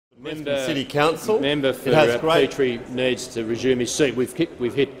City Council. Member for Petrie needs to resume his seat. We've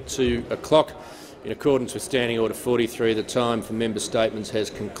hit 2 o'clock. In accordance with Standing Order 43, the time for member statements has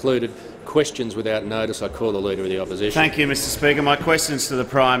concluded. Questions without notice. I call the Leader of the Opposition. Thank you, Mr Speaker. My question is to the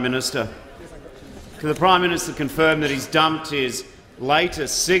Prime Minister. Can the Prime Minister confirm that he's dumped his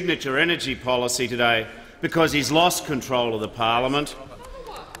latest signature energy policy today because he's lost control of the parliament?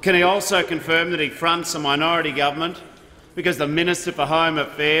 Can he also confirm that he fronts a minority government because the Minister for Home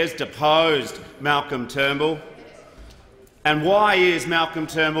Affairs deposed Malcolm Turnbull? And why is Malcolm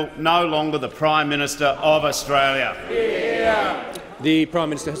Turnbull no longer the Prime Minister of Australia? Yeah. The Prime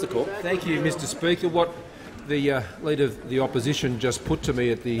Minister has the call. Thank you, Mr Speaker. What the Leader of the Opposition just put to me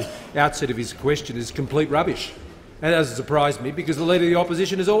at the outset of his question is complete rubbish. And that doesn't surprise me, because the Leader of the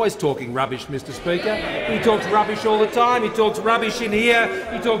Opposition is always talking rubbish, Mr Speaker. He talks rubbish all the time. He talks rubbish in here.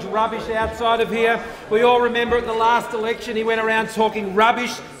 He talks rubbish outside of here. We all remember at the last election he went around talking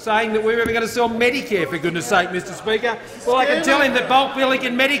rubbish, saying that we were going to sell Medicare, for goodness sake, Mr Speaker. Well, I can tell him that bulk billing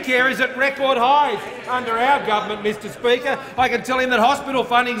in Medicare is at record highs under our government, Mr Speaker. I can tell him that hospital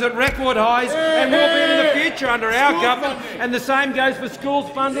funding is at record highs and will be in the future under our government. And the same goes for schools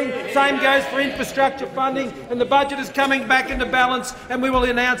funding, same goes for infrastructure funding, and the budget is coming back into balance, and we will be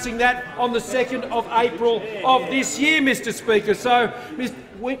announcing that on the 2nd of April of this year, Mr Speaker. So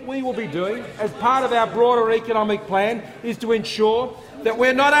we will be doing, as part of our broader economic plan, is to ensure that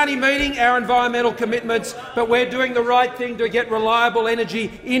we're not only meeting our environmental commitments, but we're doing the right thing to get reliable energy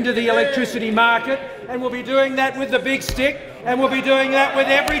into the electricity market, and we'll be doing that with the big stick, and we'll be doing that with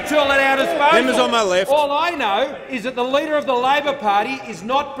every tool at our disposal. Members on my left. All I know is that the Leader of the Labor Party is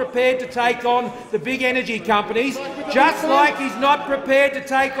not prepared to take on the big energy companies, just like he's not prepared to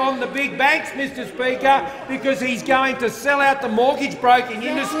take on the big banks, Mr Speaker, because he's going to sell out the mortgage broking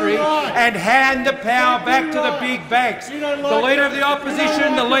industry and hand the power back to the big banks. The Leader of the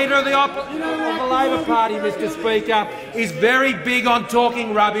Opposition, the Leader of the Labor Party, Mr Speaker, is very big on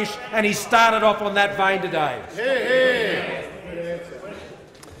talking rubbish, and he started off on that vein today.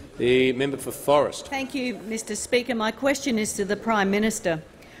 The member for Forrest. Thank you, Mr Speaker. My question is to the Prime Minister.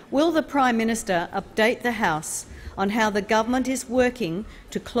 Will the Prime Minister update the House on how the government is working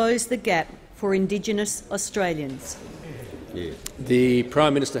to close the gap for Indigenous Australians? The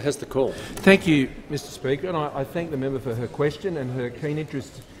Prime Minister has the call. Thank you, Mr Speaker, and I thank the member for her question and her keen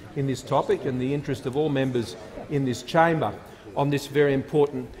interest in this topic and the interest of all members in this chamber on this very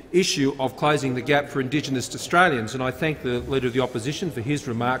important issue of closing the gap for Indigenous Australians. And I thank the Leader of the Opposition for his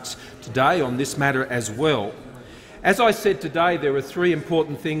remarks today on this matter as well. As I said today, there are 3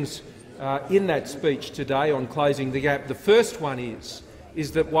 important things in that speech today on closing the gap. The first one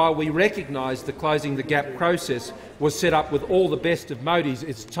is that while we recognise the closing the gap process was set up with all the best of motives,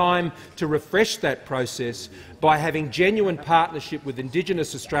 it's time to refresh that process by having genuine partnership with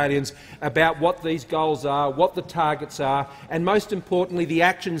Indigenous Australians about what these goals are, what the targets are, and most importantly the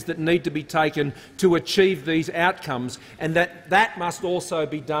actions that need to be taken to achieve these outcomes, and that must also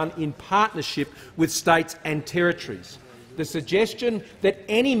be done in partnership with states and territories. The suggestion that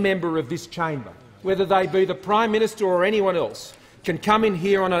any member of this chamber, whether they be the Prime Minister or anyone else, can come in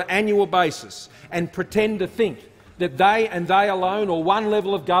here on an annual basis and pretend to think that they and they alone, or one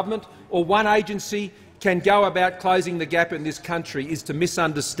level of government or one agency, can go about closing the gap in this country is to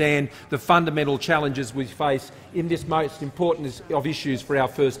misunderstand the fundamental challenges we face in this most important of issues for our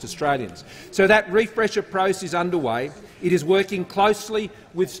first Australians. So that refresher process is underway. It is working closely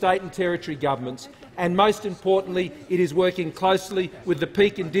with state and territory governments, and most importantly, it is working closely with the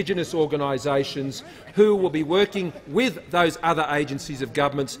peak Indigenous organisations who will be working with those other agencies of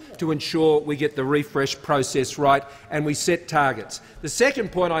governments to ensure we get the refresh process right and we set targets. The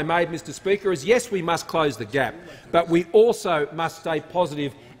second point I made, Mr Speaker, is yes, we must close the gap, but we also must stay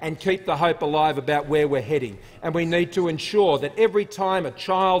positive and keep the hope alive about where we're heading. And we need to ensure that every time a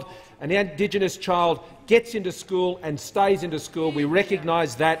child, an Indigenous child, gets into school and stays into school, we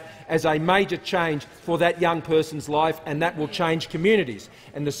recognise that as a major change for that young person's life, and that will change communities.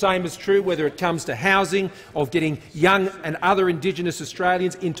 And the same is true whether it comes to housing, of getting young and other Indigenous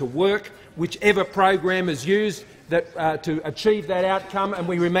Australians into work, whichever program is used to achieve that outcome, and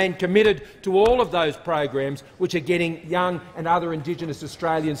we remain committed to all of those programs which are getting young and other Indigenous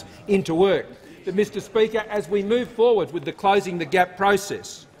Australians into work. But, Mr Speaker, as we move forward with the Closing the Gap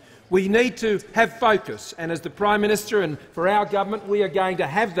process, we need to have focus, and as the Prime Minister and for our government we are going to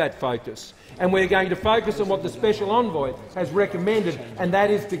have that focus. and we're going to focus on what the Special Envoy has recommended, and that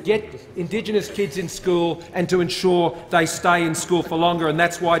is to get Indigenous kids in school and to ensure they stay in school for longer. And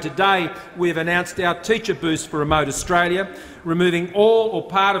that's why today we've announced our teacher boost for Remote Australia, removing all or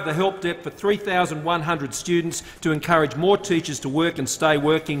part of the help debt for 3,100 students to encourage more teachers to work and stay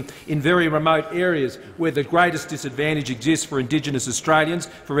working in very remote areas where the greatest disadvantage exists for Indigenous Australians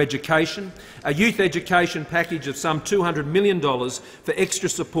for education, a youth education package of some $200 million for extra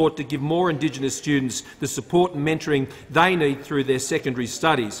support to give more Indigenous students the support and mentoring they need through their secondary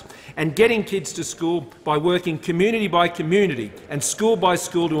studies, and getting kids to school by working community by community and school by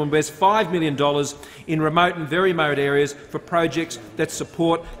school to invest $5 million in remote and very remote areas for projects that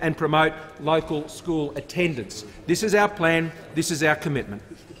support and promote local school attendance. This is our plan. This is our commitment.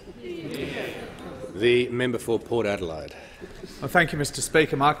 The member for Port Adelaide. Well, thank you, Mr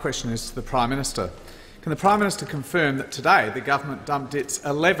Speaker. My question is to the Prime Minister. Can the Prime Minister confirm that today the government dumped its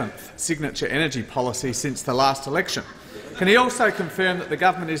 11th signature energy policy since the last election? Can he also confirm that the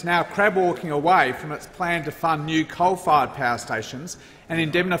government is now crab-walking away from its plan to fund new coal-fired power stations and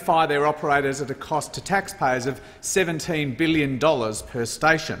indemnify their operators at a cost to taxpayers of $17 billion per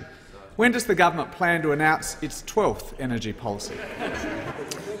station? When does the government plan to announce its 12th energy policy?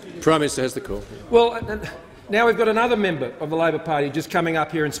 Prime Minister has the call. Well, now we've got another member of the Labor Party just coming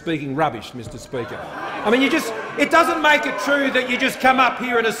up here and speaking rubbish, Mr Speaker. I mean, it doesn't make it true that you just come up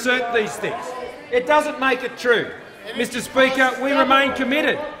here and assert these things. It doesn't make it true. Mr Speaker, we remain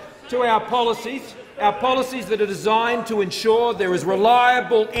committed to our policies that are designed to ensure there is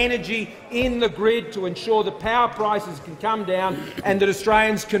reliable energy in the grid, to ensure that power prices can come down and that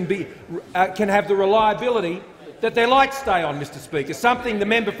Australians can have the reliability that their lights stay on, Mr Speaker, something the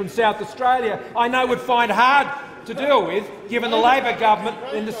member from South Australia I know would find hard to deal with, given the Labor government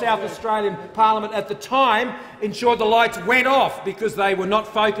in the South Australian Parliament at the time ensured the lights went off because they were not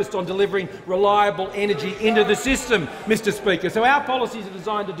focused on delivering reliable energy into the system, Mr Speaker. So our policies are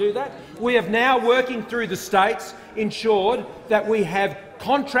designed to do that. We have now, working through the states, ensured that we have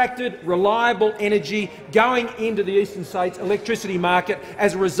contracted, reliable energy going into the eastern states' electricity market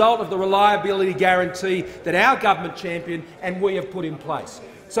as a result of the reliability guarantee that our government championed and we have put in place.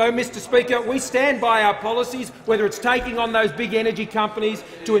 So, Mr Speaker, we stand by our policies, whether it's taking on those big energy companies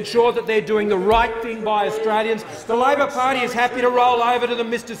to ensure that they're doing the right thing by Australians. The Labor Party is happy to roll over to them,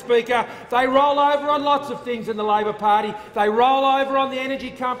 Mr Speaker. They roll over on lots of things in the Labor Party. They roll over on the energy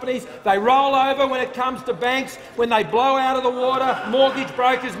companies. They roll over when it comes to banks, when they blow out of the water mortgage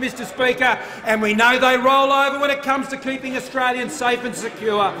brokers, Mr Speaker. And we know they roll over when it comes to keeping Australians safe and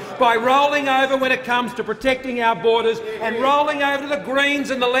secure, by rolling over when it comes to protecting our borders, and rolling over to the Greens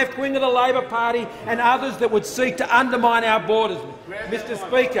and the left wing of the Labor Party and others that would seek to undermine our borders. Mr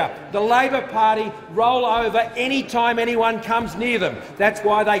Speaker, the Labor Party roll over any time anyone comes near them. That's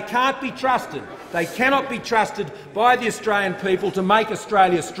why they can't be trusted. They cannot be trusted by the Australian people to make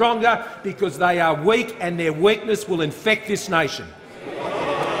Australia stronger, because they are weak and their weakness will infect this nation.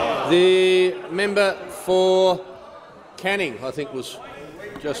 The member for Canning, I think, was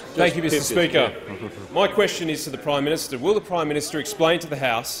Thank you, Mr Speaker. My question is to the Prime Minister. Will the Prime Minister explain to the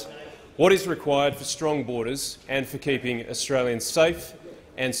House what is required for strong borders and for keeping Australians safe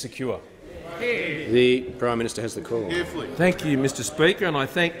and secure? The Prime Minister has the call. Thank you, Mr Speaker, and I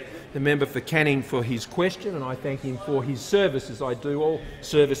thank the member for Canning for his question, and I thank him for his service, as I do all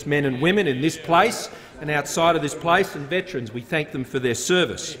servicemen and women in this place and outside of this place, and veterans. We thank them for their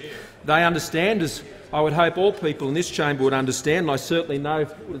service. They understand, as I would hope all people in this chamber would understand, and I certainly know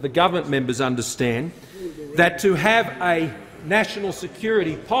the government members understand, that to have a national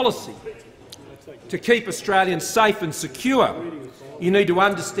security policy to keep Australians safe and secure, you need to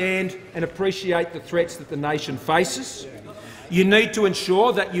understand and appreciate the threats that the nation faces. You need to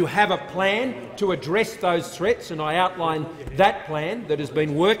ensure that you have a plan to address those threats, and I outlined that plan that has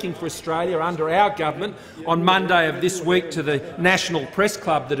been working for Australia under our government on Monday of this week to the National Press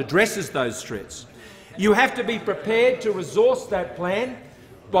Club that addresses those threats. You have to be prepared to resource that plan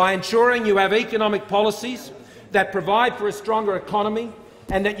by ensuring you have economic policies that provide for a stronger economy,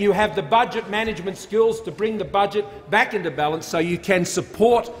 and that you have the budget management skills to bring the budget back into balance so you can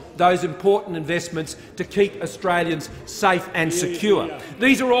support those important investments to keep Australians safe and secure.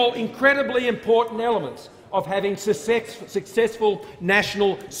 These are all incredibly important elements of having successful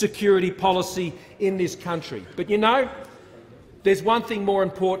national security policy in this country. But you know, there's one thing more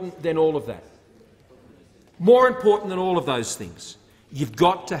important than all of that. More important than all of those things. You've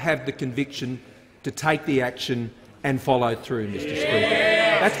got to have the conviction to take the action and follow through, Mr Speaker.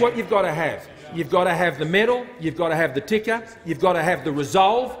 That's what you've got to have. You've got to have the medal, you've got to have the ticker, you've got to have the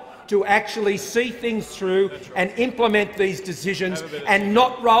resolve to actually see things through and implement these decisions and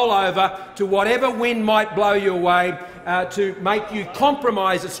not roll over to whatever wind might blow your way to make you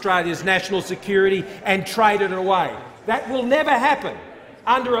compromise Australia's national security and trade it away. That will never happen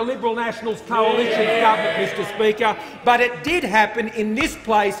under a Liberal Nationals coalition government, Mr Speaker, but it did happen in this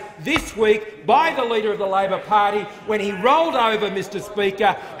place this week by the Leader of the Labor Party when he rolled over, Mr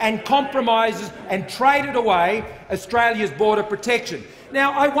Speaker, and compromises and traded away Australia's border protection.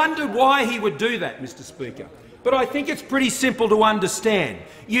 Now, I wondered why he would do that, Mr Speaker, but I think it's pretty simple to understand.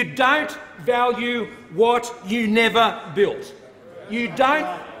 You don't value what you never built. You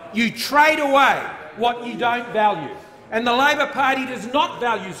trade away what you don't value. And the Labor Party does not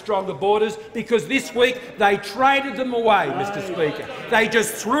value stronger borders because this week they traded them away, Mr Speaker. They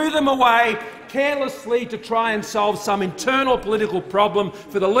just threw them away carelessly to try and solve some internal political problem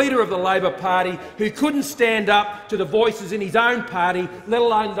for the Leader of the Labor Party, who couldn't stand up to the voices in his own party, let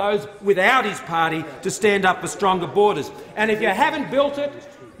alone those without his party, to stand up for stronger borders. And if you haven't built it,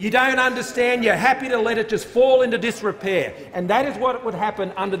 you don't understand, you're happy to let it just fall into disrepair. And that is what would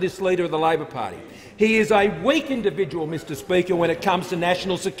happen under this Leader of the Labor Party. He is a weak individual, Mr Speaker, when it comes to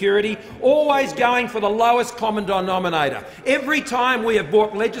national security, always going for the lowest common denominator. Every time we have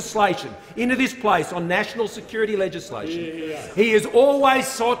brought legislation into this place on national security legislation, he has always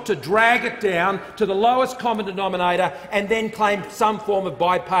sought to drag it down to the lowest common denominator and then claim some form of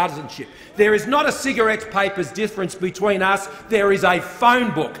bipartisanship. There is not a cigarette paper's difference between us. There is a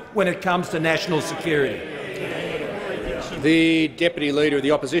phone book when it comes to national security. The Deputy Leader of the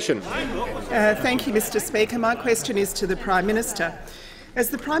Opposition. Thank you, Mr Speaker. My question is to the Prime Minister.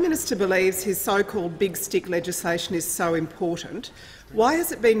 As the Prime Minister believes his so-called big stick legislation is so important, why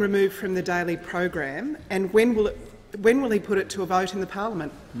has it been removed from the daily program, and when will he put it to a vote in the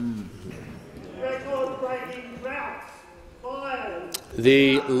Parliament?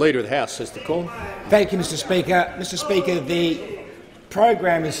 The Leader of the House has the call. Thank you, Mr Speaker. Mr Speaker, the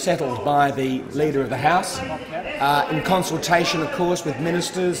program is settled by the Leader of the House in consultation, of course, with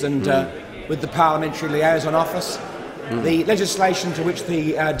ministers and with the Parliamentary Liaison Office. The legislation to which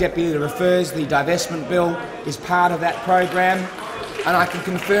the Deputy Leader refers, the divestment bill, is part of that program, and I can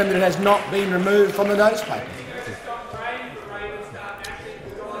confirm that it has not been removed from the notice paper.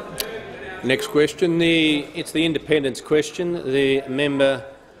 Next question. It's the independence question. The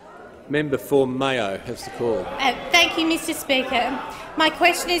member for Mayo has the call. Thank you, Mr Speaker. My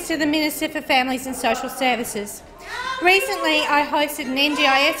question is to the Minister for Families and Social Services. Recently, I hosted an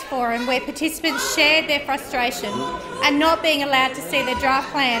NDIS forum where participants shared their frustration at not being allowed to see their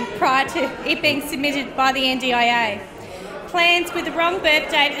draft plan prior to it being submitted by the NDIA. Plans with the wrong birth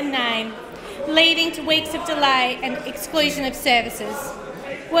date and name, leading to weeks of delay and exclusion of services.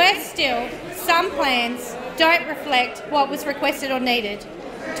 Worse still, some plans don't reflect what was requested or needed.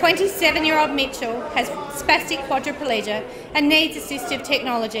 27-year-old Mitchell has spastic quadriplegia and needs assistive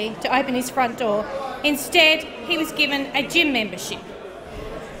technology to open his front door. Instead, he was given a gym membership.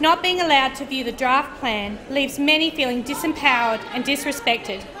 Not being allowed to view the draft plan leaves many feeling disempowered and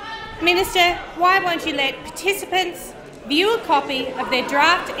disrespected. Minister, why won't you let participants view a copy of their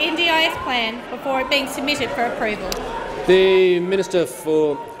draft NDIS plan before it being submitted for approval? The Minister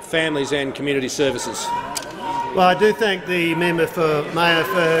for Families and Community Services. Well, I do thank the member for Mayo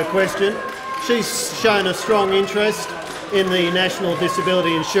for her question. She's shown a strong interest in the National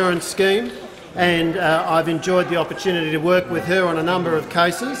Disability Insurance Scheme, and I've enjoyed the opportunity to work with her on a number of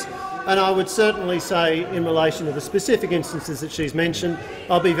cases. And I would certainly say, in relation to the specific instances that she's mentioned,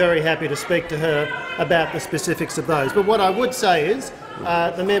 I'll be very happy to speak to her about the specifics of those. But what I would say is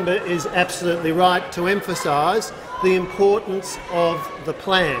the member is absolutely right to emphasise the importance of the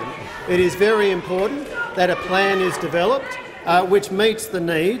plan. It is very important that a plan is developed which meets the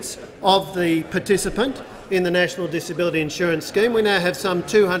needs of the participant in the National Disability Insurance Scheme. We now have some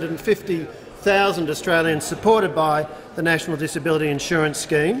 250,000 Australians supported by the National Disability Insurance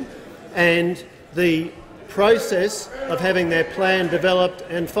Scheme, and the process of having their plan developed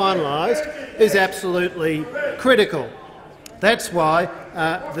and finalised is absolutely critical. That's why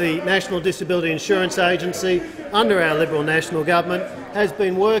the National Disability Insurance Agency, under our Liberal National Government, has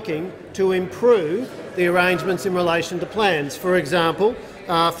been working to improve the arrangements in relation to plans. For example,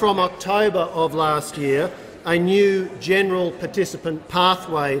 from October of last year, a new general participant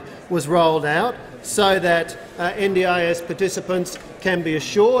pathway was rolled out so that NDIS participants can be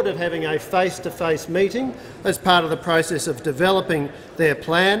assured of having a face-to-face meeting as part of the process of developing their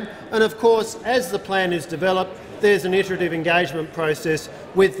plan. And of course, as the plan is developed, there's an iterative engagement process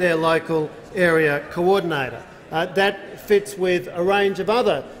with their local area coordinator. That fits with a range of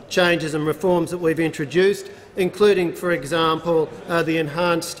other changes and reforms that we've introduced, including, for example, the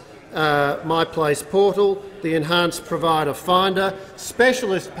enhanced My Place portal, the enhanced provider finder,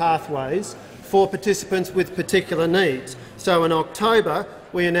 specialist pathways for participants with particular needs. So in October,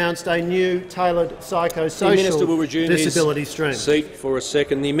 we announced a new tailored psychosocial the Minister will resume disability his stream. Seat for a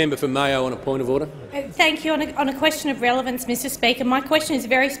second. The member for Mayo on a point of order. Thank you. On a question of relevance, Mr Speaker, my question is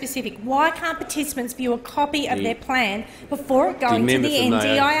very specific. Why can't participants view a copy of their plan before going to the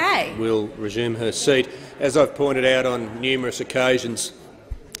NDIA? Will resume her seat. As I've pointed out on numerous occasions,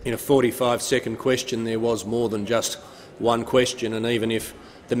 in a 45-second question there was more than just one question, and even if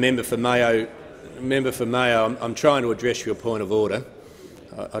the member for Mayo, I'm trying to address your point of order.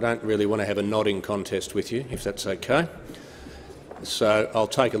 I don't really want to have a nodding contest with you, if that's okay. So I'll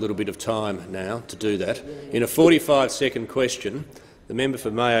take a little bit of time now to do that. In a 45-second question, the member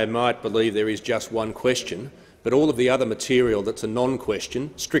for Mayo might believe there is just one question, but all of the other material that's a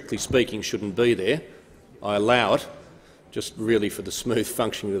non-question, strictly speaking, shouldn't be there. I allow it, just really for the smooth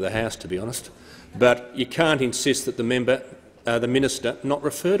functioning of the House, to be honest. But you can't insist that the minister not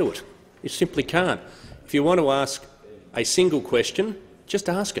refer to it. You simply can't. If you want to ask a single question, just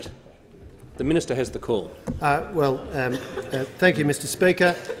ask it. The minister has the call. Thank you, Mr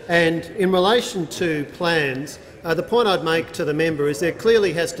Speaker. And in relation to plans, the point I'd make to the member is there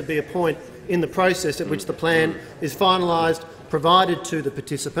clearly has to be a point in the process at which the plan is finalised, provided to the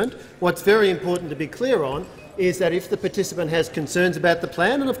participant. What's very important to be clear on is that if the participant has concerns about the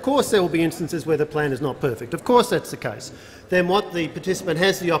plan, and of course there will be instances where the plan is not perfect, of course that's the case, then what the participant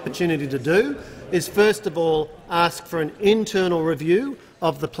has the opportunity to do is first of all ask for an internal review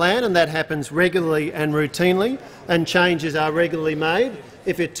of the plan, and that happens regularly and routinely, and changes are regularly made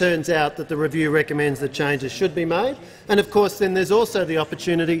if it turns out that the review recommends that changes should be made. And of course then there's also the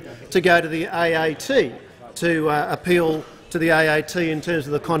opportunity to go to the AAT to appeal to the AAT in terms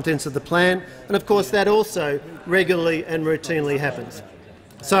of the contents of the plan, and of course that also regularly and routinely happens.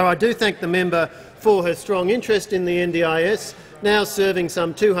 So I do thank the member for her strong interest in the NDIS, now serving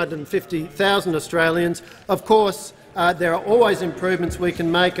some 250,000 Australians. Of course, there are always improvements we can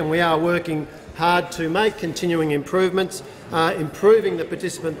make, and we are working hard to make continuing improvements, improving the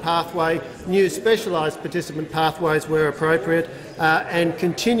participant pathway, new specialised participant pathways where appropriate, and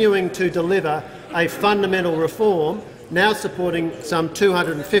continuing to deliver a fundamental reform now supporting some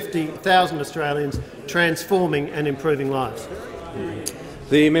 250,000 Australians, transforming and improving lives.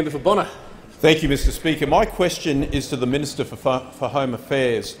 The member for Bonner. Thank you, Mr Speaker. My question is to the Minister for Home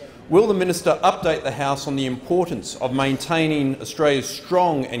Affairs. Will the minister update the House on the importance of maintaining Australia's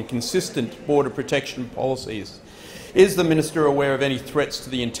strong and consistent border protection policies? Is the minister aware of any threats to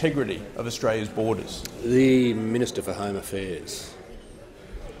the integrity of Australia's borders? The Minister for Home Affairs.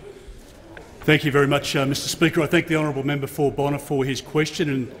 Thank you very much, Mr Speaker. I thank the honourable member for Bonner for his question.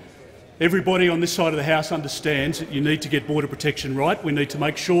 And everybody on this side of the House understands that you need to get border protection right. We need to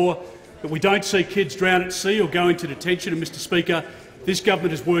make sure that we don't see kids drown at sea or go into detention. And, Mr Speaker, this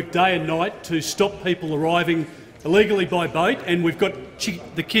government has worked day and night to stop people arriving illegally by boat, and we've got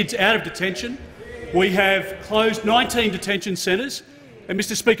the kids out of detention. We have closed 19 detention centres. And,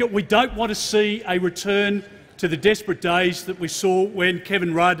 Mr Speaker, we don't want to see a return to the desperate days that we saw when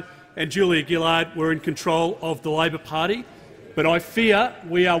Kevin Rudd and Julia Gillard were in control of the Labor Party. But I fear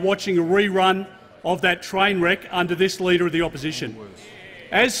we are watching a rerun of that train wreck under this Leader of the Opposition.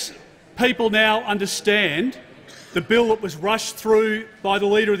 As people now understand the bill that was rushed through by the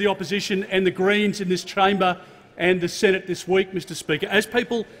Leader of the Opposition and the Greens in this chamber and the Senate this week, Mr Speaker, as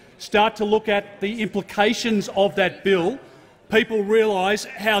people start to look at the implications of that bill, people realise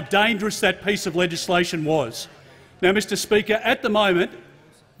how dangerous that piece of legislation was. Now, Mr Speaker, at the moment,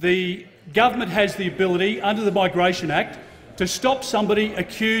 the government has the ability, under the Migration Act, to stop somebody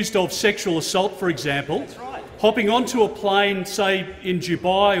accused of sexual assault, for example, hopping onto a plane, say in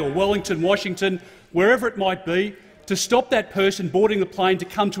Dubai or Wellington, Washington, wherever it might be, to stop that person boarding the plane to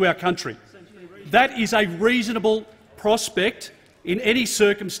come to our country. That is a reasonable prospect in any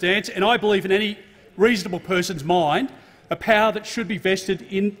circumstance, and I believe in any reasonable person's mind, a power that should be vested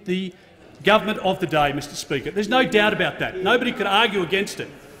in the government of the day, Mr Speaker. There's no doubt about that. Nobody could argue against it.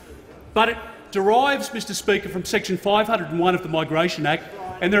 But it derives, Mr Speaker, from section 501 of the Migration Act,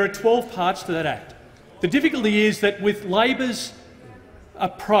 and there are 12 parts to that act. The difficulty is that with Labor's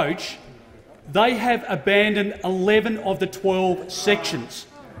approach, they have abandoned 11 of the 12 sections.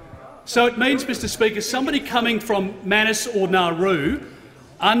 So it means, Mr Speaker, somebody coming from Manus or Nauru,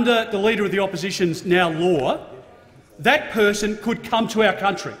 under the Leader of the Opposition's now law, that person could come to our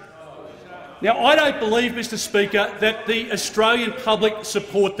country. Now, I don't believe, Mr Speaker, that the Australian public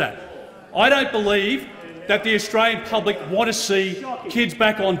support that. I don't believe that the Australian public want to see kids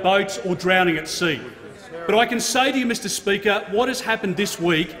back on boats or drowning at sea. But I can say to you, Mr Speaker, what has happened this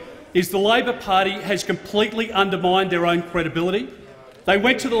week is the Labor Party has completely undermined their own credibility. They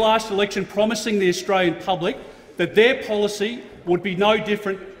went to the last election promising the Australian public that their policy would be no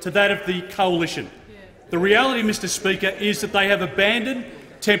different to that of the coalition. The reality, Mr Speaker, is that they have abandoned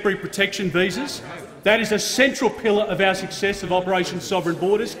temporary protection visas. That is a central pillar of our success of Operation Sovereign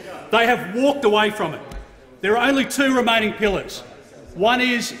Borders. They have walked away from it. There are only two remaining pillars. One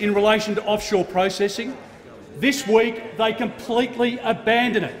is in relation to offshore processing. This week they completely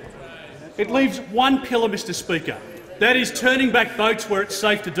abandon it. It leaves one pillar, Mr Speaker. That is turning back boats where it's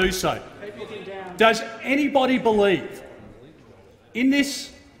safe to do so. Does anybody believe in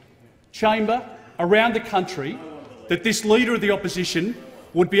this chamber, around the country, that this Leader of the Opposition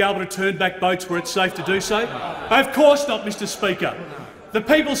would be able to turn back boats where it's safe to do so? Of course not, Mr Speaker. The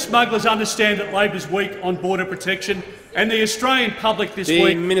people smugglers understand that Labor's weak on border protection, and the Australian public this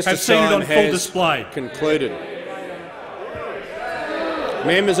week have seen it on full display. Concluded.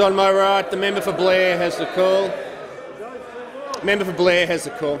 Members on my right, the member for Blair has the call. Member for Blair has the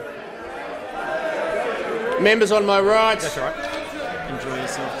call. Members on my right. That's all right. Enjoy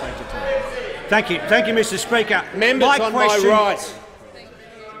yourself. Take your time. Thank you, Mr Speaker. Members on my right.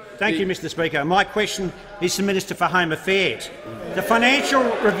 Thank you, Mr Speaker. My question is to the Minister for Home Affairs. The Financial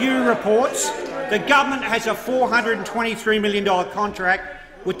Review reports the government has a $423 million contract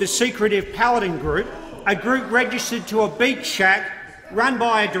with the secretive Paladin Group, a group registered to a beach shack run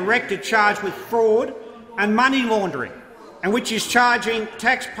by a director charged with fraud and money laundering, and which is charging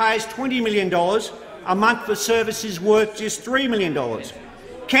taxpayers $20 million a month for services worth just $3 million.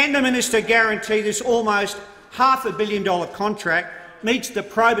 Can the minister guarantee this almost $500 million contract meets the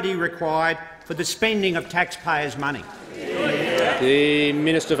probity required for the spending of taxpayers' money? The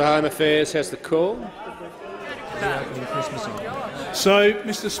Minister for Home Affairs has the call. So,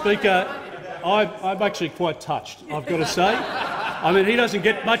 Mr Speaker, I'm actually quite touched, I've got to say. I mean, he doesn't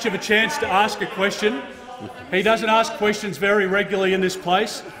get much of a chance to ask a question. He doesn't ask questions very regularly in this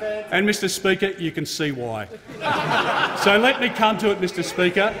place, and, Mr Speaker, you can see why. So let me come to it, Mr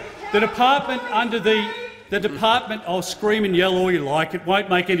Speaker. The department under the department, I'll scream and yell all you like, it won't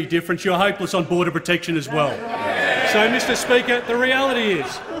make any difference. You're hopeless on border protection as well. So, Mr Speaker, the reality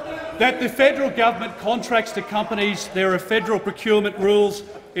is that the federal government contracts to companies. There are federal procurement rules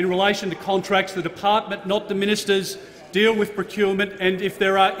in relation to contracts. The department, not the ministers, deal with procurement, and if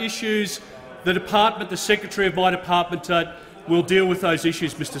there are issues, the department, the secretary of my department, will deal with those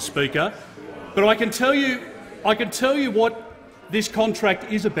issues, Mr Speaker. But I can tell you what this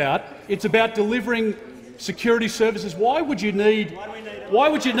contract is about. It's about delivering security services. Why would you need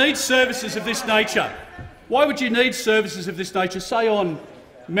services of this nature? Why would you need services of this nature, say on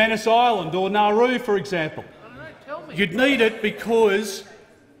Manus Island or Nauru, for example? You'd need it because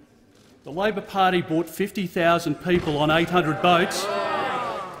the Labor Party brought 50,000 people on 800 boats.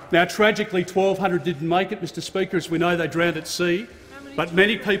 Now, tragically, 1,200 didn't make it, Mr Speaker. As we know, they drowned at sea, but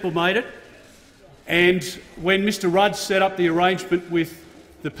many people made it. And when Mr Rudd set up the arrangement with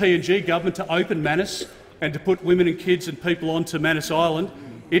the PNG government to open Manus and to put women and kids and people onto Manus Island,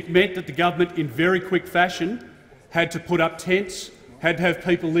 it meant that the government, in very quick fashion, had to put up tents, had to have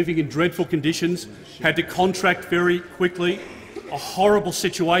people living in dreadful conditions, had to contract very quickly. A horrible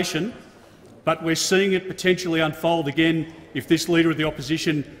situation, but we're seeing it potentially unfold again if this Leader of the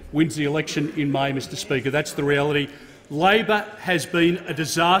Opposition wins the election in May, Mr Speaker. That's the reality. Labor has been a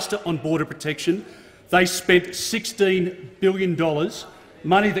disaster on border protection. They spent $16 billion,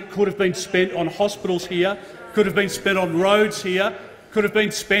 money that could have been spent on hospitals here, could have been spent on roads here, could have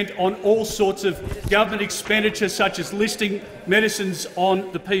been spent on all sorts of government expenditure such as listing medicines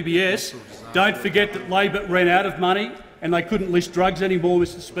on the PBS. Don't forget that Labor ran out of money and they couldn't list drugs anymore,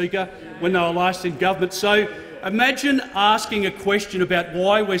 Mr Speaker, when they were last in government. So imagine asking a question about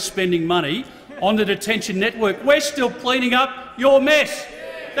why we're spending money on the detention network. We're still cleaning up your mess.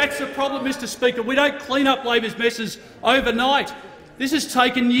 That's the problem, Mr Speaker. We don't clean up Labor's messes overnight. This has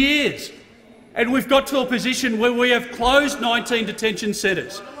taken years. And we've got to a position where we have closed 19 detention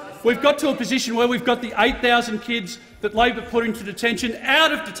centres. We've got to a position where we've got the 8,000 kids that Labor put into detention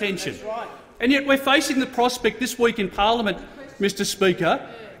out of detention. And yet we're facing the prospect this week in Parliament, Mr Speaker,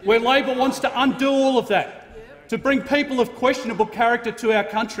 where Labor wants to undo all of that, to bring people of questionable character to our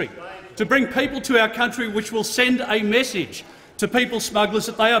country, to bring people to our country which will send a message to people smugglers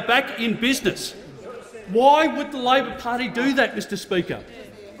that they are back in business. Why would the Labor Party do that, Mr Speaker?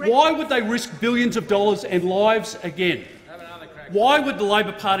 Why would they risk billions of dollars and lives again? Why would the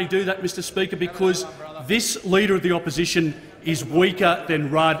Labor Party do that, Mr Speaker? Because this Leader of the Opposition is weaker than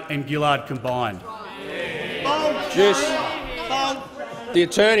Rudd and Gillard combined. The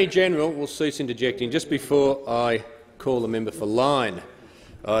Attorney-General will cease interjecting. Just before I call the member for Lyne,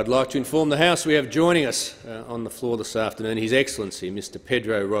 I'd like to inform the House we have joining us on the floor this afternoon His Excellency Mr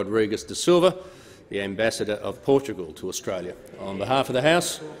Pedro Rodrigues de Silva, the Ambassador of Portugal to Australia. On behalf of the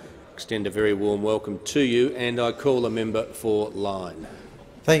House, I extend a very warm welcome to you, and I call the member for Lyne.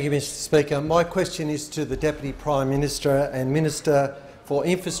 Thank you, Mr Speaker. My question is to the Deputy Prime Minister and Minister for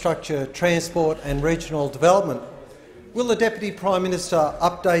Infrastructure, Transport and Regional Development. Will the Deputy Prime Minister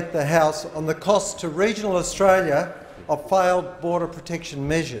update the House on the cost to regional Australia of failed border protection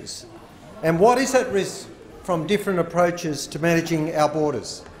measures? And what is at risk from different approaches to managing our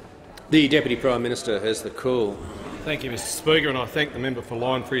borders? The Deputy Prime Minister has the call. Thank you, Mr Speaker, and I thank the member for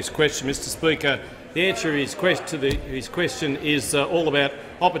Lyne for his question. Mr Speaker, the answer to his question is all about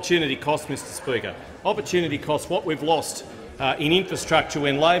opportunity cost, Mr Speaker. Opportunity cost, what we've lost in infrastructure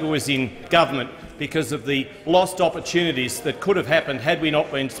when Labor was in government because of the lost opportunities that could have happened had we not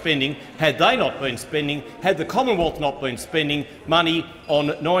been spending, had they not been spending, had the Commonwealth not been spending money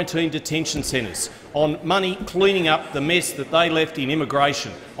on 19 detention centres, on money cleaning up the mess that they left in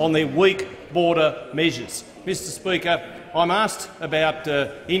immigration, on their weak border measures. Mr Speaker, I'm asked about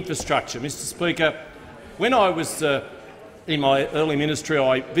infrastructure. Mr Speaker, when I was in my early ministry,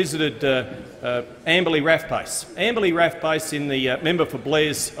 I visited Amberley RAF Base. Amberley RAF Base in the member for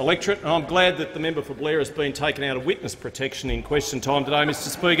Blair's electorate, and I'm glad that the member for Blair has been taken out of witness protection in question time today, Mr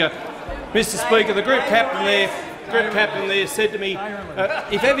Speaker. Mr Speaker, the group captain there said to me,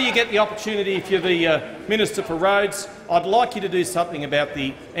 if ever you get the opportunity, if you're the Minister for Roads, I'd like you to do something about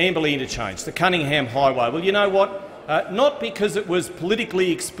the Amberley interchange, the Cunningham Highway. Well, you know what? Not because it was politically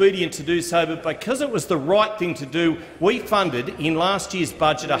expedient to do so, but because it was the right thing to do, we funded in last year's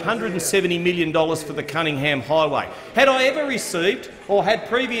budget $170 million for the Cunningham Highway. Had I ever received, or had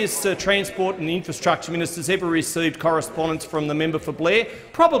previous Transport and Infrastructure Ministers ever received correspondence from the member for Blair?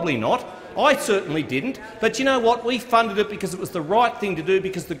 Probably not. I certainly didn't. But you know what? We funded it because it was the right thing to do,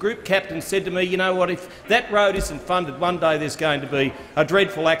 because the group captain said to me, you know what, if that road isn't funded, one day there's going to be a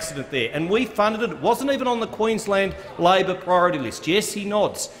dreadful accident there. And we funded it. It wasn't even on the Queensland Labor priority list. Yes, he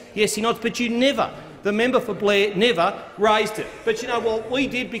nods. Yes, he nods. But you never, the member for Blair, never raised it. But you know what? We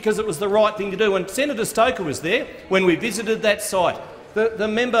did because it was the right thing to do. And Senator Stoker was there when we visited that site. The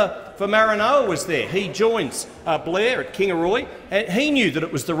member for Maranoa was there. He joins Blair at Kingaroy, and he knew that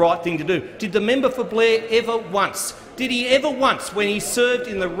it was the right thing to do. Did the member for Blair ever once, when he served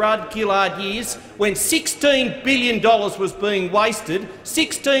in the Rudd-Gillard years, when $16 billion was being wasted,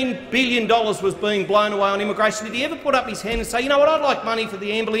 $16 billion was being blown away on immigration, did he ever put up his hand and say, you know what, I'd like money for the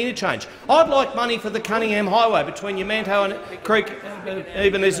Amberley interchange, I'd like money for the Cunningham Highway between Yamanto and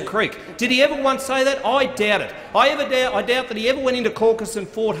Ebenezer Creek? Did he ever once say that? I doubt it. I doubt that he ever went into caucus and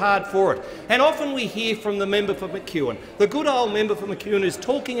fought hard for it. And often we hear from the member for McEwen, the good old member for McEwen, who's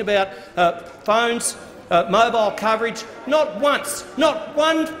talking about phones, mobile coverage. Not once, not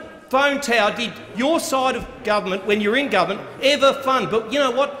one phone tower did your side of government, when you're in government, ever fund. But you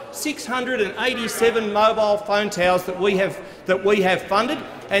know what? 687 mobile phone towers that we have funded,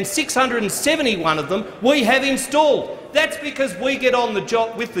 and 671 of them we have installed. That's because we get on the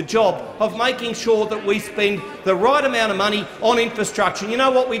job with the job of making sure that we spend the right amount of money on infrastructure. You know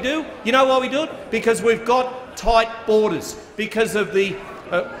what we do? You know why we do it? Because we've got tight borders. Because of the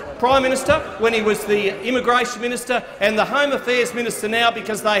Prime Minister when he was the Immigration Minister and the Home Affairs Minister now,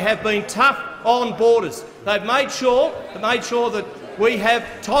 because they have been tough on borders. They've made sure that we have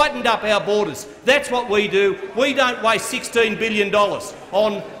tightened up our borders. That's what we do. We don't waste $16 billion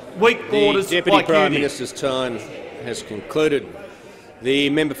on weak borders. The Deputy Prime Minister's time has concluded.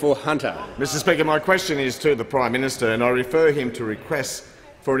 The member for Hunter. Mr Speaker, my question is to the Prime Minister, and I refer him to requests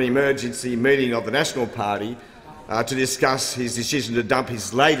for an emergency meeting of the National Party to discuss his decision to dump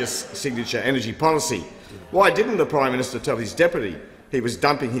his latest signature energy policy. Why didn't the Prime Minister tell his deputy he was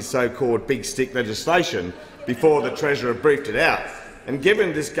dumping his so-called big stick legislation before the Treasurer briefed it out? And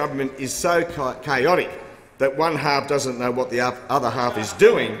given this government is so chaotic that one half doesn't know what the other half is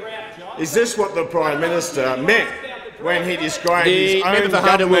doing, is this what the Prime Minister meant when he described his own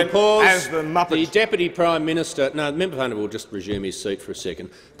government as the Muppet? The Deputy Prime Minister— no, the member for Hunter will just resume his seat for a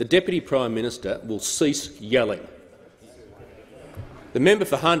second. The Deputy Prime Minister will cease yelling. The member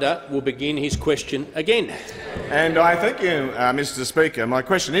for Hunter will begin his question again. And I thank you, Mr Speaker. My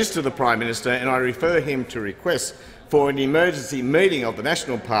question is to the Prime Minister, and I refer him to requests for an emergency meeting of the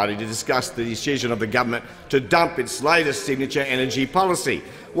National Party to discuss the decision of the government to dump its latest signature energy policy.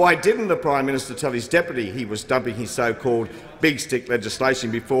 Why didn't the Prime Minister tell his deputy he was dumping his so-called big stick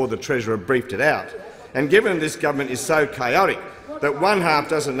legislation before the Treasurer briefed it out? And given this government is so chaotic that one half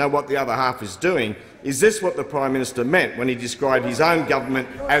doesn't know what the other half is doing, is this what the Prime Minister meant when he described his own government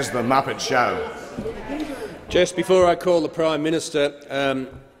as the Muppet Show? Just before I call the Prime Minister,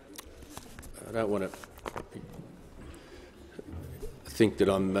 I don't want to think that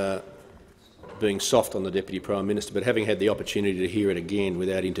I'm being soft on the Deputy Prime Minister, but having had the opportunity to hear it again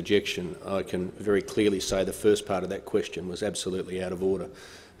without interjection, I can very clearly say the first part of that question was absolutely out of order,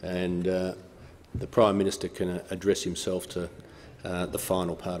 and the Prime Minister can address himself to the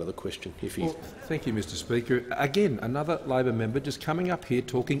final part of the question. Well, thank you, Mr Speaker. Again, another Labor member just coming up here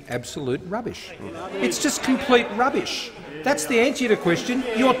talking absolute rubbish. It's just complete rubbish. That's the answer to the question.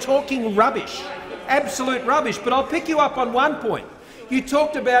 You're talking rubbish, absolute rubbish. But I'll pick you up on one point. You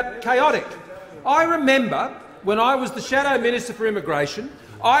talked about chaotic. I remember when I was the Shadow Minister for Immigration,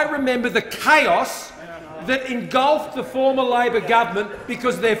 I remember the chaos that engulfed the former Labor government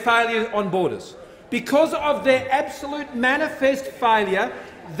because of their failure on borders. Because of their absolute manifest failure,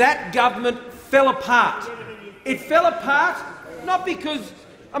 that government fell apart. It fell apart not because,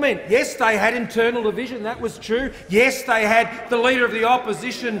 yes, they had internal division, that was true. Yes, they had the Leader of the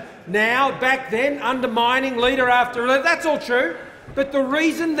Opposition now, back then, undermining leader after leader. That's all true. But the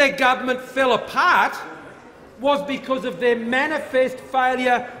reason their government fell apart was because of their manifest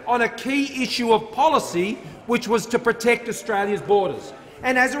failure on a key issue of policy, which was to protect Australia's borders.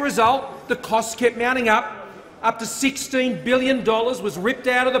 And as a result, the costs kept mounting up. Up to $16 billion was ripped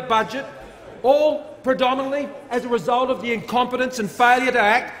out of the budget, all predominantly as a result of the incompetence and failure to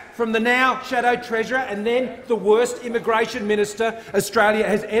act from the now Shadow Treasurer and then the worst immigration minister Australia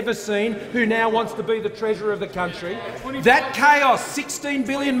has ever seen, who now wants to be the Treasurer of the country. That chaos, $16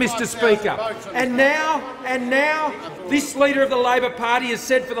 billion, Mr Speaker. And now this Leader of the Labor Party has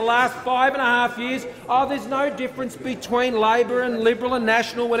said for the last 5.5 years, there's no difference between Labor and Liberal and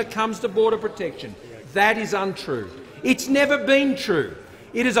National when it comes to border protection. That is untrue. It's never been true.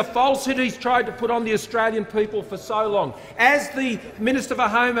 It is a falsehood he's tried to put on the Australian people for so long. As the Minister for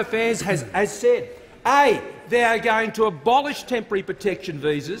Home Affairs has said, they are going to abolish temporary protection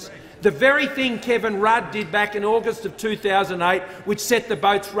visas, the very thing Kevin Rudd did back in August of 2008, which set the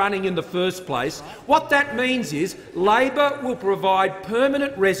boats running in the first place. What that means is Labor will provide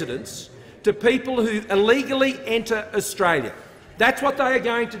permanent residence to people who illegally enter Australia. That's what they are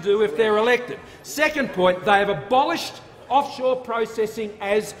going to do if they're elected. Second point, they have abolished offshore processing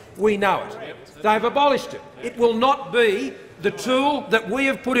as we know it. They've abolished it. It will not be the tool that we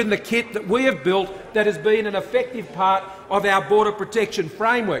have put in the kit that we have built that has been an effective part of our border protection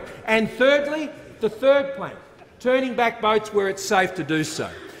framework. And thirdly, the third plank, turning back boats where it's safe to do so.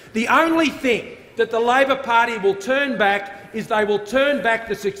 The only thing that the Labor Party will turn back is they will turn back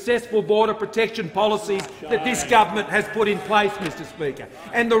the successful border protection policies that this government has put in place, Mr Speaker.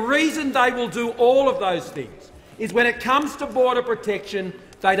 And the reason they will do all of those things is when it comes to border protection,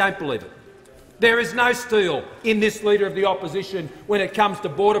 they don't believe it. There is no steel in this Leader of the Opposition when it comes to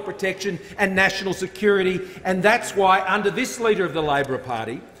border protection and national security, and that's why, under this Leader of the Labor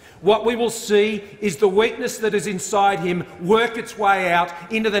Party, what we will see is the weakness that is inside him work its way out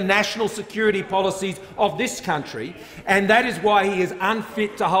into the national security policies of this country, and that is why he is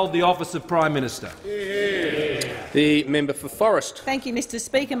unfit to hold the office of Prime Minister. The member for Forrest. Thank you, Mr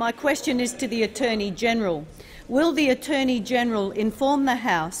Speaker. My question is to the Attorney-General. Will the Attorney-General inform the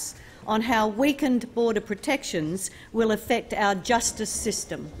House on how weakened border protections will affect our justice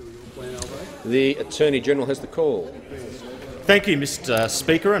system? The Attorney-General has the call. Thank you, Mr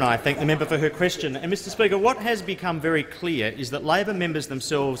Speaker, and I thank the member for her question. And, Mr Speaker, what has become very clear is that Labor members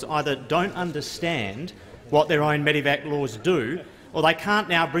themselves either don't understand what their own Medevac laws do, or they can't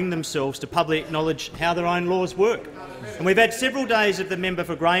now bring themselves to publicly acknowledge how their own laws work. And we've had several days of the member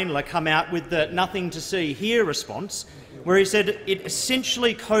for Grainler come out with the nothing to see here response, where he said it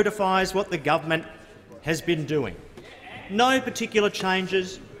essentially codifies what the government has been doing. No particular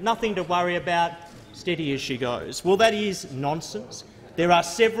changes, nothing to worry about, steady as she goes. Well, that is nonsense. There are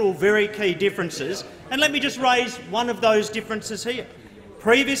several very key differences, and let me just raise one of those differences here.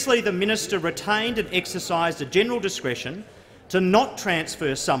 Previously, the minister retained and exercised a general discretion to not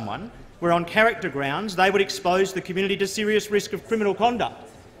transfer someone where on character grounds they would expose the community to serious risk of criminal conduct.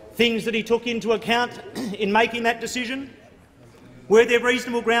 Things that he took into account in making that decision? Were there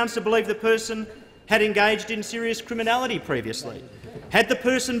reasonable grounds to believe the person had engaged in serious criminality previously? Had the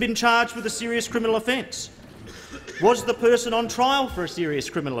person been charged with a serious criminal offence? Was the person on trial for a serious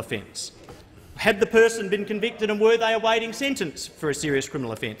criminal offence? Had the person been convicted and were they awaiting sentence for a serious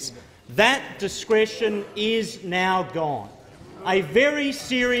criminal offence? That discretion is now gone. A very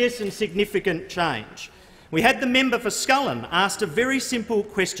serious and significant change. We had the member for Scullin asked a very simple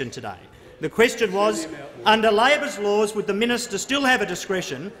question today. The question was, under Labor's laws, would the minister still have a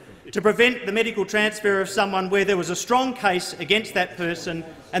discretion to prevent the medical transfer of someone where there was a strong case against that person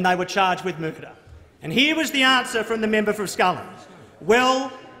and they were charged with murder? And here was the answer from the member for Scullins.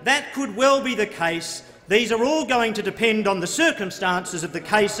 Well, that could well be the case. These are all going to depend on the circumstances of the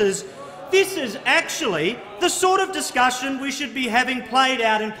cases. This is actually the sort of discussion we should be having played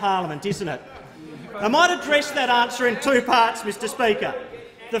out in Parliament, isn't it? I might address that answer in two parts, Mr Speaker.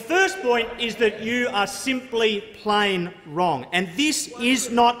 The first point is that you are simply plain wrong, and this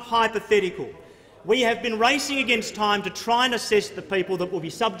is not hypothetical. We have been racing against time to try and assess the people that will be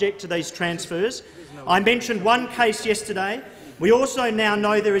subject to these transfers. I mentioned one case yesterday. We also now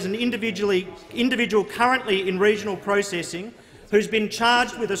know there is an individual currently in regional processing who's been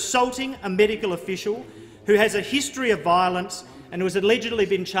charged with assaulting a medical official, who has a history of violence and who has allegedly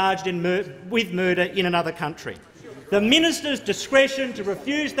been charged with murder in another country. The minister's discretion to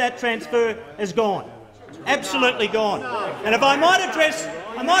refuse that transfer has gone, absolutely gone. And if I might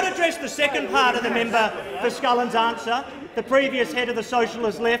address the second part of the member for Scullins' answer, the previous head of the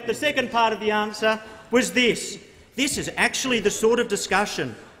Socialist left. The second part of the answer was this. This is actually the sort of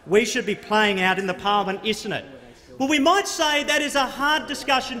discussion we should be playing out in the Parliament, isn't it? Well, we might say that is a hard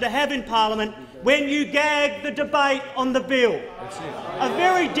discussion to have in Parliament when you gag the debate on the bill. A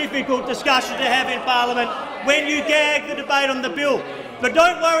very difficult discussion to have in Parliament when you gag the debate on the bill. But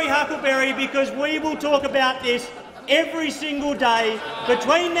don't worry, Huckleberry, because we will talk about this every single day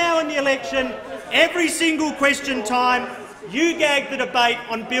between now and the election, every single question time. You gag the debate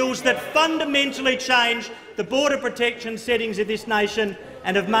on bills that fundamentally change the border protection settings of this nation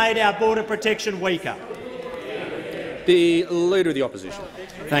and have made our border protection weaker. The Leader of the Opposition.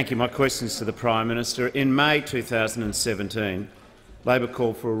 Thank you. My question is to the Prime Minister. In May 2017, Labor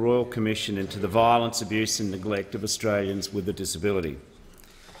called for a royal commission into the violence, abuse and neglect of Australians with a disability.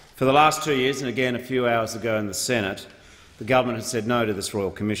 For the last 2 years, and again a few hours ago in the Senate, the government has said no to this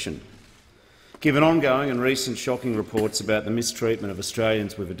royal commission. Given ongoing and recent shocking reports about the mistreatment of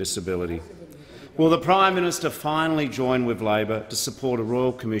Australians with a disability, will the Prime Minister finally join with Labor to support a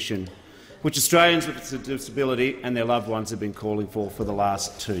royal commission which Australians with a disability and their loved ones have been calling for the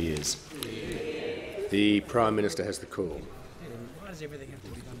last 2 years? The Prime Minister has the call.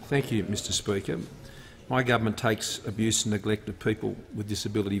 Thank you, Mr Speaker. My government takes abuse and neglect of people with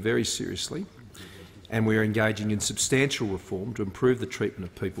disability very seriously, and we are engaging in substantial reform to improve the treatment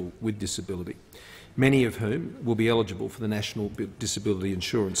of people with disability, many of whom will be eligible for the National Disability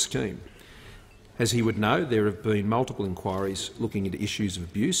Insurance Scheme. As he would know, there have been multiple inquiries looking into issues of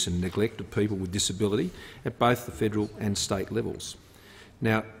abuse and neglect of people with disability at both the federal and state levels.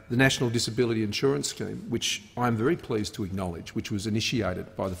 Now, the National Disability Insurance Scheme, which I am very pleased to acknowledge, which was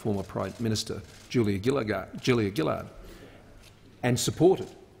initiated by the former Prime Minister Julia Gillard and supported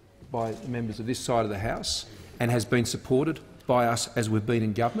by members of this side of the House, and has been supported by us as we've been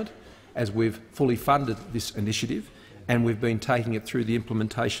in government, as we've fully funded this initiative and we've been taking it through the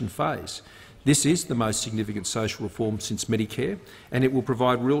implementation phase. This is the most significant social reform since Medicare, and it will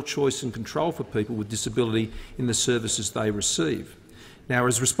provide real choice and control for people with disability in the services they receive. Now,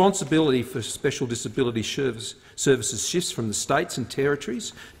 as responsibility for special disability services shifts from the states and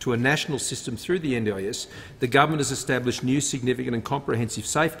territories to a national system through the NDIS, the government has established new significant and comprehensive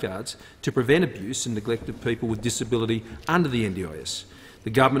safeguards to prevent abuse and neglect of people with disability under the NDIS. The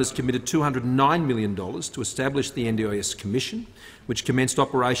government has committed $209 million to establish the NDIS Commission, which commenced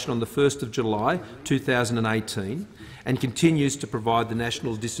operation on the 1st of July 2018 and continues to provide the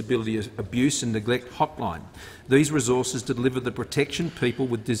National Disability Abuse and Neglect Hotline. These resources deliver the protection people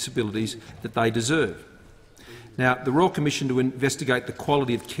with disabilities that they deserve. Now, the Royal Commission to investigate the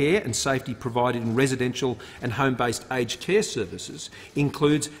quality of care and safety provided in residential and home-based aged care services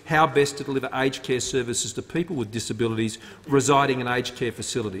includes how best to deliver aged care services to people with disabilities residing in aged care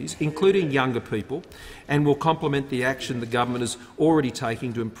facilities, including younger people, and will complement the action the government is already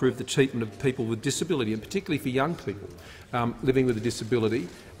taking to improve the treatment of people with disability, and particularly for young people living with a disability.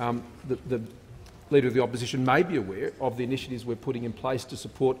 The Leader of the Opposition may be aware of the initiatives we're putting in place to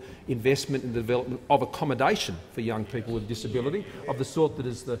support investment in the development of accommodation for young people with disability, of the sort that,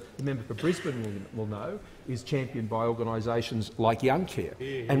 as the member for Brisbane will know, is championed by organisations like Young Care,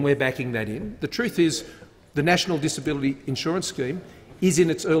 and we're backing that in. The truth is, the National Disability Insurance Scheme is in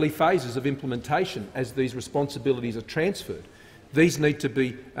its early phases of implementation as these responsibilities are transferred. These need to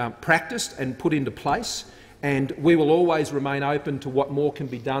be practiced and put into place, and we will always remain open to what more can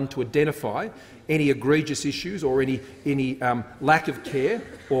be done to identify any egregious issues or any lack of care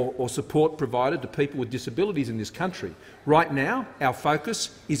or support provided to people with disabilities in this country. Right now, our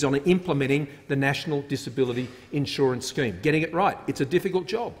focus is on implementing the National Disability Insurance Scheme, getting it right. It's a difficult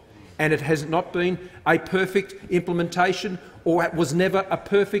job, and it has not been a perfect implementation, or it was never a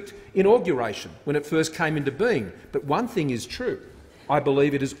perfect inauguration when it first came into being. But one thing is true. I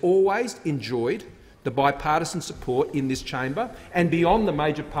believe it has always enjoyed the bipartisan support in this chamber and beyond the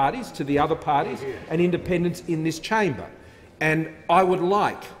major parties to the other parties and independents in this chamber. And I would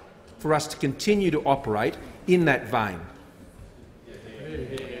like for us to continue to operate in that vein.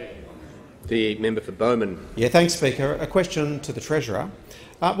 The member for Bowman. Yeah, thanks, Speaker. A question to the Treasurer.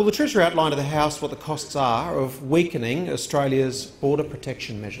 Will the Treasurer outline to the House what the costs are of weakening Australia's border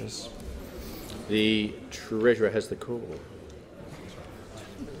protection measures? The Treasurer has the call.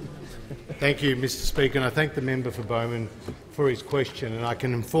 Thank you, Mr Speaker, and I thank the member for Bowman for his question. And I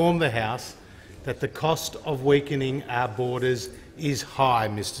can inform the House that the cost of weakening our borders is high,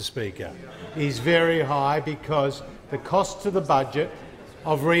 Mr Speaker. It is very high because the cost to the budget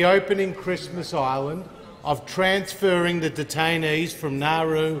of reopening Christmas Island, of transferring the detainees from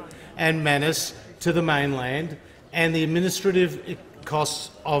Nauru and Manus to the mainland, and the administrative costs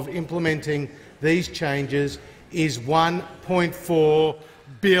of implementing these changes is $1.4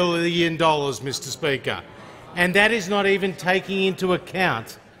 billion, Mr Speaker. And that is not even taking into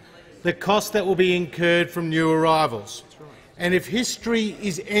account the cost that will be incurred from new arrivals. And if history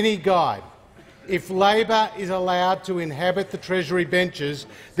is any guide, if Labor is allowed to inhabit the Treasury benches,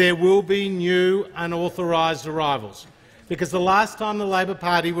 there will be new unauthorised arrivals. Because the last time the Labor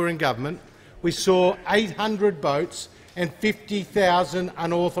Party were in government, we saw 800 boats and 50,000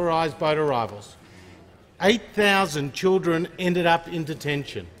 unauthorised boat arrivals. 8,000 children ended up in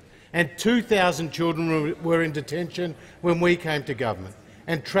detention, and 2,000 children were in detention when we came to government.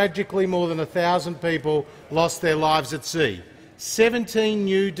 And tragically, more than 1,000 people lost their lives at sea. 17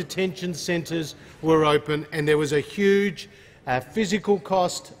 new detention centres were open, and there was a huge physical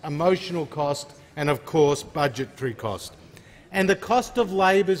cost, emotional cost and, of course, budgetary cost. And the cost of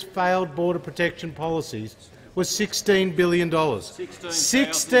Labor's failed border protection policies was $16 billion.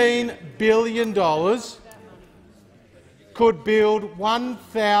 $16 billion could build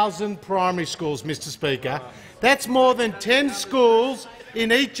 1,000 primary schools, Mr Speaker. That's more than 10 schools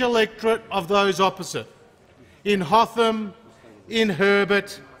in each electorate of those opposite. In Hotham, in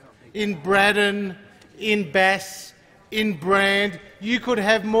Herbert, in Braddon, in Bass, in Brand, you could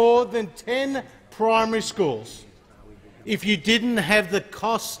have more than 10 primary schools if you didn't have the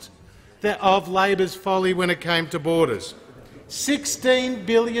cost of Labor's folly when it came to borders. $16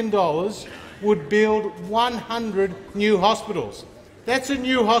 billion would build 100 new hospitals. That's a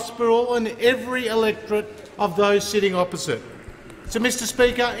new hospital in every electorate of those sitting opposite. So, Mr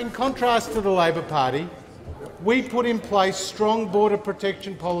Speaker, in contrast to the Labor Party, we put in place strong border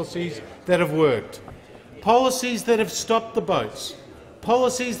protection policies that have worked, policies that have stopped the boats,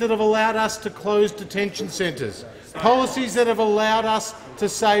 policies that have allowed us to close detention centres, policies that have allowed us to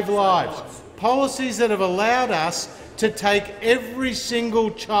save lives, policies that have allowed us to take every single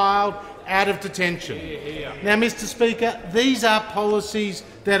child out of detention. Now, Mr Speaker, these are policies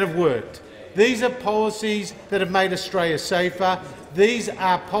that have worked. These are policies that have made Australia safer. These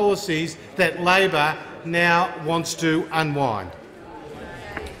are policies that Labor now wants to unwind.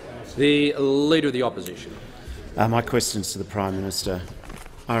 The Leader of the Opposition. My question is to the Prime Minister.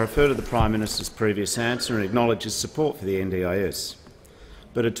 I refer to the Prime Minister's previous answer and acknowledge his support for the NDIS.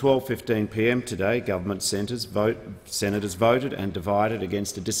 But at 12:15 p.m. today, government senators voted and divided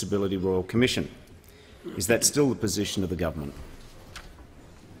against a Disability Royal Commission. Is that still the position of the government?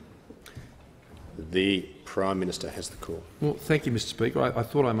 The Prime Minister has the call. Well, thank you, Mr Speaker. I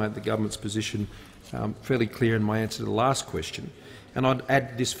thought I made the government's position fairly clear in my answer to the last question, and I'd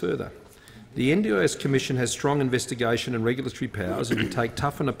add this further. The NDIS Commission has strong investigation and regulatory powers and can take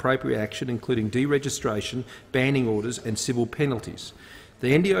tough and appropriate action, including deregistration, banning orders and civil penalties.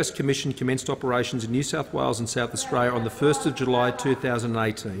 The NDIS Commission commenced operations in New South Wales and South Australia on the 1st of July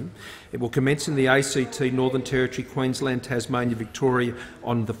 2018. It will commence in the ACT, Northern Territory, Queensland, Tasmania, Victoria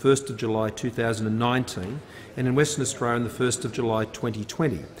on the 1st of July 2019 and in Western Australia on the 1st of July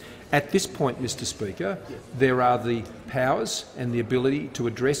 2020. At this point, Mr Speaker, there are the powers and the ability to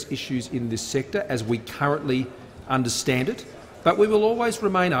address issues in this sector as we currently understand it, but we will always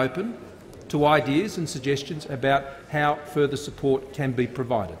remain open to ideas and suggestions about how further support can be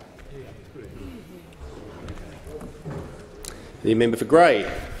provided. The member for Grey.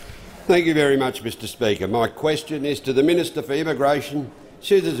 Thank you very much, Mr Speaker. My question is to the Minister for Immigration,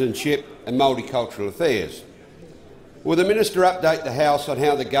 Citizenship and Multicultural Affairs. Will the Minister update the House on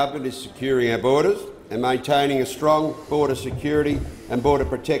how the government is securing our borders and maintaining a strong border security and border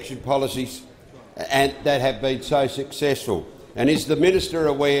protection policies that have been so successful? And is the Minister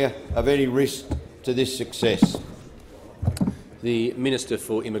aware of any risk to this success? The Minister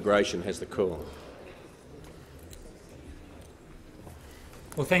for Immigration has the call.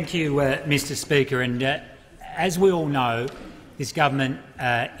 Well, thank you, Mr Speaker. And as we all know, this government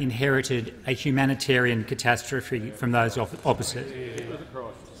inherited a humanitarian catastrophe from those opposite.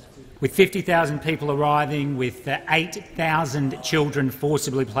 With 50,000 people arriving, with 8,000 children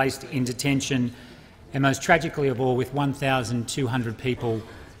forcibly placed in detention, and most tragically of all, with 1,200 people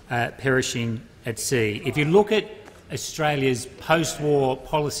perishing at sea. If you look at Australia's post-war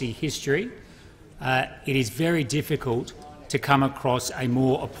policy history, it is very difficult to come across a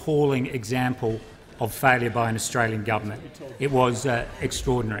more appalling example of failure by an Australian government. It was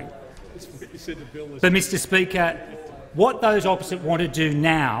extraordinary. But, Mr Speaker, what those opposite want to do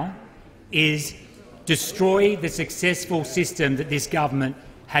now is destroy the successful system that this government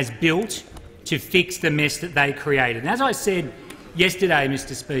has built to fix the mess that they created. And as I said yesterday,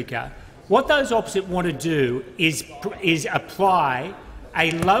 Mr Speaker, what those opposite want to do is apply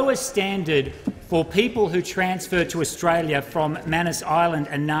a lower standard for people who transfer to Australia from Manus Island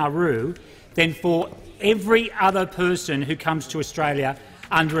and Nauru than for every other person who comes to Australia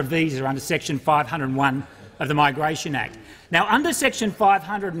under a visa under Section 501 of the Migration Act. Now, under Section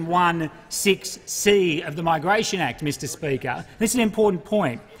 501(6)(c) of the Migration Act, Mr Speaker, this is an important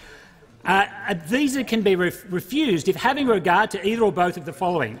point, a visa can be refused if, having regard to either or both of the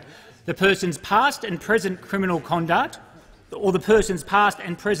following: the person's past and present criminal conduct, or the person's past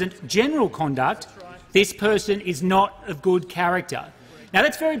and present general conduct, this person is not of good character. Now,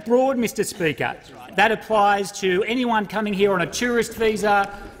 that's very broad, Mr Speaker. That applies to anyone coming here on a tourist visa,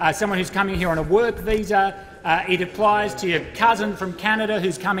 someone who's coming here on a work visa. It applies to your cousin from Canada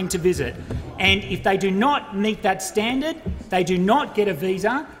who's coming to visit. And if they do not meet that standard, they do not get a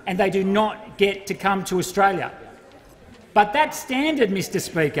visa and they do not get to come to Australia. But that standard, Mr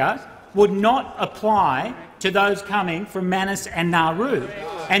Speaker, would not apply to those coming from Manus and Nauru.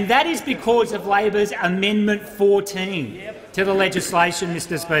 And that is because of Labor's Amendment 14 to the legislation,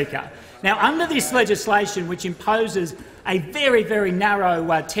 Mr Speaker. Now, under this legislation, which imposes a very, very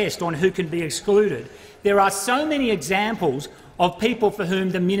narrow test on who can be excluded, there are so many examples of people for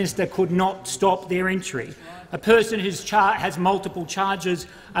whom the minister could not stop their entry. A person who has multiple charges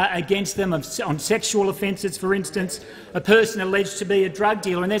against them on sexual offences, for instance, a person alleged to be a drug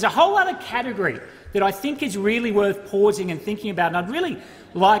dealer, and there's a whole other category that I think is really worth pausing and thinking about. And I'd really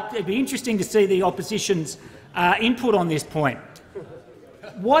like it'd be interesting to see the opposition's input on this point.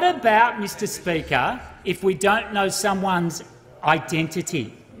 What about, Mr Speaker, if we don't know someone's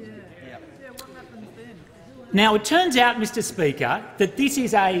identity? Now, it turns out, Mr Speaker, that this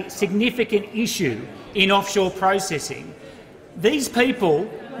is a significant issue in offshore processing. These people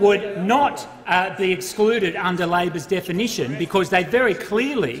would not be excluded under Labor's definition because they very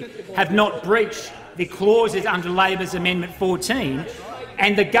clearly have not breached the clauses under Labor's Amendment 14,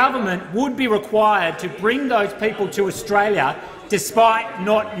 and the government would be required to bring those people to Australia despite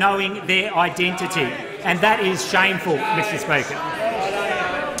not knowing their identity. And that is shameful, Mr Speaker.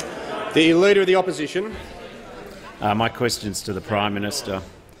 The Leader of the Opposition. My question is to the Prime Minister.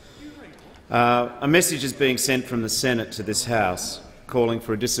 A message is being sent from the Senate to this House calling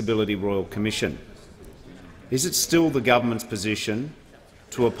for a Disability Royal Commission. Is it still the government's position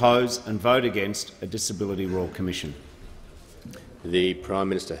to oppose and vote against a Disability Royal Commission? The Prime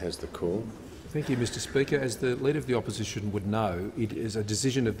Minister has the call. Thank you, Mr Speaker. As the Leader of the Opposition would know, it is a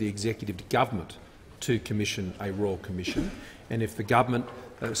decision of the Executive Government to commission a Royal Commission, and if the government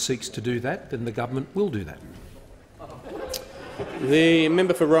seeks to do that, then the government will do that. The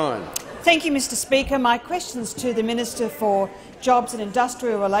member for Ryan. Thank you, Mr Speaker. My question is to the Minister for Jobs and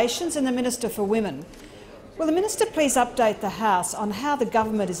Industrial Relations and the Minister for Women. Will the Minister please update the House on how the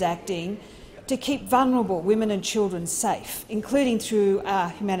government is acting to keep vulnerable women and children safe, including through our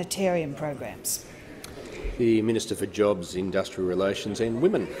humanitarian programs? The Minister for Jobs, Industrial Relations and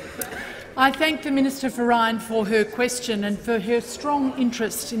Women. I thank the Minister for Ryan for her question and for her strong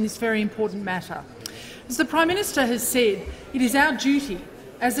interest in this very important matter. As the Prime Minister has said, it is our duty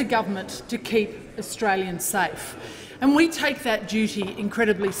as a government to keep Australians safe, and we take that duty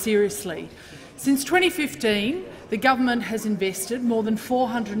incredibly seriously. Since 2015, the government has invested more than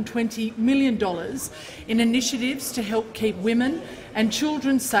 $420 million in initiatives to help keep women and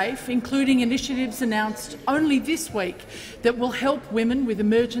children safe, including initiatives announced only this week that will help women with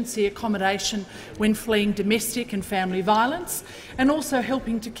emergency accommodation when fleeing domestic and family violence, and also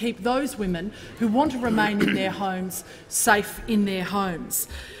helping to keep those women who want to remain in their homes safe in their homes.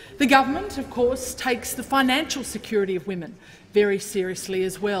 The government, of course, takes the financial security of women very seriously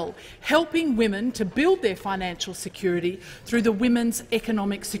as well, helping women to build their financial security through the Women's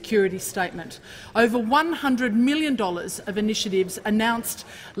Economic Security Statement. Over $100 million of initiatives announced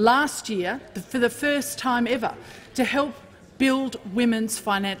last year for the first time ever to help build women's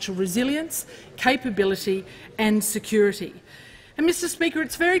financial resilience, capability and security. And, Mr Speaker,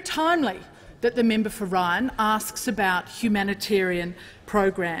 it's very timely that the member for Ryan asks about humanitarian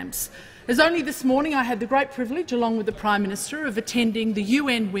programs. As only this morning I had the great privilege, along with the Prime Minister, of attending the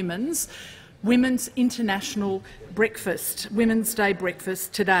UN Women's International Breakfast, Women's Day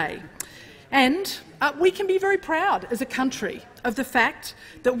breakfast today. And we can be very proud as a country of the fact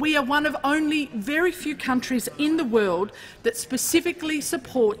that we are one of only very few countries in the world that specifically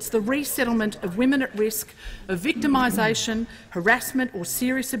supports the resettlement of women at risk of victimisation, harassment or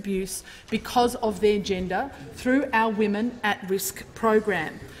serious abuse because of their gender through our Women at Risk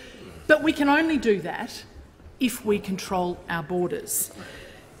program. But we can only do that if we control our borders.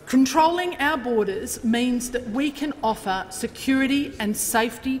 Controlling our borders means that we can offer security and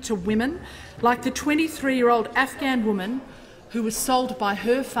safety to women like the 23-year-old Afghan woman who was sold by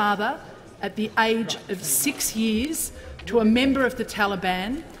her father at the age of 6 years to a member of the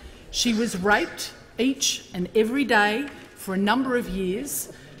Taliban. She was raped each and every day for a number of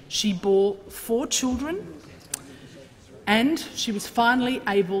years. She bore 4 children, and she was finally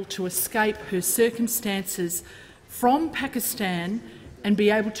able to escape her circumstances from Pakistan and be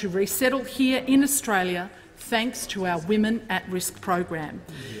able to resettle here in Australia thanks to our Women at Risk program.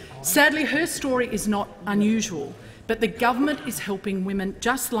 Sadly, her story is not unusual, but the government is helping women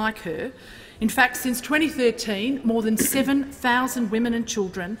just like her. In fact, since 2013, more than 7,000 women and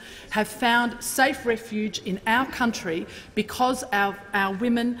children have found safe refuge in our country because of our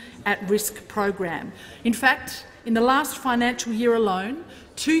Women at Risk program. In fact, in the last financial year alone,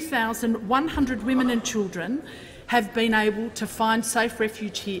 2,100 women and children have been able to find safe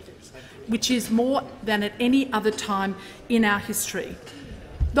refuge here, which is more than at any other time in our history.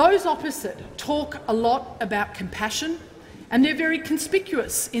 Those opposite talk a lot about compassion, and they're very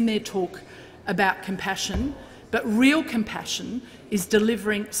conspicuous in their talk about compassion, but real compassion is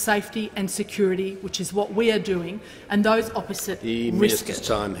delivering safety and security, which is what we are doing, and those opposite The risk minister's it.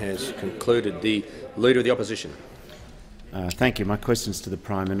 time has concluded. The Leader of the Opposition. Thank you. My question is to the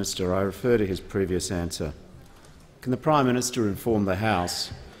Prime Minister. I refer to his previous answer. Can the Prime Minister inform the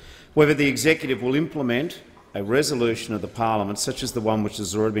House whether the Executive will implement a resolution of the Parliament such as the one which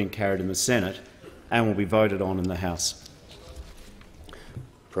has already been carried in the Senate and will be voted on in the House?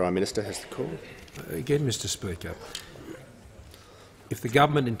 Prime Minister has the call. Again, Mr Speaker, if the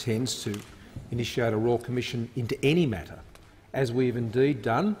government intends to initiate a Royal Commission into any matter, as we have indeed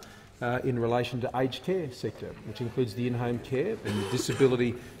done in relation to aged care sector, which includes the in-home care and the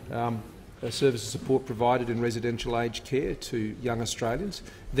disability services support provided in residential aged care to young Australians,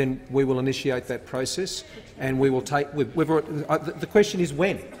 then we will initiate that process and we will take. The question is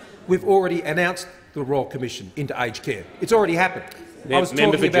when. We've already announced the Royal Commission into aged care. It's already happened. I was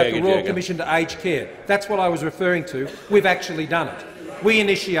talking about the Royal Commission to aged care. That's what I was referring to. We've actually done it. We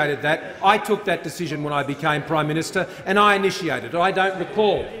initiated that. I took that decision when I became Prime Minister, and I initiated it. I don't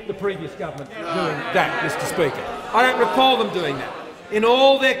recall the previous government doing that, Mr Speaker. I don't recall them doing that. In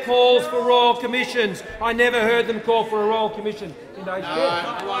all their calls for Royal Commissions, I never heard them call for a Royal Commission into aged care.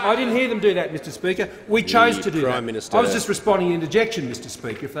 I didn't hear them do that, Mr Speaker. We chose to do that. Minister. I was just responding to interjection, Mr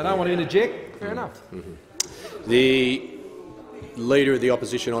Speaker. If they don't want to interject, fair enough. The Leader of the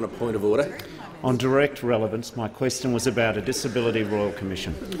Opposition on a point of order. On direct relevance, my question was about a Disability Royal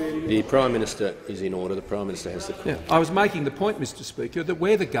Commission. The Prime Minister is in order. The Prime Minister has the call. Yeah, I was making the point, Mr Speaker, that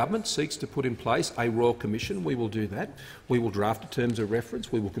where the government seeks to put in place a Royal Commission, we will do that. We will draft the terms of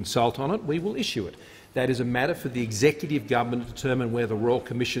reference, we will consult on it, we will issue it. That is a matter for the executive government to determine where the Royal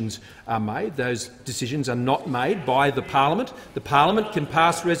Commissions are made. Those decisions are not made by the Parliament. The Parliament can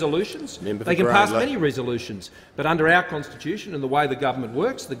pass resolutions. They can pass many resolutions. But under our Constitution and the way the government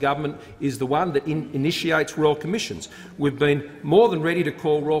works, the government is the one that initiates Royal Commissions. We've been more than ready to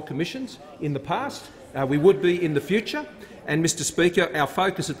call Royal Commissions in the past. We would be in the future. And, Mr Speaker, our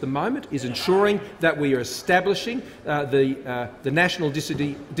focus at the moment is ensuring that we are establishing the National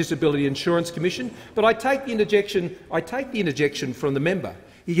Disability Insurance Commission. But I take the interjection from the member.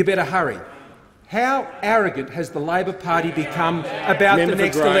 You better hurry. How arrogant has the Labor Party become about the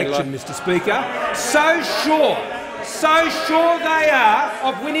next election, Mr Speaker? So sure they are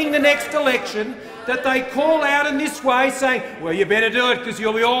of winning the next election that they call out in this way, saying, well, you better do it because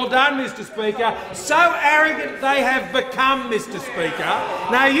you'll be all done, Mr Speaker. So arrogant they have become, Mr Speaker.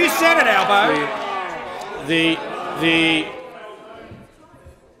 Now, you said it, Albo.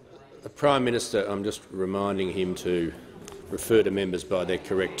 The Prime Minister, I'm just reminding him to refer to members by their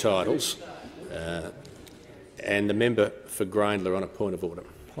correct titles. And the member for Grayndler on a point of order.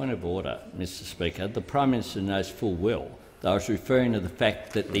 Point of order, Mr Speaker. The Prime Minister knows full well that I was referring to the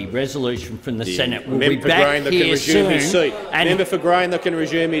fact that the resolution from the Senate will be back here soon. Member for Grayndler can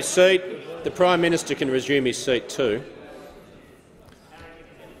resume his seat. The Prime Minister can resume his seat too.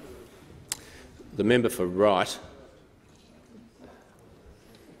 The member for Wright.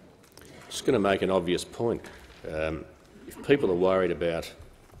 Just going to make an obvious point. If people are worried about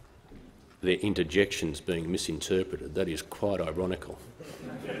their interjections being misinterpreted, that is quite ironical.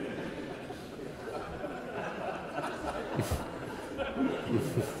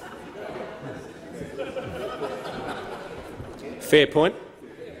 Fair point.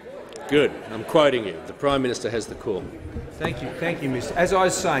 Good. I'm quoting you. The Prime Minister has the call. Thank you, Mr. As I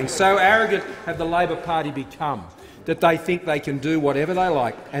was saying, so arrogant have the Labor Party become that they think they can do whatever they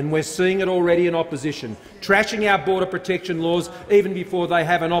like, and we're seeing it already in opposition, trashing our border protection laws even before they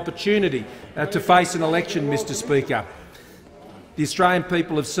have an opportunity to face an election, Mr. Speaker. The Australian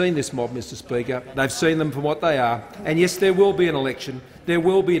people have seen this mob, Mr. Speaker. They've seen them for what they are. And yes, there will be an election, there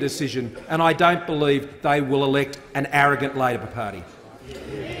will be a decision, and I don't believe they will elect an arrogant Labor Party.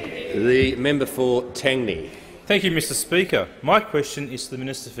 The member for Tangney. Thank you, Mr. Speaker. My question is to the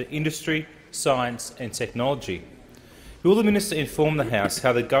Minister for Industry, Science and Technology. Will the minister inform the House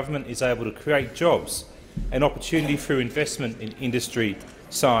how the government is able to create jobs and opportunity through investment in industry,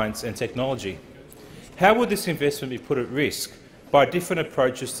 science and technology? How would this investment be put at risk by different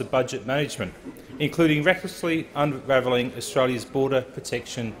approaches to budget management, including recklessly unravelling Australia's border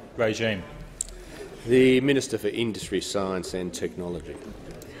protection regime? The Minister for Industry, Science and Technology.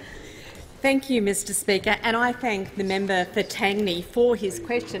 Thank you, Mr. Speaker, and I thank the member for Tangney for his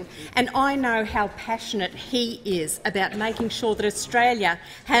question. And I know how passionate he is about making sure that Australia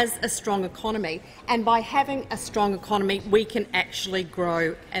has a strong economy, and by having a strong economy we can actually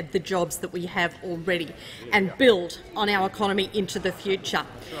grow the jobs that we have already and build on our economy into the future.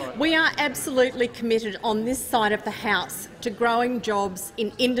 We are absolutely committed on this side of the House to growing jobs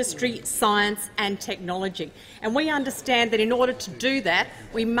in industry, science and technology. And we understand that in order to do that,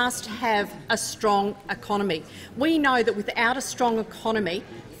 we must have a strong economy. We know that without a strong economy,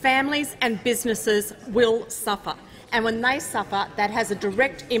 families and businesses will suffer. And when they suffer, that has a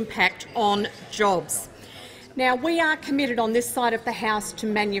direct impact on jobs. Now, we are committed on this side of the House to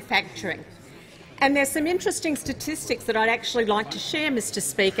manufacturing. And there's some interesting statistics that I'd actually like to share, Mr.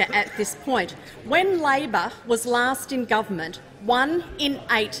 Speaker, at this point. When Labor was last in government, 1 in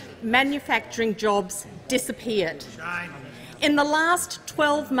 8 manufacturing jobs disappeared. In the last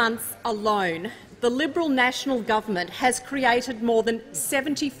 12 months alone, the Liberal National Government has created more than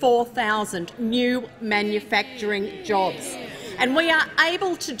 74,000 new manufacturing jobs. And we are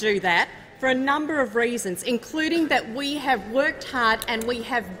able to do that for a number of reasons, including that we have worked hard and we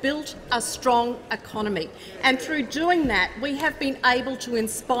have built a strong economy. And through doing that, we have been able to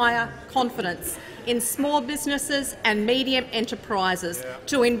inspire confidence in small businesses and medium enterprises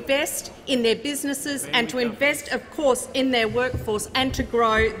to invest in their businesses and to invest, of course, in their workforce and to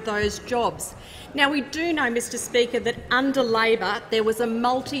grow those jobs. Now, we do know, Mr. Speaker, that under Labor there was a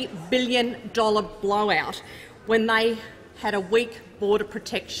multi-billion-dollar blowout when they had a weak border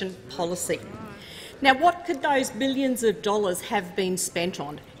protection policy. Now, what could those billions of dollars have been spent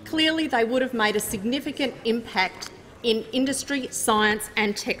on? Clearly, they would have made a significant impact in industry, science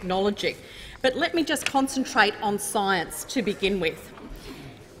and technology. But let me just concentrate on science to begin with.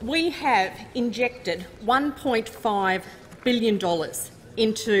 We have injected $1.5 billion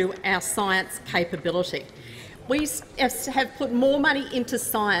into our science capability. We have put more money into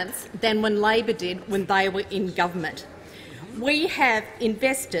science than when Labor did when they were in government. We have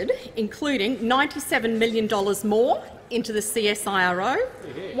invested, including $97 million more into the CSIRO,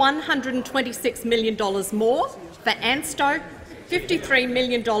 $126 million more for ANSTO, $53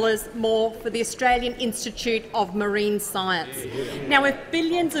 million more for the Australian Institute of Marine Science. Now, if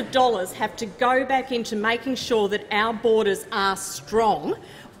billions of dollars have to go back into making sure that our borders are strong,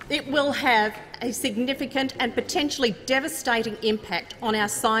 it will have a significant and potentially devastating impact on our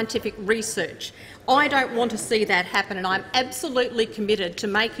scientific research. I don't want to see that happen, and I'm absolutely committed to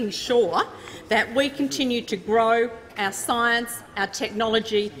making sure that we continue to grow our science, our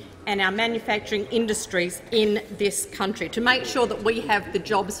technology and our manufacturing industries in this country, to make sure that we have the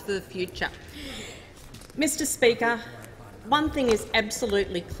jobs for the future. Mr. Speaker, one thing is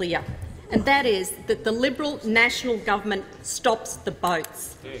absolutely clear, and that is that the Liberal National Government stops the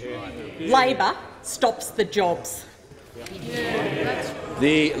boats. Labor stops the jobs.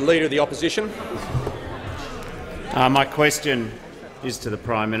 The Leader of the Opposition. My question is to the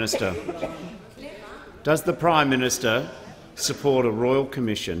Prime Minister. Does the Prime Minister support a royal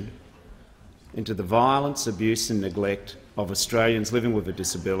commission into the violence, abuse and neglect of Australians living with a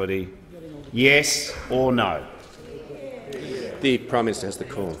disability? Yes or no? The Prime Minister has the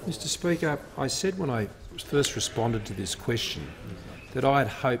call. Mr. Speaker, I said when I first responded to this question that I had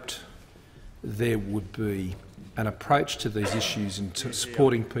hoped there would be an approach to these issues and to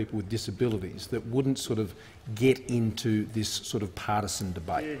supporting people with disabilities that wouldn't sort of get into this sort of partisan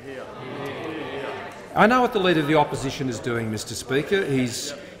debate. I know what the Leader of the Opposition is doing, Mr Speaker.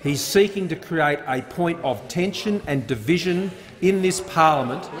 He's seeking to create a point of tension and division in this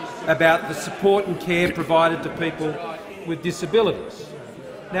parliament about the support and care provided to people with disabilities.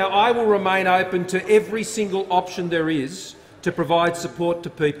 Now, I will remain open to every single option there is to provide support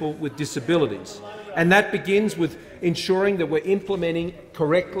to people with disabilities, and that begins with ensuring that we're implementing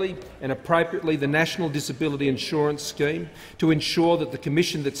correctly and appropriately the National Disability Insurance Scheme, to ensure that the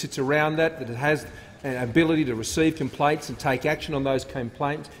commission that sits around that it has an ability to receive complaints and take action on those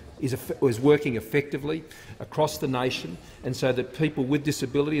complaints is working effectively across the nation, and so that people with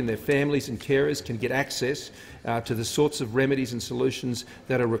disability and their families and carers can get access to the sorts of remedies and solutions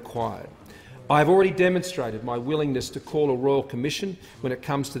that are required. I have already demonstrated my willingness to call a Royal Commission when it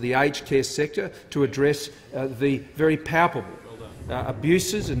comes to the aged care sector to address the very palpable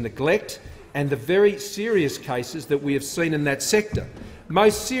abuses and neglect and the very serious cases that we have seen in that sector.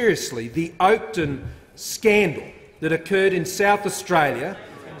 Most seriously, the Oakden scandal that occurred in South Australia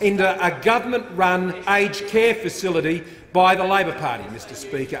into a government-run aged care facility by the Labor Party, Mr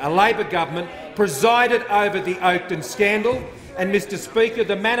Speaker. A Labor government presided over the Oakden scandal, and, Mr Speaker,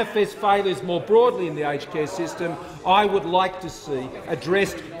 the manifest failures more broadly in the aged care system I would like to see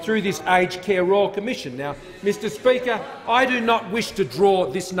addressed through this Aged Care Royal Commission. Now, Mr Speaker, I do not wish to draw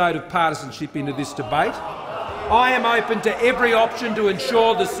this note of partisanship into this debate. I am open to every option to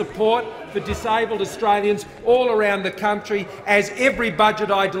ensure the support for disabled Australians all around the country, as every budget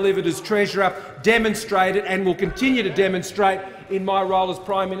I delivered as Treasurer demonstrated and will continue to demonstrate in my role as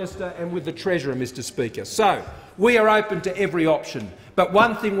Prime Minister and with the Treasurer, Mr Speaker. So, we are open to every option, but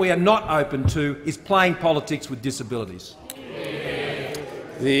one thing we are not open to is playing politics with disabilities.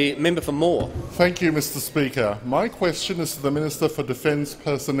 The member for Moore. Thank you, Mr Speaker. My question is to the Minister for Defence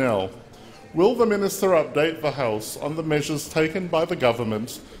Personnel. Will the Minister update the House on the measures taken by the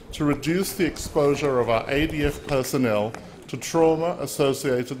government to reduce the exposure of our ADF personnel to trauma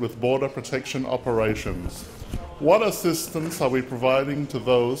associated with border protection operations? What assistance are we providing to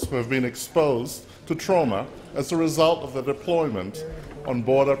those who have been exposed to trauma as a result of the deployment on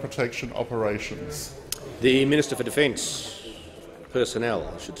border protection operations? The Minister for Defence Personnel,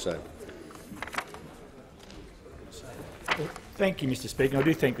 I should say. Thank you, Mr Speaker. I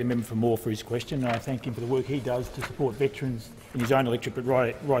do thank the member for Moore for his question, and I thank him for the work he does to support veterans in his own electorate, but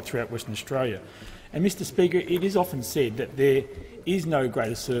right throughout Western Australia. And, Mr Speaker, it is often said that there is no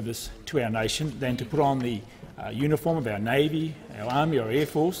greater service to our nation than to put on the uniform of our Navy, our Army or Air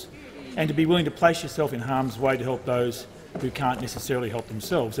Force, and to be willing to place yourself in harm's way to help those who can't necessarily help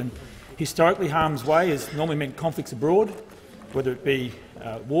themselves. And historically, harm's way has normally meant conflicts abroad, whether it be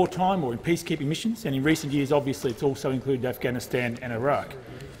wartime or in peacekeeping missions, and in recent years, obviously, it's also included Afghanistan and Iraq.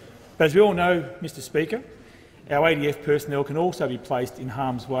 But as we all know, Mr Speaker, our ADF personnel can also be placed in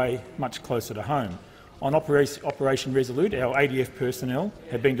harm's way much closer to home. On Operation Resolute, our ADF personnel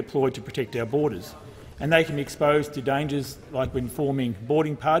have been deployed to protect our borders, and they can be exposed to dangers like when forming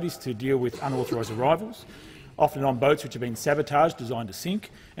boarding parties to deal with unauthorised arrivals, often on boats which have been sabotaged, designed to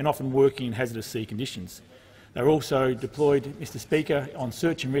sink, and often working in hazardous sea conditions. They're also deployed, Mr Speaker, on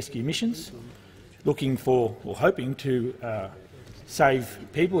search and rescue missions, looking for or hoping to save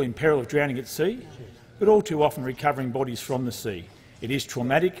people in peril of drowning at sea, but all too often recovering bodies from the sea. It is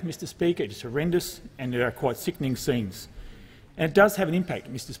traumatic, Mr Speaker, it is horrendous, and there are quite sickening scenes. And it does have an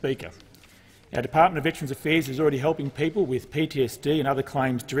impact, Mr Speaker. Our Department of Veterans Affairs is already helping people with PTSD and other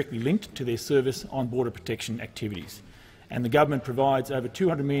claims directly linked to their service on border protection activities. And the government provides over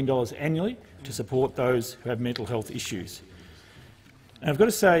 $200 million annually to support those who have mental health issues. And I've got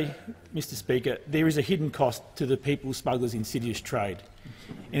to say, Mr Speaker, there is a hidden cost to the people smugglers' insidious trade.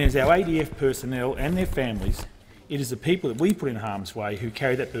 And as our ADF personnel and their families, it is the people that we put in harm's way who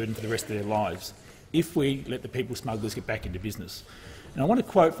carry that burden for the rest of their lives, if we let the people smugglers get back into business. And I want to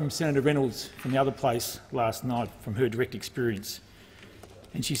quote from Senator Reynolds from the other place last night from her direct experience.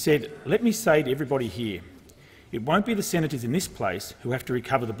 And she said, "Let me say to everybody here, it won't be the senators in this place who have to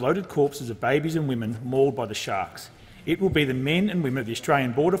recover the bloated corpses of babies and women mauled by the sharks. It will be the men and women of the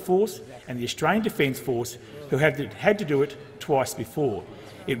Australian Border Force and the Australian Defence Force who have had to do it twice before.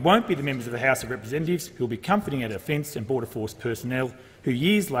 It won't be the members of the House of Representatives who will be comforting our Defence and Border Force personnel who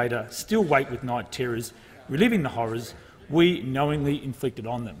years later still wake with night terrors, reliving the horrors we knowingly inflicted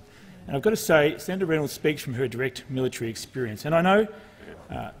on them." And I've got to say, Senator Reynolds speaks from her direct military experience. And I know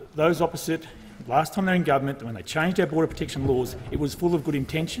those opposite, last time they were in government, when they changed our border protection laws, it was full of good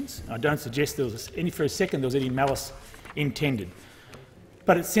intentions. I don't suggest there was for a second there was any malice intended.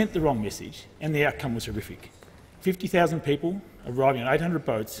 But it sent the wrong message, and the outcome was horrific. 50,000 people arriving on 800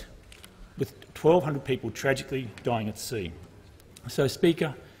 boats, with 1,200 people tragically dying at sea. So,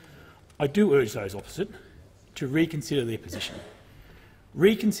 Speaker, I do urge those opposite to reconsider their position.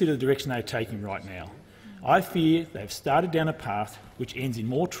 Reconsider the direction they are taking right now. I fear they have started down a path which ends in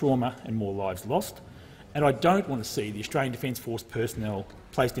more trauma and more lives lost, and I don't want to see the Australian Defence Force personnel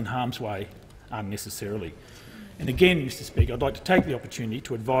placed in harm's way unnecessarily. And again, Mr Speaker, I'd like to take the opportunity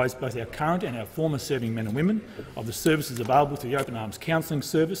to advise both our current and our former serving men and women of the services available through the Open Arms Counselling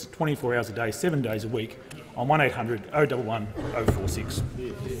Service, 24 hours a day, 7 days a week, on 1800 011 046.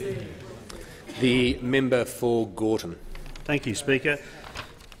 The member for Gorton. Thank you, Speaker.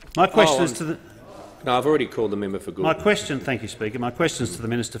 My question is to the. No, I've already called the member for Gorton. My question, thank you, Speaker. My question is to the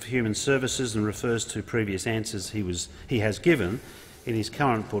Minister for Human Services and refers to previous answers he has given in his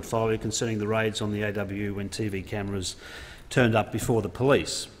current portfolio concerning the raids on the AW when TV cameras turned up before the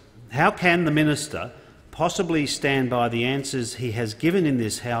police. How can the minister possibly stand by the answers he has given in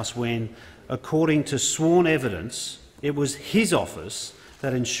this House when, according to sworn evidence, it was his office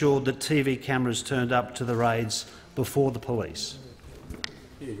that ensured that TV cameras turned up to the raids before the police?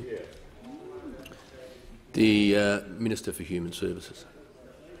 The Minister for Human Services.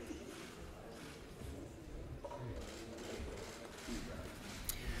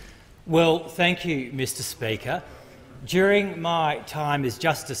 Well, thank you, Mr Speaker. During my time as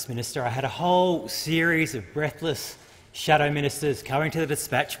Justice Minister, I had a whole series of breathless shadow ministers coming to the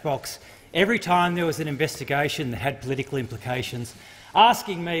dispatch box every time there was an investigation that had political implications,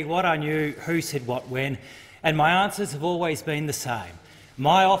 asking me what I knew, who said what when, and my answers have always been the same.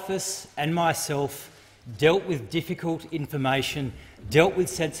 My office and myself dealt with difficult information, dealt with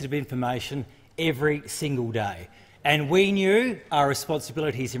sensitive information every single day. And we knew our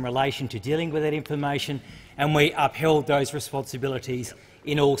responsibilities in relation to dealing with that information, and we upheld those responsibilities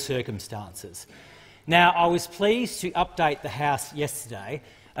in all circumstances. Now, I was pleased to update the House yesterday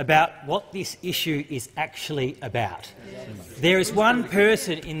about what this issue is actually about. There is one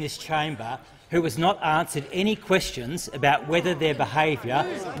person in this chamber who has not answered any questions about whether their behaviour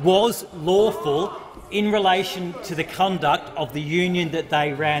was lawful in relation to the conduct of the union that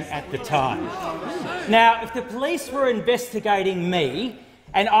they ran at the time. Now, if the police were investigating me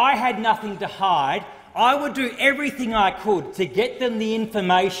and I had nothing to hide, I would do everything I could to get them the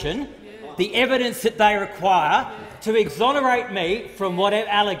information, the evidence that they require to exonerate me from whatever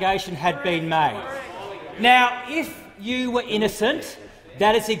allegation had been made. Now, if you were innocent,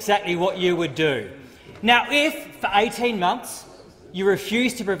 that is exactly what you would do. Now, if for 18 months you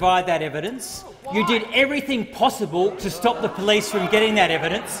refused to provide that evidence, you did everything possible to stop the police from getting that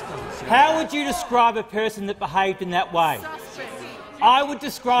evidence, how would you describe a person that behaved in that way? I would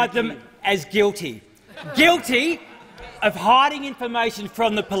describe them as guilty. Guilty of hiding information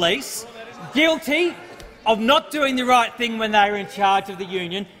from the police, guilty of not doing the right thing when they were in charge of the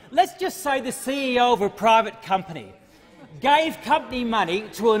union. Let's just say the CEO of a private company gave company money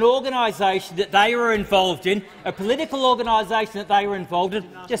to an organisation that they were involved in, a political organisation that they were involved in,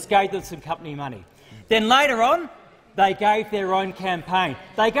 just gave them some company money. Then later on, they gave their own campaign.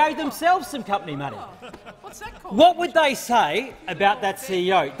 They gave themselves some company money. What would they say about that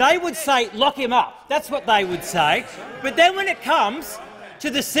CEO? They would say, lock him up. That's what they would say. But then when it comes to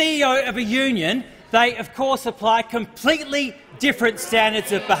the CEO of a union, they, of course, apply completely different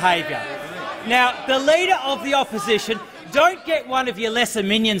standards of behaviour. Now, the Leader of the Opposition, don't get one of your lesser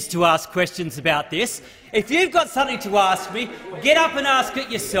minions to ask questions about this. If you've got something to ask me, get up and ask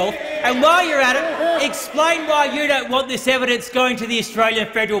it yourself, and while you're at it, explain why you don't want this evidence going to the Australian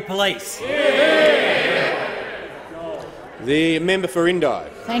Federal Police. The member for Indi.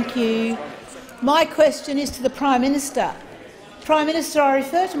 Thank you. My question is to the Prime Minister. Prime Minister, I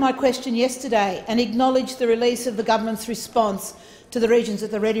refer to my question yesterday and acknowledge the release of the government's response to the Regions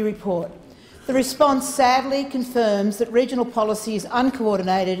at the Ready report. The response sadly confirms that regional policy is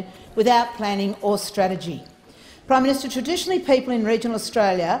uncoordinated, without planning or strategy. Prime Minister, traditionally people in regional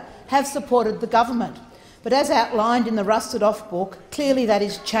Australia have supported the government, but as outlined in the Rusted Off book, clearly that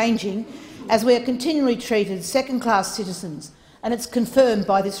is changing as we are continually treated as second-class citizens, and it's confirmed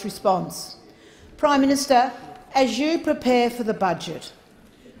by this response. Prime Minister, as you prepare for the budget,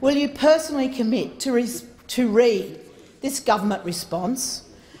 will you personally commit to read this government response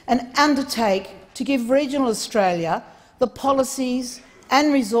and undertake to give regional Australia the policies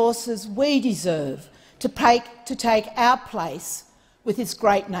and resources we deserve to take our place with this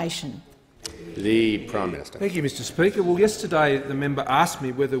great nation? The Prime Minister. Thank you, Mr Speaker. Well, yesterday the member asked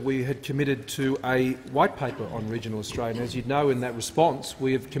me whether we had committed to a white paper on regional Australia. And as you know, in that response,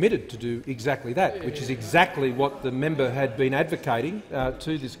 we have committed to do exactly that, which is exactly what the member had been advocating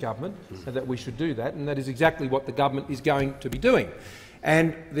to this government, that we should do that, and that is exactly what the government is going to be doing.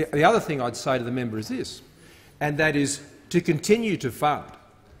 And the other thing I'd say to the member is this, and that is to continue to fund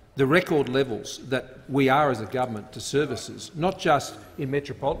the record levels that we are as a government to services, not just in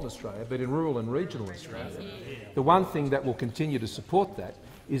metropolitan Australia but in rural and regional Australia. The one thing that will continue to support that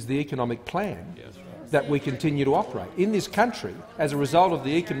is the economic plan that we continue to operate. In this country, as a result of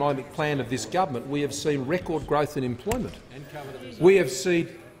the economic plan of this government, we have seen record growth in employment. We have seen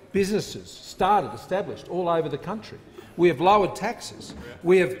businesses established all over the country. We have lowered taxes.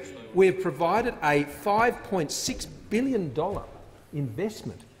 We have provided a $5.6 billion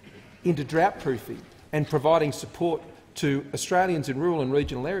investment into drought-proofing and providing support to Australians in rural and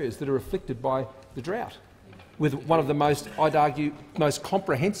regional areas that are afflicted by the drought, with one of the most, I'd argue, most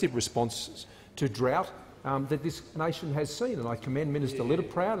comprehensive responses to drought that this nation has seen. And I commend Minister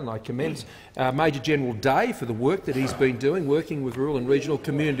Littleproud and I commend Major General Day for the work that he's been doing, working with rural and regional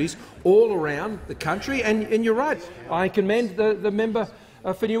communities all around the country. And you're right, I commend the member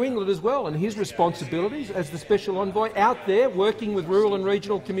for New England as well, and his responsibilities as the Special Envoy out there working with rural and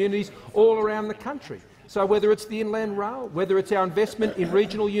regional communities all around the country. So whether it's the Inland Rail, whether it's our investment in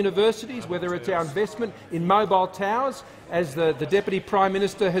regional universities, whether it's our investment in mobile towers, as the Deputy Prime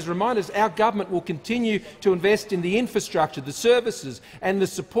Minister has reminded us, our government will continue to invest in the infrastructure, the services and the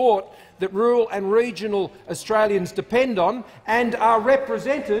support that rural and regional Australians depend on and are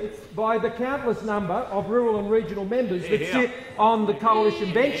represented by the countless number of rural and regional members that sit on the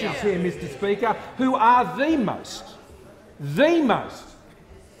coalition benches here, Mr Speaker, who are the most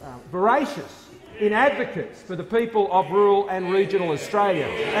voracious in advocates for the people of rural and regional Australia.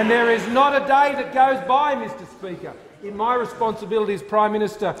 And there is not a day that goes by, Mr Speaker, in my responsibility as Prime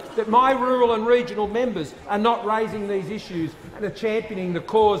Minister, that my rural and regional members are not raising these issues and are championing the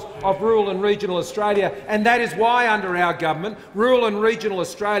cause of rural and regional Australia. And that is why, under our government, rural and regional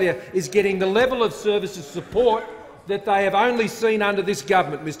Australia is getting the level of services support that they have only seen under this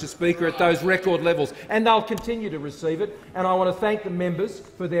government, Mr Speaker, at those record levels, and they'll continue to receive it. And I want to thank the members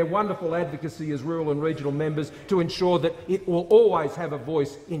for their wonderful advocacy as rural and regional members to ensure that it will always have a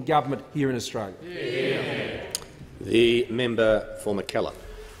voice in government here in Australia. The member for McKellar.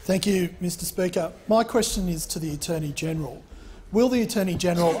 Thank you, Mr Speaker. My question is to the Attorney-General. Will the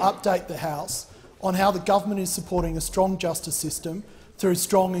Attorney-General update the House on how the government is supporting a strong justice system through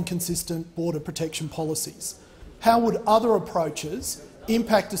strong and consistent border protection policies? How would other approaches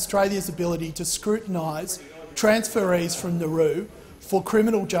impact Australia's ability to scrutinise transferees from Nauru for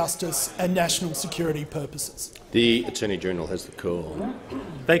criminal justice and national security purposes? The Attorney-General has the call.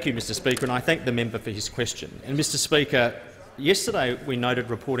 Thank you, Mr Speaker, and I thank the member for his question. And, Mr Speaker, yesterday we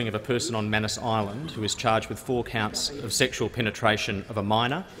noted reporting of a person on Manus Island who is charged with 4 counts of sexual penetration of a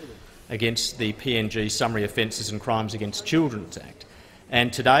minor against the PNG Summary Offences and Crimes Against Children Act.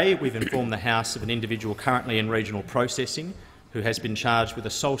 And today we've informed the House of an individual currently in regional processing who has been charged with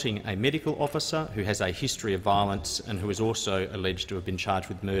assaulting a medical officer who has a history of violence and who is also alleged to have been charged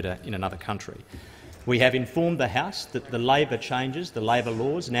with murder in another country. We have informed the House that the Labor changes, the Labor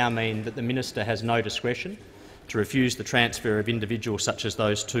laws, now mean that the minister has no discretion to refuse the transfer of individuals such as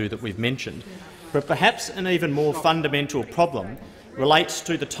those 2 that we've mentioned. But perhaps an even more fundamental problem relates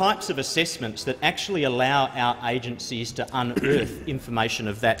to the types of assessments that actually allow our agencies to unearth information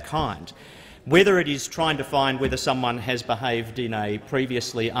of that kind. Whether it is trying to find whether someone has behaved in a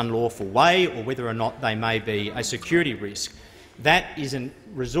previously unlawful way or whether or not they may be a security risk, that is a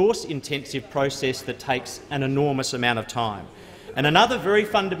resource-intensive process that takes an enormous amount of time. And another very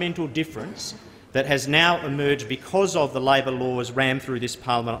fundamental difference that has now emerged because of the Labor laws rammed through this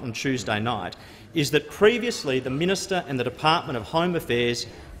parliament on Tuesday night is that previously the Minister and the Department of Home Affairs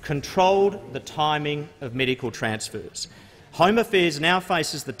controlled the timing of medical transfers. Home Affairs now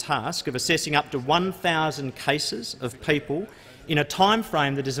faces the task of assessing up to 1,000 cases of people in a time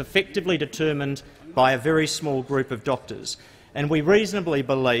frame that is effectively determined by a very small group of doctors. And we reasonably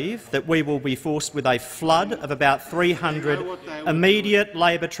believe that we will be forced with a flood of about 300 immediate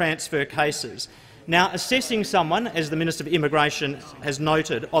Labor transfer cases. Now, assessing someone, as the Minister for Immigration has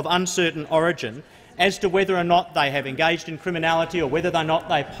noted, of uncertain origin as to whether or not they have engaged in criminality or whether or not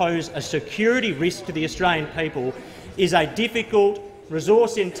they pose a security risk to the Australian people is a difficult,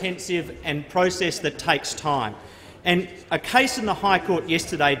 resource-intensive and process that takes time. And a case in the High Court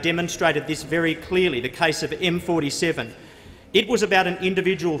yesterday demonstrated this very clearly, the case of M47. It was about an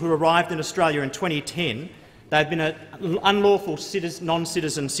individual who arrived in Australia in 2010. They've been an unlawful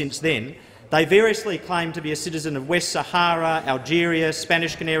non-citizen since then. They variously claim to be a citizen of West Sahara, Algeria,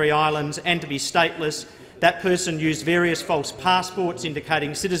 Spanish Canary Islands and to be stateless. That person used various false passports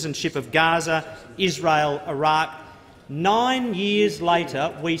indicating citizenship of Gaza, Israel, Iraq. 9 years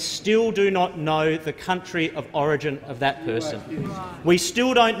later, we still do not know the country of origin of that person. We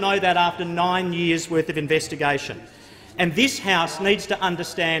still don't know that after 9 years' worth of investigation. And this House needs to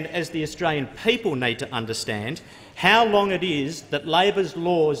understand, as the Australian people need to understand, how long it is that Labor's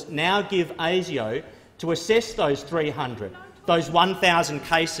laws now give ASIO to assess those 300, those 1,000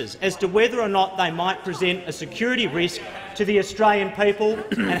 cases, as to whether or not they might present a security risk to the Australian people,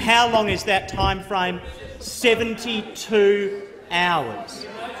 and how long is that time frame? 72 hours.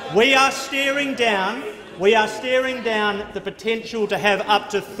 We are staring down the potential to have up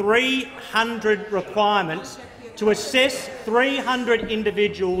to 300 requirements to assess 300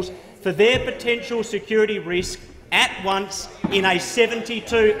 individuals for their potential security risk at once in a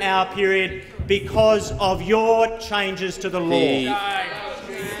 72-hour period because of your changes to the law.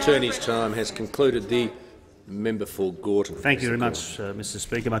 The attorney's time has concluded. The member for Gorton. Thank you very much, Mr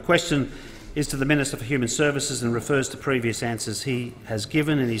Speaker. My question is to the Minister for Human Services and refers to previous answers he has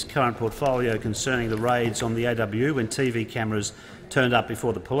given in his current portfolio concerning the raids on the AWU when TV cameras turned up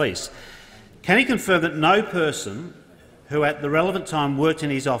before the police. Can he confirm that no person who at the relevant time worked in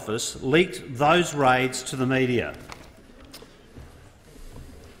his office leaked those raids to the media?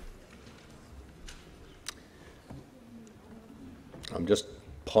 I'm just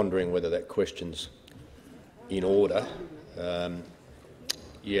pondering whether that question's in order.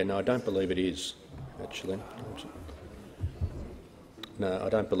 Yeah, no, I don't believe it is, actually. No, I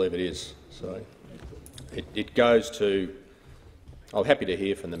don't believe it is. So it goes to— I'm happy to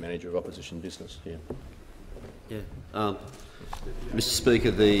hear from the Manager of Opposition Business. Yeah. Mr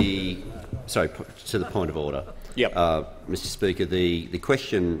Speaker, to the point of order. Yep. Mr Speaker, the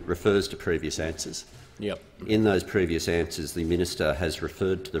question refers to previous answers. Yep. In those previous answers, the minister has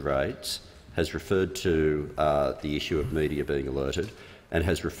referred to the raids, has referred to the issue of media being alerted, and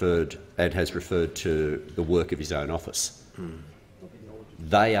has referred to the work of his own office.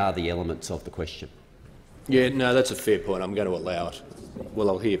 They are the elements of the question. Yeah, no, that's a fair point. I'm going to allow it. Well,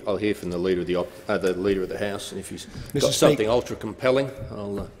 I'll hear from the leader of the House, and if he's got something ultra compelling,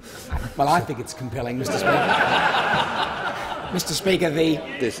 I'll. Well, I think it's compelling, Mr. Speaker. Mr. Speaker, the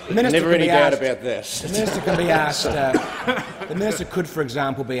minister never any doubt about this. The minister can be asked. The minister could, for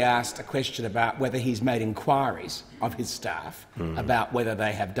example, be asked a question about whether he's made inquiries of his staff about whether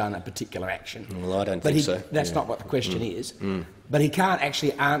they have done a particular action. Well, I don't think so. That's not what the question is. But he can't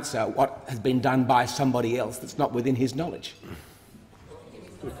actually answer what has been done by somebody else that's not within his knowledge.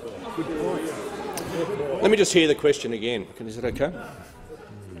 Let me just hear the question again. Is it okay?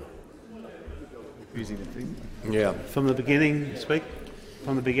 Yeah. From the beginning, speak?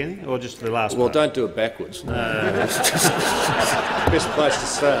 From the beginning, or just the last Well, part? don't do it backwards. Best place to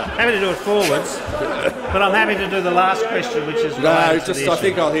start. Happy to do it forwards, but I'm happy to do the last question, which is No, just I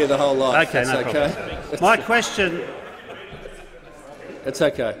think I'll hear the whole lot. Okay, no problem. My question— It's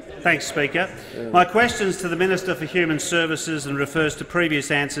okay. Thanks, Speaker. My question is to the Minister for Human Services and refers to previous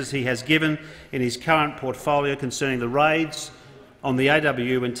answers he has given in his current portfolio concerning the raids on the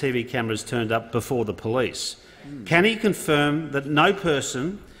AWU when TV cameras turned up before the police. Can he confirm that no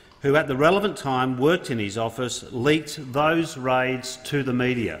person who at the relevant time worked in his office leaked those raids to the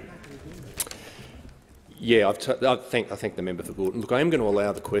media? Yeah, I thank the member for Gorton. Look, I am going to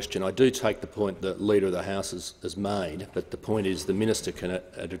allow the question. I do take the point that Leader of the House has made, but the point is the minister can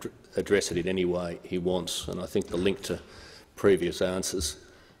address it in any way he wants, and I think the link to previous answers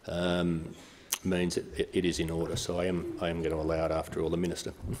means it is in order. So I am going to allow it after all, the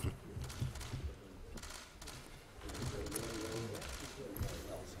minister.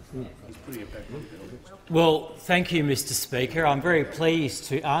 Well, thank you, Mr Speaker. I'm very pleased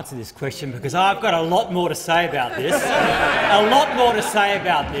to answer this question because I've got a lot more to say about this. A lot more to say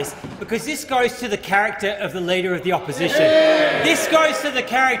about this, because this goes to the character of the Leader of the Opposition. This goes to the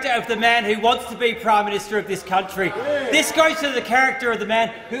character of the man who wants to be Prime Minister of this country. This goes to the character of the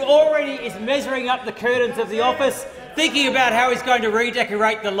man who already is measuring up the curtains of the office, thinking about how he's going to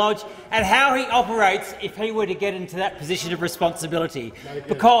redecorate the lodge and how he operates if he were to get into that position of responsibility.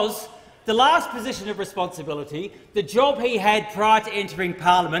 Because the last position of responsibility, the job he had prior to entering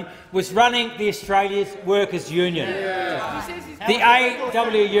Parliament, was running the Australia's Workers' Union, the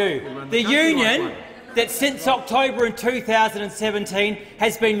AWU, the union that since October in 2017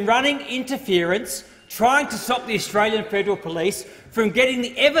 has been running interference, trying to stop the Australian Federal Police from getting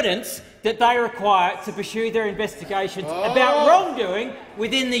the evidence that they require to pursue their investigations about wrongdoing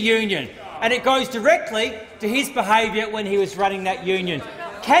within the union. And it goes directly to his behaviour when he was running that union.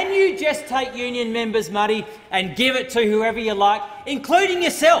 Can you just take union members' money and give it to whoever you like, including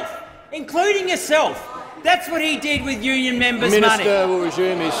yourself? Including yourself. That's what he did with union members' money. The Minister will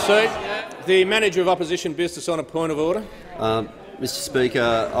resume his seat. The Manager of Opposition Business on a point of order. Mr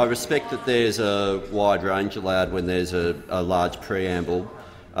Speaker, I respect that there's a wide range allowed when there's a large preamble,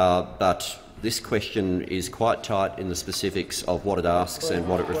 but this question is quite tight in the specifics of what it asks and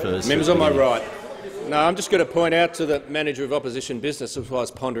what it refers to. Members on my right. No, I'm just going to point out to the Manager of Opposition Business as I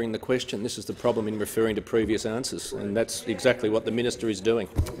was pondering the question. This is the problem in referring to previous answers, and that's exactly what the Minister is doing.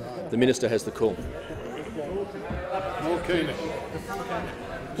 The Minister has the call.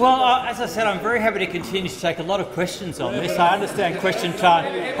 Well, as I said, I'm very happy to continue to take a lot of questions on this. I understand question time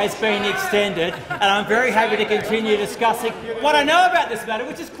has been extended, and I'm very happy to continue discussing what I know about this matter,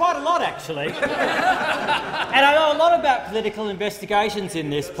 which is quite a lot, actually. And I know a lot about political investigations in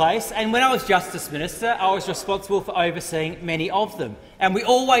this place, and when I was Justice Minister, I was responsible for overseeing many of them. And we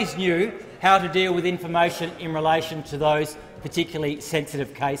always knew how to deal with information in relation to those particularly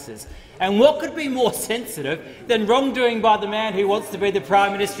sensitive cases. And what could be more sensitive than wrongdoing by the man who wants to be the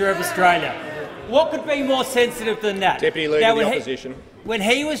Prime Minister of Australia? What could be more sensitive than that? Deputy Leader of the Opposition. When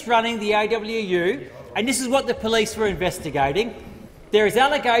he was running the AWU, and this is what the police were investigating, there is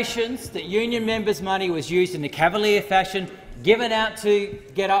allegations that union members' money was used in a cavalier fashion, given out to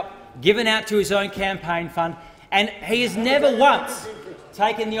given out to his own campaign fund, and he has never once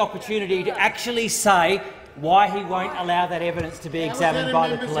taken the opportunity to actually say why he won't allow that evidence to be examined by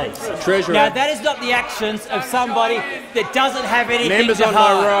the police. Treasurer. Now, that is not the actions of somebody that doesn't have anything Members to on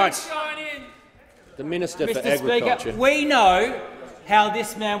hide. my right. The Minister for Agriculture. Speaker, we know how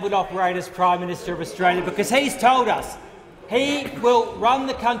this man would operate as Prime Minister of Australia because he's told us he will run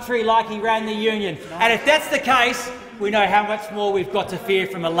the country like he ran the union. And if that's the case, we know how much more we've got to fear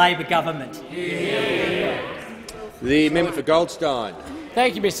from a Labor government. The member for Goldstein.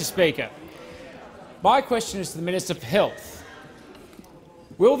 Thank you, Mr Speaker. My question is to the Minister for Health.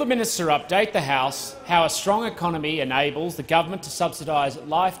 Will the Minister update the House how a strong economy enables the government to subsidise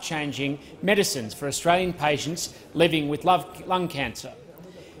life-changing medicines for Australian patients living with lung cancer?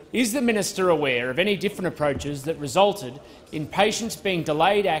 Is the Minister aware of any different approaches that resulted in patients being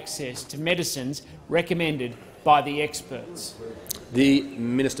delayed access to medicines recommended by the experts? The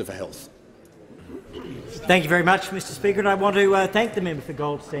Minister for Health. Thank you very much, Mr Speaker. And I want to thank the member for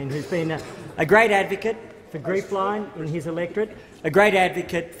Goldstein, who's been a great advocate for Griefline in his electorate, a great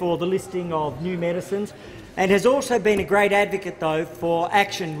advocate for the listing of new medicines, and has also been a great advocate, though, for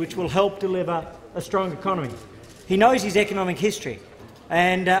action which will help deliver a strong economy. He knows his economic history,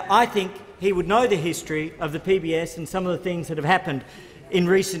 and I think he would know the history of the PBS and some of the things that have happened in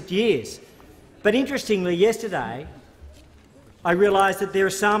recent years. But interestingly, yesterday, I realised that there are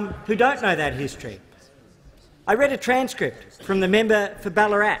some who don't know that history. I read a transcript from the member for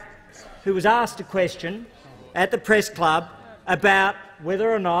Ballarat, who was asked a question at the press club about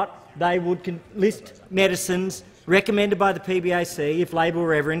whether or not they would list medicines recommended by the PBAC if Labor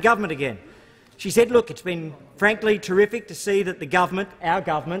were ever in government again. She said, look, it's been frankly terrific to see that the government, our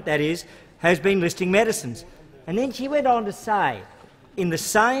government that is, has been listing medicines. And then she went on to say, in the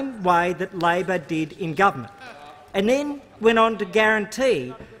same way that Labor did in government, and then went on to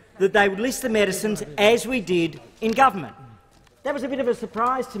guarantee that they would list the medicines as we did in government. That was a bit of a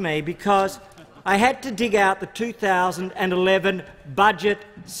surprise to me because I had to dig out the 2011 budget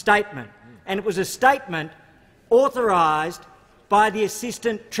statement, and it was a statement authorised by the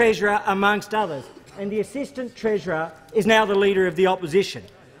Assistant Treasurer, amongst others. And the Assistant Treasurer is now the Leader of the Opposition.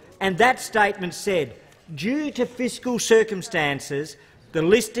 And that statement said, due to fiscal circumstances, the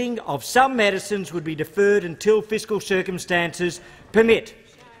listing of some medicines would be deferred until fiscal circumstances permit.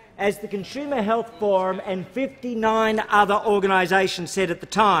 As the Consumer Health Forum and 59 other organisations said at the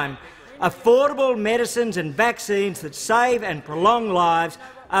time, affordable medicines and vaccines that save and prolong lives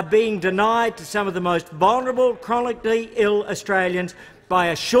are being denied to some of the most vulnerable, chronically ill Australians by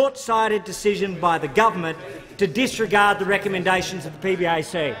a short-sighted decision by the government to disregard the recommendations of the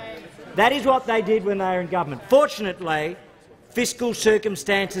PBAC. That is what they did when they were in government. Fortunately, fiscal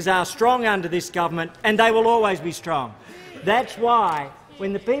circumstances are strong under this government, and they will always be strong. That's why,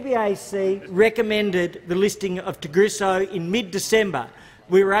 when the PBAC recommended the listing of Tagrisso in mid-December,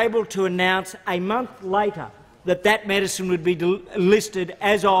 we were able to announce a month later that that medicine would be listed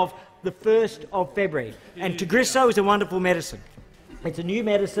as of the 1st of February. And Tagrisso is a wonderful medicine. It's a new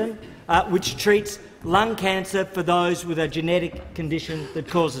medicine which treats lung cancer for those with a genetic condition that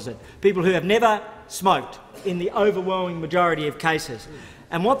causes it, people who have never smoked in the overwhelming majority of cases.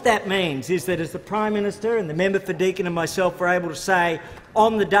 And what that means is that as the Prime Minister and the member for Deakin and myself were able to say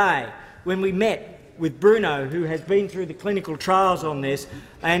on the day when we met with Bruno, who has been through the clinical trials on this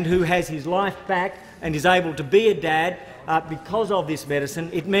and who has his life back and is able to be a dad because of this medicine.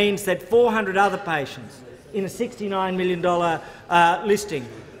 It means that 400 other patients in a $69 million listing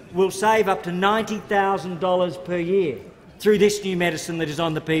will save up to $90,000 per year through this new medicine that is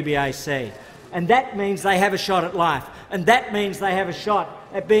on the PBAC. And that means they have a shot at life, and that means they have a shot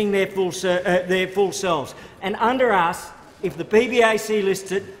at being their full selves. And under us, if the PBAC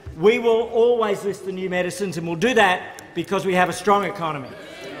lists it, we will always list the new medicines, and we'll do that because we have a strong economy.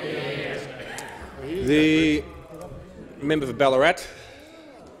 The member for Ballarat.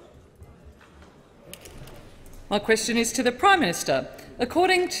 My question is to the Prime Minister.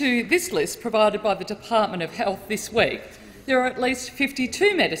 According to this list provided by the Department of Health this week, there are at least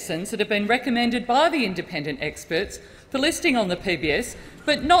 52 medicines that have been recommended by the independent experts for listing on the PBS,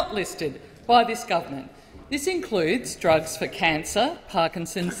 but not listed by this government. This includes drugs for cancer,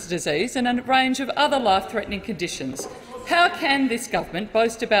 Parkinson's disease and a range of other life-threatening conditions. How can this government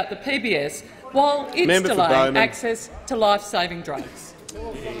boast about the PBS while it's delaying access to life-saving drugs?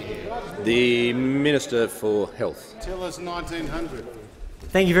 The Minister for Health. Tell us 1900.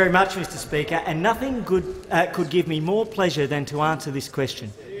 Thank you very much, Mr Speaker. And nothing good could give me more pleasure than to answer this question,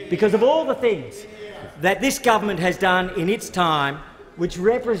 because of all the things that this government has done in its time which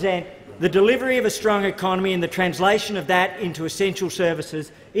represent the delivery of a strong economy and the translation of that into essential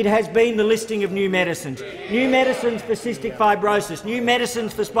services, it has been the listing of new medicines for cystic fibrosis, new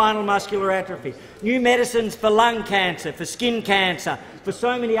medicines for spinal muscular atrophy, new medicines for lung cancer, for skin cancer, for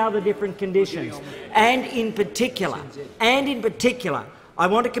so many other different conditions. And in particular, I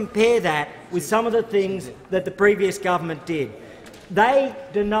want to compare that with some of the things that the previous government did. They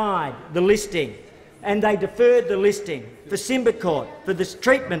denied the listing and they deferred the listing for Symbicort for the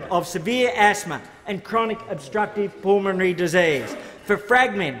treatment of severe asthma and chronic obstructive pulmonary disease, for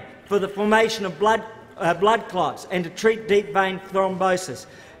Fragmin for the formation of blood clots and to treat deep vein thrombosis,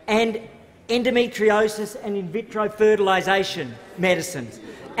 and endometriosis and in vitro fertilisation medicines.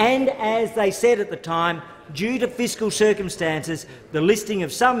 And as they said at the time, due to fiscal circumstances, the listing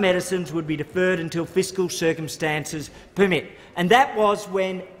of some medicines would be deferred until fiscal circumstances permit. And that was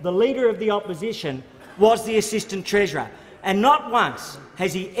when the Leader of the Opposition was the Assistant Treasurer. And not once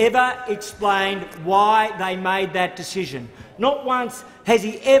has he ever explained why they made that decision. Not once has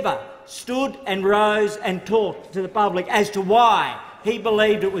he ever stood and rose and talked to the public as to why he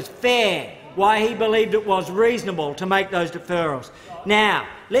believed it was fair, why he believed it was reasonable to make those deferrals. Now,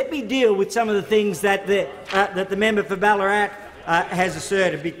 let me deal with some of the things that the member for Ballarat has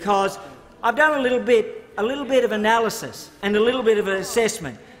asserted, because I've done a little bit of analysis and a little bit of an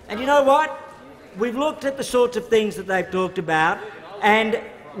assessment. And you know what? We've looked at the sorts of things that they've talked about, and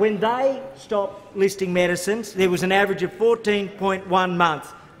when they stopped listing medicines, there was an average of 14.1 months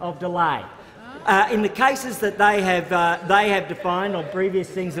of delay. In the cases that they have defined on previous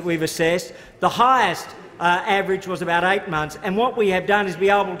things that we've assessed, the highest average was about 8 months, and what we have done is be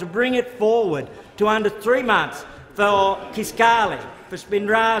able to bring it forward to under 3 months for Kisqali, for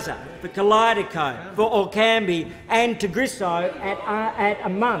Spinraza, for Kalydeco, for Orkambi and Tagrisso at a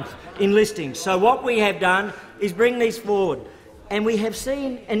month in listings. So what we have done is bring these forward, and we have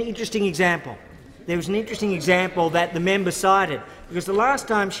seen an interesting example. There was an interesting example that the member cited, because the last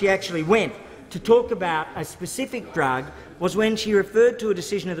time she actually went to talk about a specific drug was when she referred to a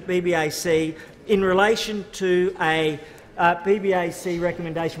decision of the PBAC in relation to a PBAC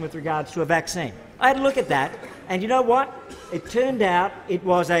recommendation with regards to a vaccine. I had a look at that, and you know what? It turned out it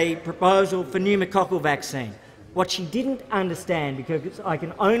was a proposal for pneumococcal vaccine. What she didn't understand, because I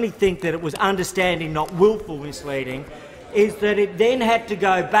can only think that it was understanding, not willful misleading, is that it then had to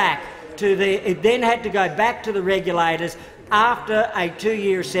go back to the regulators after a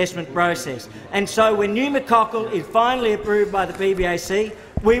 2-year assessment process. And so when pneumococcal is finally approved by the PBAC,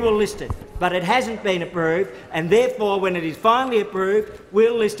 we will list it. But it hasn't been approved, and therefore, when it is finally approved,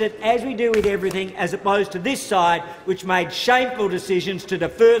 we'll list it as we do with everything, as opposed to this side, which made shameful decisions to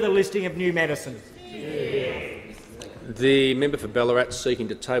defer the listing of new medicines. The member for Ballarat seeking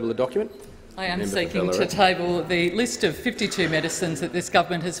to table the document. I am seeking to table the list of 52 medicines that this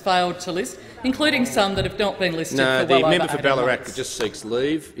government has failed to list, including some that have not been listed for well over 18 months. The member for Ballarat just seeks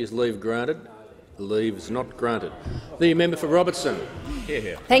leave. Is leave granted? Leave is not granted. The member for Robertson.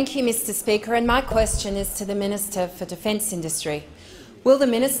 Here. Thank you, Mr Speaker, and my question is to the Minister for Defence Industry. Will the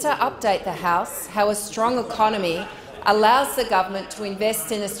minister update the House how a strong economy allows the government to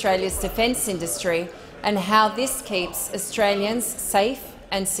invest in Australia's defence industry and how this keeps Australians safe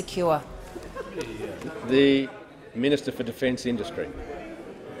and secure? The Minister for Defence Industry.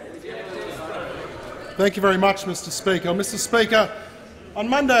 Thank you very much, Mr Speaker. Mr Speaker, On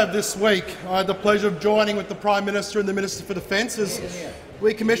Monday of this week, I had the pleasure of joining with the Prime Minister and the Minister for Defence as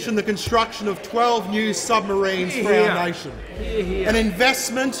we commissioned the construction of 12 new submarines for our nation. An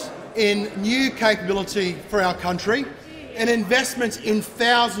investment in new capability for our country, an investment in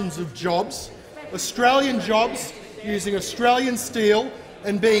thousands of jobs, Australian jobs using Australian steel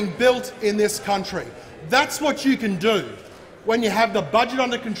and being built in this country. That's what you can do when you have the budget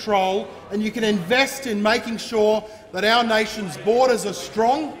under control and you can invest in making sure that our nation's borders are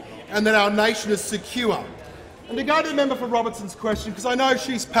strong and that our nation is secure. And to go to the member for Robertson's question, because I know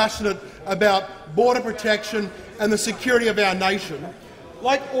she's passionate about border protection and the security of our nation,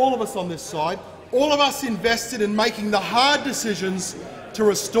 like all of us on this side, all of us invested in making the hard decisions to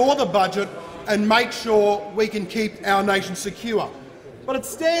restore the budget and make sure we can keep our nation secure. But it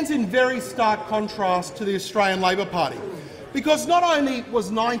stands in very stark contrast to the Australian Labor Party, because not only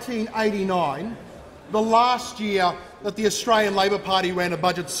was 1989 the last year that the Australian Labor Party ran a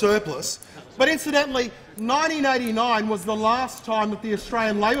budget surplus, but incidentally 1989 was the last time that the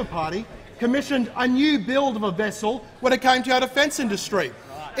Australian Labor Party commissioned a new build of a vessel when it came to our defence industry.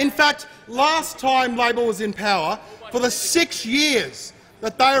 In fact, last time Labor was in power, for the 6 years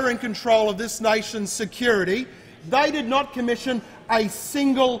that they were in control of this nation's security, they did not commission a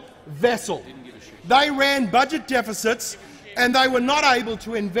single vessel. They ran budget deficits and they were not able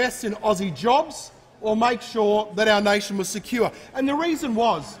to invest in Aussie jobs or make sure that our nation was secure. And the reason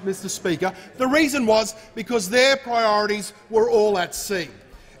was, Mr Speaker, the reason was because their priorities were all at sea.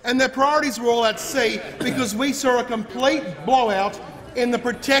 And their priorities were all at sea because we saw a complete blowout in the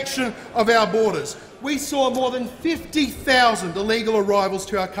protection of our borders. We saw more than 50,000 illegal arrivals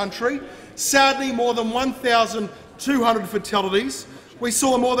to our country, sadly more than 1,200 fatalities. We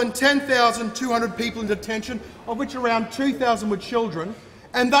saw more than 10,200 people in detention, of which around 2,000 were children,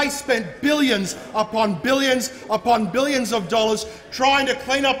 and they spent billions upon billions upon billions of dollars trying to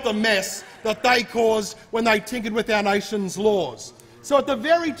clean up the mess that they caused when they tinkered with our nation's laws. So at the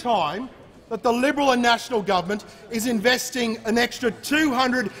very time that the Liberal and National Government is investing an extra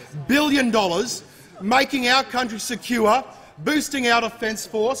 $200 billion, making our country secure, boosting our defence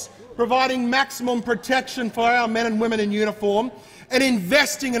force, providing maximum protection for our men and women in uniform, and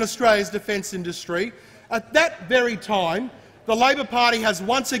investing in Australia's defence industry, at that very time, the Labor Party has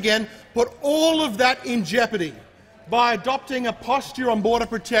once again put all of that in jeopardy by adopting a posture on border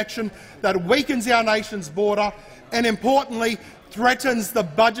protection that weakens our nation's border and, importantly, threatens the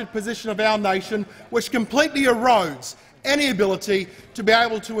budget position of our nation, which completely erodes any ability to be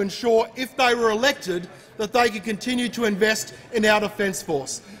able to ensure, if they were elected, that they could continue to invest in our defence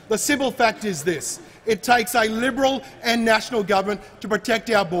force. The simple fact is this. It takes a Liberal and National Government to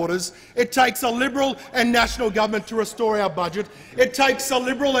protect our borders. It takes a Liberal and National Government to restore our budget. It takes a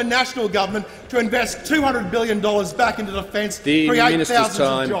Liberal and National Government to invest $200 billion back into defence, create thousands of jobs. The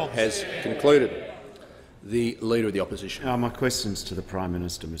Minister's time has concluded. The Leader of the Opposition. My question's to the Prime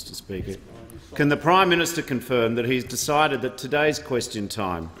Minister, Mr Speaker. Can the Prime Minister confirm that he's decided that today's question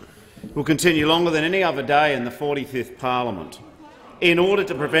time will continue longer than any other day in the 45th Parliament in order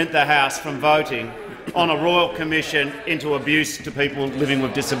to prevent the House from voting on a Royal Commission into abuse to people living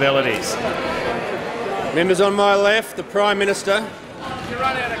with disabilities? Members on my left, the Prime Minister. You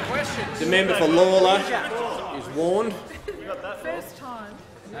run out of questions. The member for Lawler is warned. First time.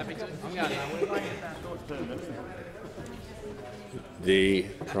 The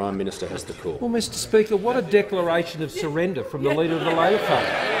Prime Minister has the call. Well, Mr Speaker, what a declaration of surrender from the Leader of the Labor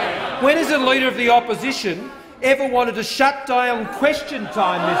Party. When has a Leader of the Opposition ever wanted to shut down question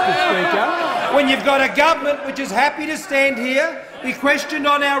time, Mr Speaker, when you've got a government which is happy to stand here, be questioned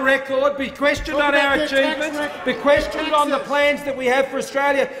on our record, be questioned on our achievements, be questioned on the plans that we have for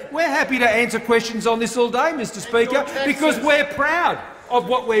Australia? We're happy to answer questions on this all day, Mr Speaker, because we're proud of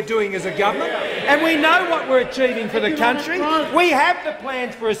what we're doing as a government, and we know what we're achieving for the country. We have the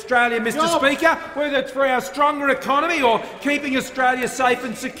plans for Australia, Mr Speaker, whether it's for our stronger economy or keeping Australia safe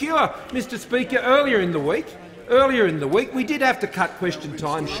and secure. Mr Speaker, earlier in the week, we did have to cut question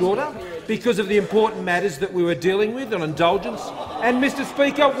time shorter because of the important matters that we were dealing with on indulgence. And, Mr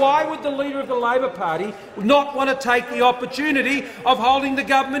Speaker, why would the Leader of the Labor Party not want to take the opportunity of holding the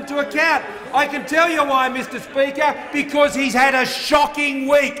government to account? I can tell you why, Mr Speaker, because he's had a shocking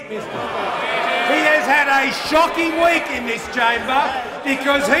week, Mr Speaker. He has had a shocking week in this chamber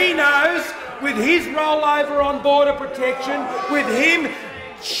because he knows, with his rollover on border protection, with him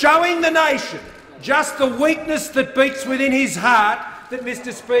showing the nation just the weakness that beats within his heart, that,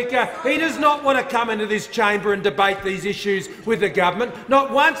 Mr Speaker, he does not want to come into this chamber and debate these issues with the government.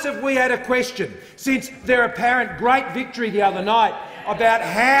 Not once have we had a question since their apparent great victory the other night about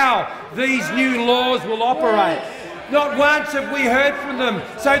how these new laws will operate. Not once have we heard from them.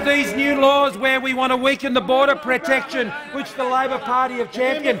 So these new laws where we want to weaken the border protection, which the Labor Party have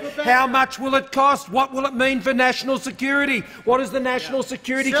championed, how much will it cost? What will it mean for national security? What has the National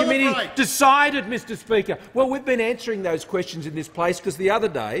Security Committee decided, Mr Speaker? Well, we've been answering those questions in this place because the other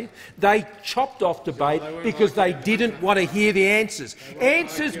day they chopped off debate because they didn't want to hear the answers.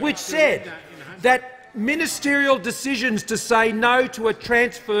 Answers which said that ministerial decisions to say no to a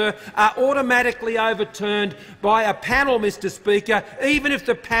transfer are automatically overturned by a panel, Mr Speaker, even if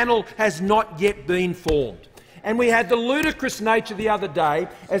the panel has not yet been formed. And we had the ludicrous nature the other day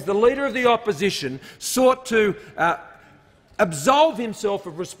as the Leader of the Opposition sought to absolve himself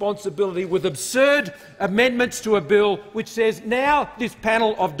of responsibility with absurd amendments to a bill which says now this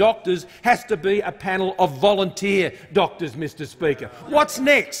panel of doctors has to be a panel of volunteer doctors, Mr Speaker. What's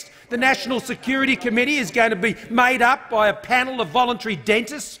next? The National Security Committee is going to be made up by a panel of voluntary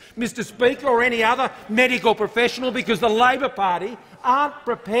dentists, Mr Speaker, or any other medical professional, because the Labor Party aren't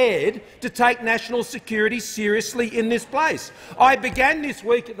prepared to take national security seriously in this place. I began this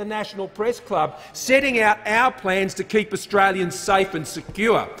week at the National Press Club setting out our plans to keep Australians safe and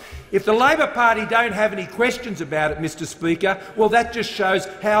secure. If the Labor Party don't have any questions about it, Mr Speaker, well, that just shows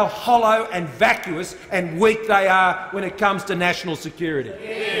how hollow and vacuous and weak they are when it comes to national security.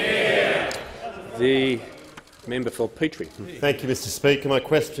 The member for Petrie. Thank you, Mr Speaker. My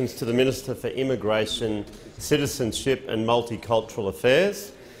question is to the Minister for Immigration, Citizenship and Multicultural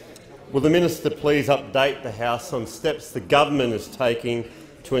Affairs. Will the Minister please update the House on steps the government is taking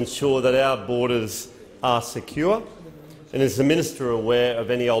to ensure that our borders are secure? And is the Minister aware of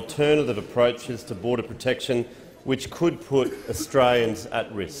any alternative approaches to border protection which could put Australians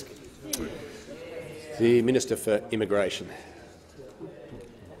at risk? The Minister for Immigration.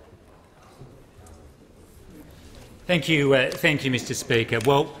 Thank you, Mr Speaker.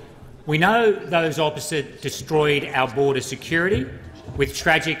 Well, we know those opposite destroyed our border security with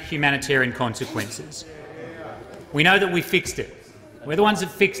tragic humanitarian consequences. We know that we fixed it. We're the ones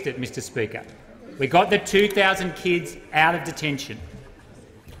that fixed it, Mr Speaker. We got the 2,000 kids out of detention.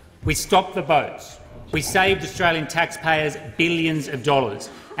 We stopped the boats. We saved Australian taxpayers billions of dollars.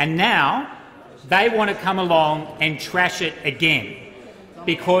 And now they want to come along and trash it again.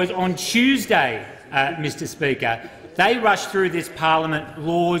 Because on Tuesday, Mr Speaker, they rushed through this parliament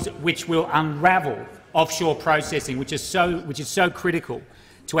laws which will unravel offshore processing, which is so critical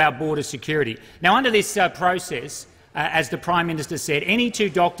to our border security. Now, under this process, as the Prime Minister said, any two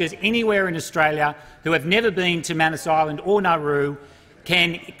doctors anywhere in Australia who have never been to Manus Island or Nauru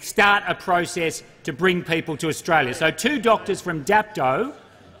can start a process to bring people to Australia. So two doctors from Dapto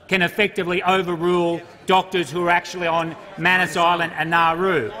can effectively overrule doctors who are actually on Manus Island and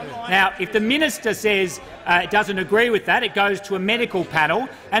Nauru. Now, if the minister says doesn't agree with that, it goes to a medical panel,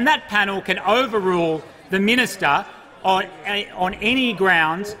 and that panel can overrule the minister on any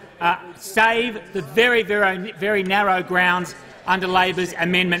grounds, save the very narrow grounds under Labor's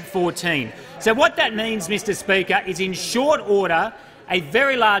Amendment 14. So what that means, Mr Speaker, is in short order a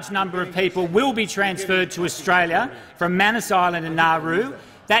very large number of people will be transferred to Australia from Manus Island and Nauru.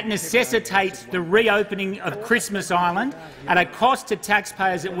 That necessitates the reopening of Christmas Island at a cost to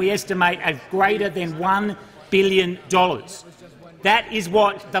taxpayers that we estimate at greater than $1 billion. That is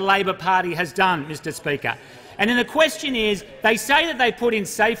what the Labor Party has done, Mr Speaker. And then the question is, they say that they put in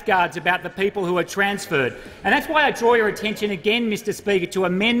safeguards about the people who are transferred. And that's why I draw your attention again, Mr Speaker, to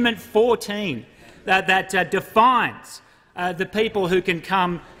Amendment 14 that defines the people who can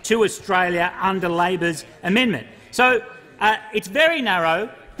come to Australia under Labor's amendment. So it's very narrow.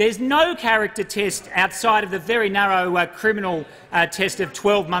 There's no character test outside of the very narrow criminal test of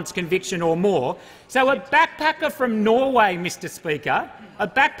 12 months conviction or more. So a backpacker from Norway, Mr Speaker, a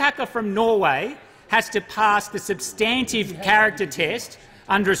backpacker from Norway has to pass the substantive character test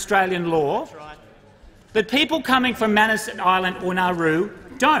under Australian law, but people coming from Manus Island or Nauru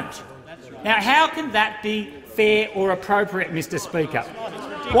don't. Now, how can that be fair or appropriate, Mr Speaker?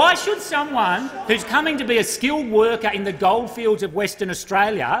 Why should someone who's coming to be a skilled worker in the goldfields of Western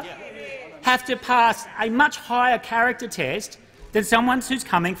Australia have to pass a much higher character test than someone who's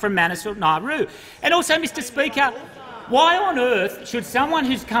coming from Manus or Nauru? And also, Mr Speaker, why on earth should someone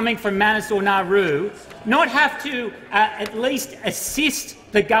who's coming from Manus or Nauru not have to at least assist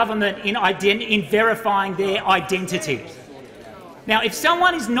the government in verifying their identity? Now, if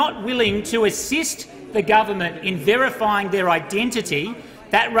someone is not willing to assist the government in verifying their identity,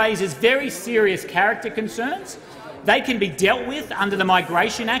 that raises very serious character concerns. They can be dealt with under the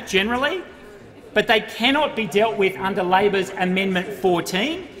Migration Act generally, but they cannot be dealt with under Labor's Amendment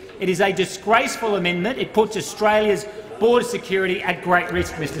 14. It is a disgraceful amendment. It puts Australia's border security at great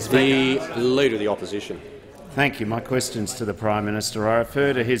risk, Mr Speaker. The Leader of the Opposition. Thank you. My question's to the Prime Minister. I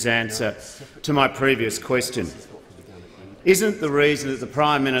refer to his answer to my previous question. Isn't the reason that the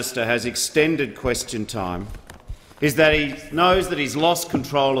Prime Minister has extended question time is that he knows that he's lost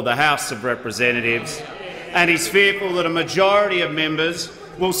control of the House of Representatives and he's fearful that a majority of members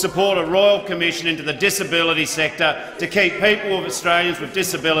will support a royal commission into the disability sector to keep people of Australians with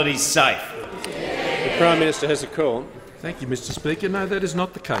disabilities safe? The Prime Minister has a call. Thank you, Mr Speaker. No, that is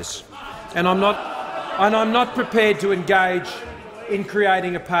not the case. And I'm not prepared to engage in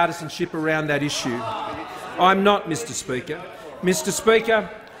creating a partisanship around that issue. I'm not, Mr Speaker. Mr Speaker,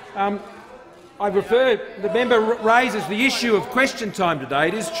 the member raises the issue of question time today.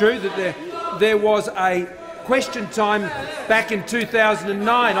 It is true that there was a question time back in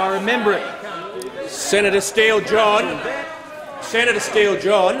 2009. I remember it. Senator Steele-John. Senator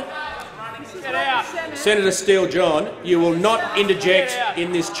Steele-John. Senator Steele-John, you will not interject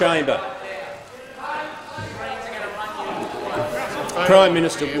in this chamber. Prime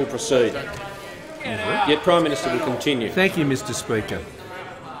Minister will proceed. Yet Prime Minister will continue. Thank you, Mr Speaker.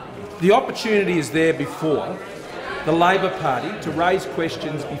 The opportunity is there before the Labor Party to raise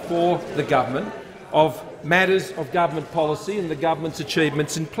questions before the government of matters of government policy and the government's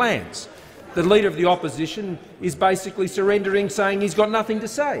achievements and plans. The Leader of the Opposition is basically surrendering, saying he's got nothing to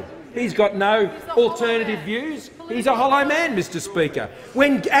say. He's got no alternative views. He's a hollow man, Mr Speaker.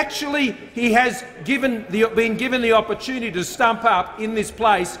 When actually he has been given the opportunity to stump up in this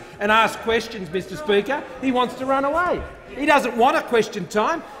place and ask questions, Mr Speaker, he wants to run away. He doesn't want a question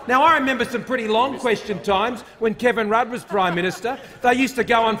time. Now, I remember some pretty long question times when Kevin Rudd was Prime Minister. They used to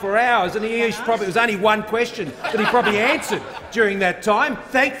go on for hours, and it was only one question that he probably answered during that time.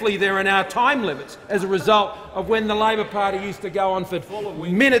 Thankfully, there are now time limits as a result of when the Labor Party used to go on for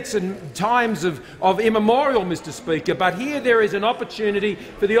minutes and times of immemorial, Mr Speaker. But here there is an opportunity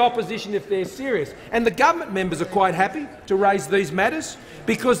for the opposition if they're serious. And the government members are quite happy to raise these matters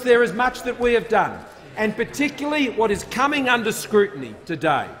because there is much that we have done. And particularly what is coming under scrutiny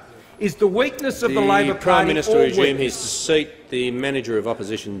today is the weakness of the Labor Party. The Prime Minister resume his seat. The Manager of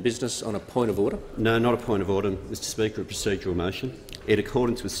Opposition Business on a point of order. No, not a point of order, Mr Speaker. A procedural motion. In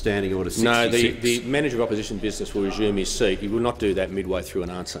accordance with Standing Order 66. No, the Manager of Opposition Business will resume his seat. He will not do that midway through an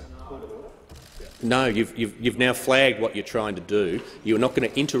answer. No, you've now flagged what you're trying to do. You're not going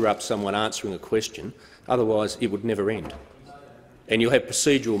to interrupt someone answering a question, otherwise it would never end. And you'll have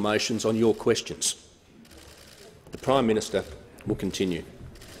procedural motions on your questions. The Prime Minister will continue.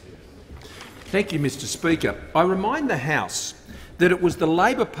 Thank you, Mr Speaker. I remind the House that it was the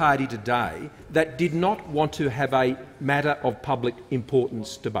Labor Party today that did not want to have a matter of public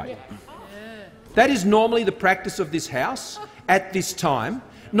importance debate. That is normally the practice of this House at this time.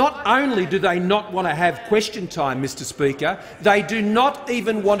 Not only do they not want to have question time, Mr Speaker, they do not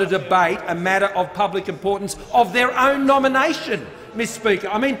even want to debate a matter of public importance of their own nomination, Mr Speaker.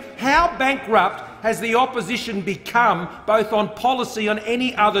 I mean, how bankrupt has the opposition become, both on policy and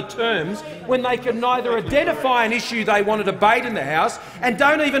any other terms, when they can neither identify an issue they want to debate in the House and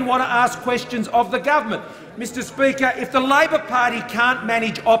don't even want to ask questions of the government? Mr Speaker, if the Labor Party can't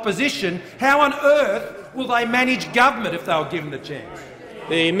manage opposition, how on earth will they manage government if they were given the chance?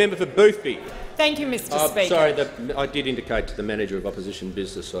 The member for Boothby. Thank you, Mr Speaker. Sorry, I did indicate to the Manager of Opposition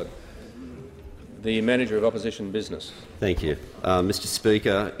Business. The Manager of Opposition Business. Thank you. Mr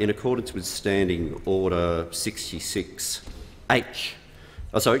Speaker, in accordance with Standing Order 66G,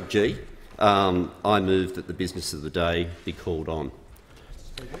 I move that the business of the day be called on.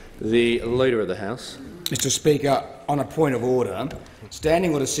 The Leader of the House. Mr Speaker, on a point of order,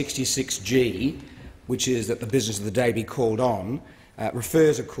 Standing Order 66G, which is that the business of the day be called on,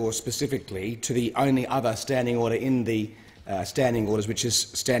 refers, of course, specifically to the only other standing order in the standing orders, which is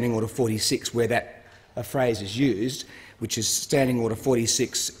Standing Order 46, where that phrase is used, which is Standing Order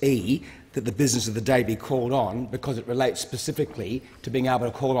 46E, that the business of the day be called on, because it relates specifically to being able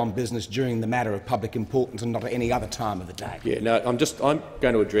to call on business during the matter of public importance and not at any other time of the day. Yeah, no, I'm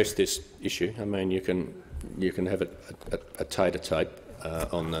going to address this issue. I mean, you can have a tete-a-tete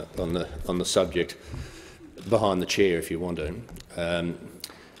on the subject behind the chair if you want to.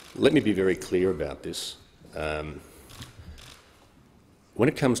 Let me be very clear about this. When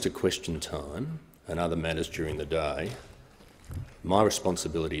it comes to question time and other matters during the day, my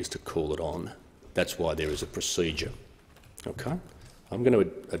responsibility is to call it on. That's why there is a procedure. Okay? I'm going to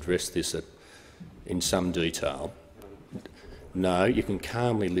address this in some detail. No, you can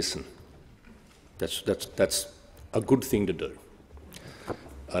calmly listen. That's a good thing to do.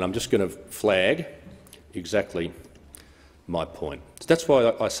 And I'm just going to flag exactly my point. That's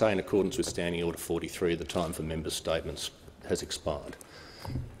why I say, in accordance with Standing Order 43, the time for members' statements has expired.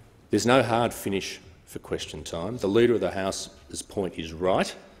 There's no hard finish for question time. The Leader of the House's point is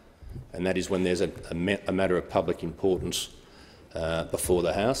right, and that is when there's a matter of public importance before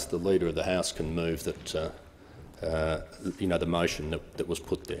the House, the Leader of the House can move that the motion that was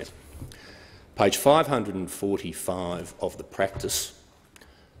put there. Page 545 of the practice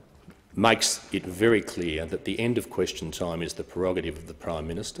makes it very clear that the end of question time is the prerogative of the Prime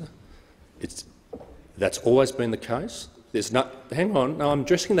Minister. That's always been the case. Hang on, no, I'm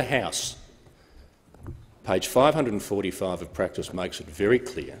addressing the House. Page 545 of practice makes it very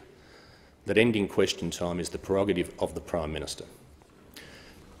clear that ending question time is the prerogative of the Prime Minister.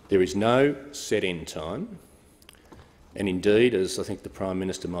 There is no set end time, and indeed, as I think the Prime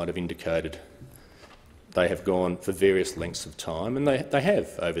Minister might have indicated, they have gone for various lengths of time, and they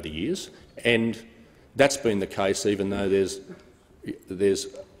have over the years, and that's been the case even though there's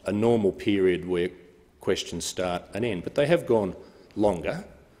a normal period where questions start and end, but they have gone longer.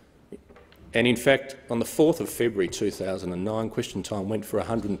 And in fact, on the 4th of February 2009, question time went for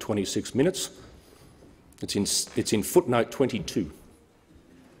 126 minutes. It's in footnote 22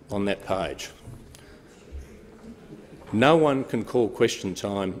 on that page. No one can call question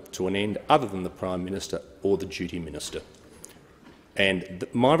time to an end other than the Prime Minister or the duty minister. And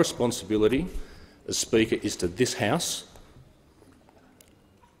my responsibility as Speaker is to this House.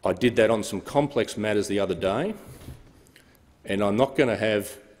 I did that on some complex matters the other day, and I'm not going to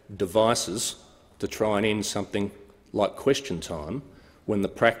have devices to try and end something like question time when the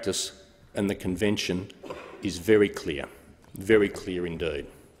practice and the convention is very clear indeed.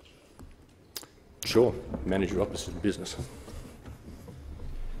 Sure, manage your opposite business.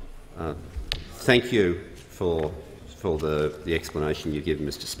 Thank you for the explanation you've given,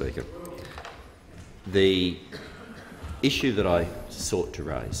 Mr. Speaker. The issue that I sought to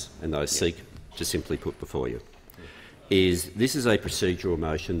raise, and that I seek to simply put before you, is this is a procedural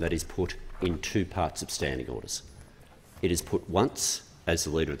motion that is put in two parts of standing orders. It is put once, as the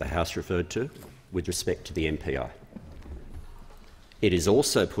Leader of the House referred to, with respect to the MPI. It is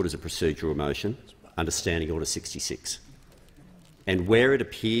also put as a procedural motion under Standing Order 66. And where it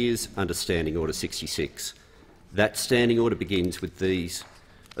appears under Standing Order 66, that standing order begins with these.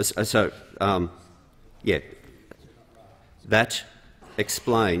 That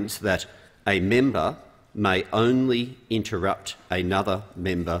explains that a member may only interrupt another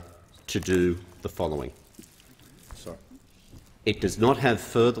member to do the following. Sorry. It does not have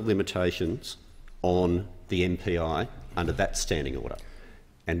further limitations on the MPI under that standing order.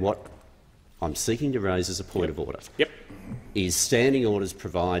 And what I'm seeking to raise as a point of order is standing orders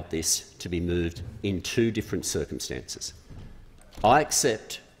provide this to be moved in two different circumstances. I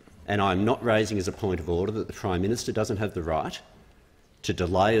accept, and I'm not raising as a point of order, that the Prime Minister doesn't have the right to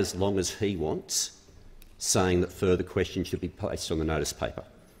delay as long as he wants, saying that further questions should be placed on the notice paper.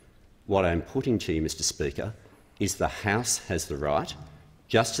 What I'm putting to you, Mr. Speaker, is the House has the right,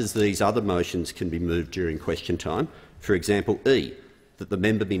 just as these other motions can be moved during question time, for example E, that the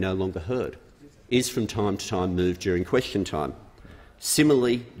member be no longer heard, is from time to time moved during question time.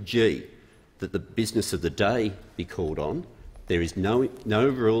 Similarly, G, that the business of the day be called on. There is no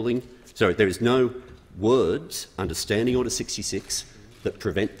words under Standing Order 66 that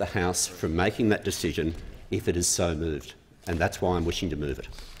prevent the House from making that decision if it is so moved, and that's why I'm wishing to move it.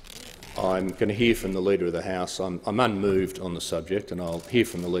 I'm going to hear from the Leader of the House. I'm unmoved on the subject, and I'll hear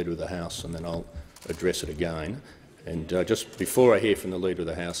from the Leader of the House and then I'll address it again. And just before I hear from the Leader of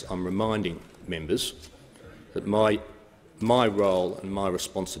the House, I'm reminding members that my role and my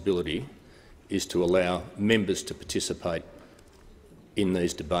responsibility is to allow members to participate in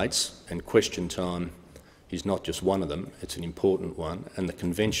these debates, and question time is not just one of them, it's an important one, and the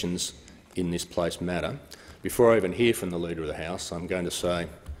conventions in this place matter. Before I even hear from the Leader of the House, I'm going to say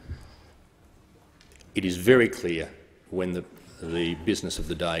it is very clear when the business of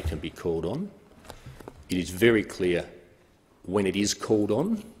the day can be called on. It is very clear when it is called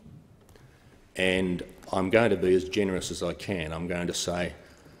on, and I'm going to be as generous as I can. I'm going to say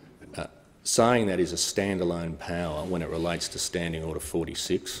saying that is a standalone power when it relates to Standing Order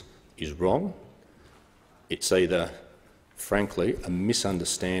 46 is wrong. It's either, frankly, a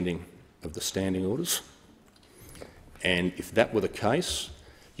misunderstanding of the standing orders, and if that were the case,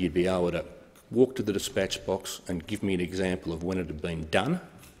 you'd be able to walk to the dispatch box and give me an example of when it had been done.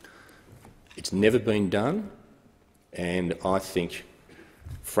 It's never been done, and I think,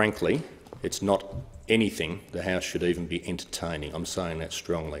 frankly, it's not anything the House should even be entertaining. I'm saying that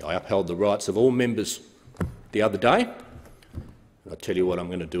strongly. I upheld the rights of all members the other day, and I tell you what, I'm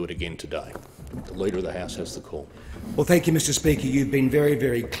going to do it again today. the Leader of the House has the call. Well, thank you, Mr Speaker. You've been very,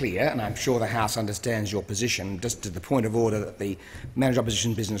 very clear, and I'm sure the House understands your position. Just to the point of order that the Manager of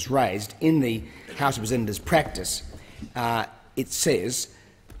Opposition Business raised, in the House of Representatives practice, it says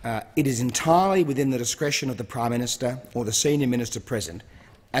it is entirely within the discretion of the Prime Minister or the senior minister present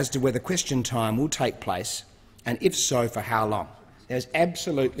as to whether question time will take place, and if so, for how long. There's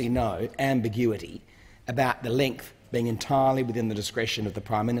absolutely no ambiguity about the length being entirely within the discretion of the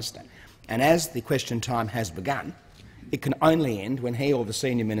Prime Minister. And as the question time has begun, it can only end when he or the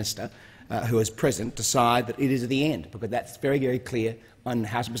senior minister who is present decide that it is at the end, because that's very, very clear on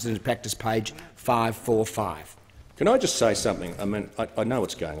House of Representatives practice page 545. Can I just say something? I mean, I know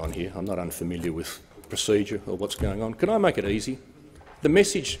what's going on here. I'm not unfamiliar with procedure or what's going on. Can I make it easy? The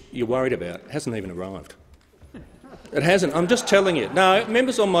message you're worried about hasn't even arrived. It hasn't. I'm just telling you. No,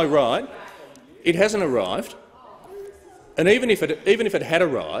 members on my right, it hasn't arrived. And even if it had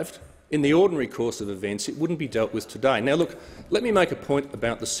arrived, in the ordinary course of events, it wouldn't be dealt with today. Now, look, let me make a point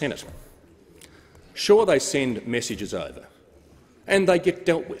about the Senate. Sure, they send messages over, and they get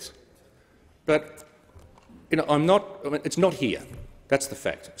dealt with. But it's not here. That's the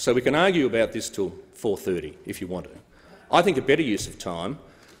fact. So we can argue about this till 4:30 if you want to. I think a better use of time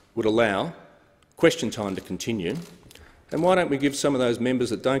would allow question time to continue. And why don't we give some of those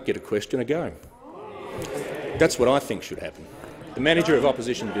members that don't get a question a go? That's what I think should happen. The Manager of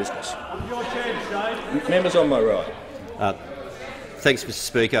Opposition Business. Members on my right. Thanks, Mr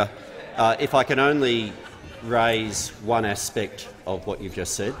Speaker. If I can only raise one aspect of what you've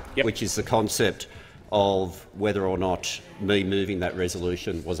just said, which is the concept of whether or not me moving that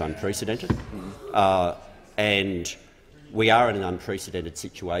resolution was unprecedented. And we are in an unprecedented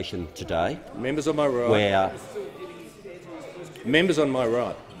situation today. Members on my right. Where members on my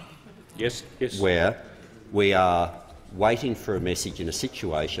right. Yes, yes. Where we are waiting for a message in a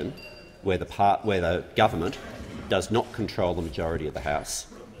situation where the government does not control the majority of the House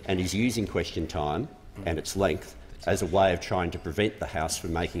and is using question time and its length as a way of trying to prevent the House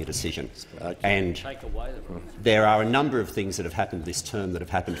from making a decision. And there are a number of things that have happened this term that have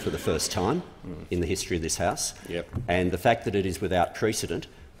happened for the first time in the history of this House. And the fact that it is without precedent,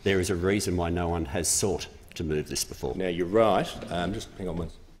 there is a reason why no one has sought to move this before. Now, you're right. Just hang on one.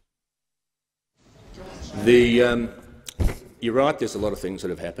 You're right, there's a lot of things that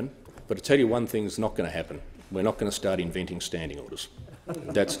have happened, but I tell you one thing's not going to happen. We're not going to start inventing standing orders.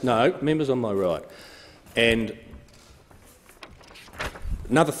 No, members on my right. And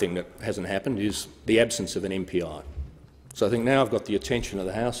another thing that hasn't happened is the absence of an MPI. So I think now I've got the attention of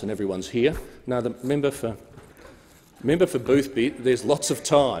the House and everyone's here. Now, the member for Boothby, there's lots of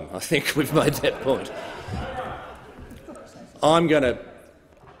time. I think we've made that point. I'm going to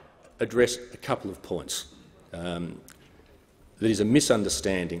address a couple of points. There is a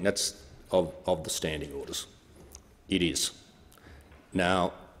misunderstanding of the standing orders. It is.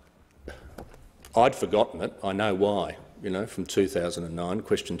 Now, I'd forgotten it. I know why. From 2009,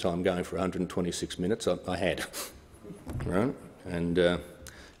 question time going for 126 minutes, I had. Right? And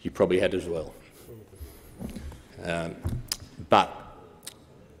you probably had as well. But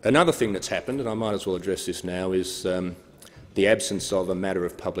another thing that's happened, and I might as well address this now, is the absence of a matter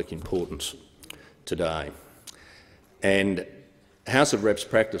of public importance today. And House of Reps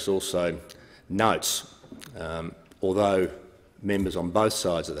practice also notes, although members on both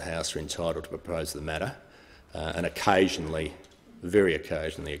sides of the House are entitled to propose the matter, and occasionally, very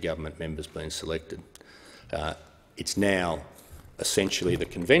occasionally, a government member's been selected, it's now essentially the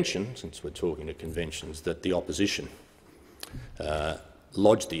convention, since we're talking to conventions, that the opposition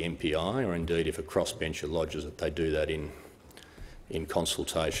lodge the MPI, or indeed if a crossbencher lodges it, they do that in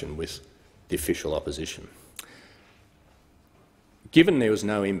consultation with the official opposition. Given there was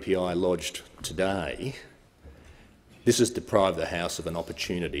no MPI lodged today, this has deprived the House of an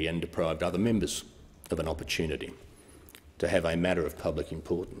opportunity and deprived other members of an opportunity to have a matter of public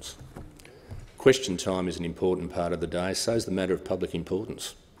importance. Question time is an important part of the day, so is the matter of public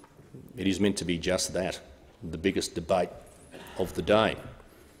importance. It is meant to be just that, the biggest debate of the day.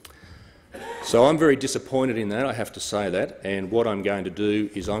 So I'm very disappointed in that, I have to say that, and what I'm going to do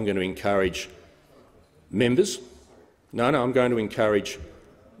is I'm going to encourage members I'm going to encourage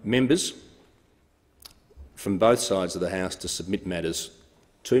members from both sides of the House to submit matters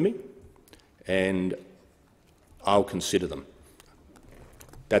to me, and I'll consider them.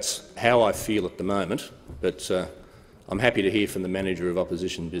 That's how I feel at the moment, but I'm happy to hear from the Manager of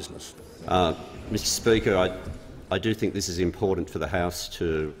Opposition Business. Mr Speaker, I do think this is important for the House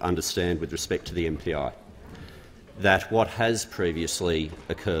to understand with respect to the MPI, that what has previously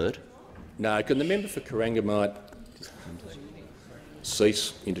occurred— No, can the member for Corangamite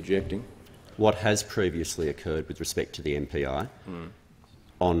cease interjecting? what has previously occurred with respect to the MPI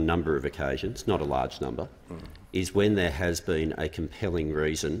on a number of occasions, not a large number, is when there has been a compelling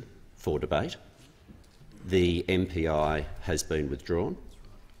reason for debate, the MPI has been withdrawn,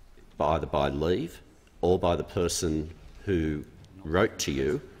 either by leave or by the person who wrote to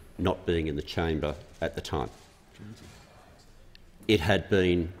you not being in the chamber at the time. It had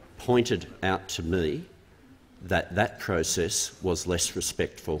been pointed out to me that that process was less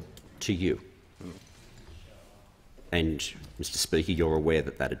respectful to you. And, Mr Speaker, you're aware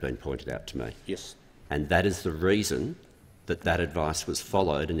that that had been pointed out to me. Yes. And that is the reason that that advice was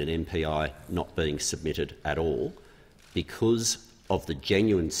followed and an MPI not being submitted at all, because of the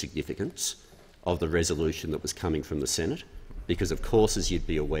genuine significance of the resolution that was coming from the Senate. Because, of course, as you'd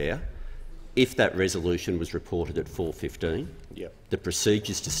be aware, if that resolution was reported at 4:15, the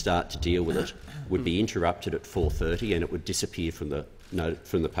procedures to start to deal with it would be interrupted at 4:30 and it would disappear from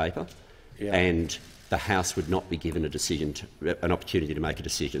the paper, and the House would not be given an opportunity to make a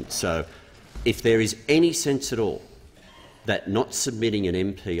decision. So, if there is any sense at all that not submitting an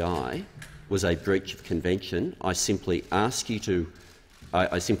MPI was a breach of convention, I simply ask you to,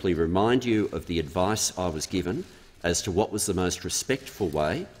 I simply remind you of the advice I was given as to what was the most respectful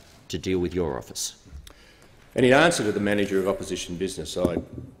way to deal with your office. And in answer to the Manager of Opposition Business, I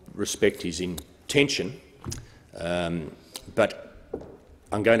respect his intention, but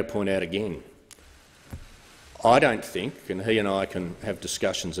I'm going to point out again, I don't think, and he and I can have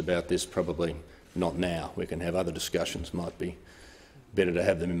discussions about this, probably not now, we can have other discussions, might be better to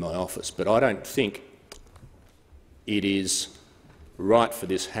have them in my office, but I don't think it is right for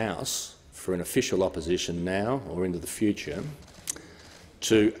this House, for an official opposition now or into the future,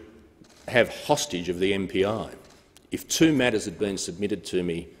 to have hostage of the MPI. If two matters had been submitted to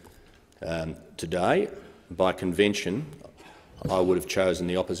me today, by convention, I would have chosen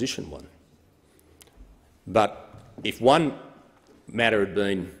the opposition one. But if one matter had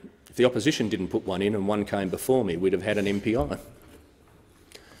been, if the opposition didn't put one in and one came before me, we'd have had an MPI.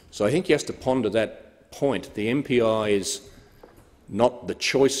 So I think he has to ponder that point. The MPI is not the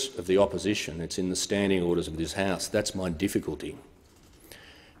choice of the opposition, it's in the standing orders of this House. That's my difficulty.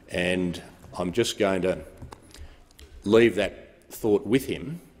 And I'm just going to leave that thought with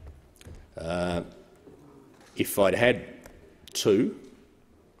him. If I'd had two,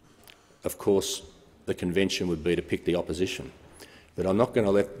 of course the convention would be to pick the opposition. But I'm not going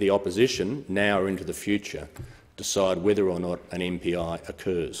to let the opposition, now or into the future, decide whether or not an MPI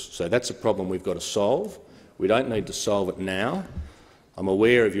occurs. So that's a problem we've got to solve. We don't need to solve it now. I'm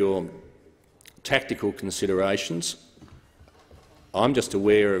aware of your tactical considerations. I'm just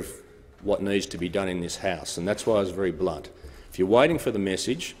aware of what needs to be done in this House, and that's why I was very blunt. If you're waiting for the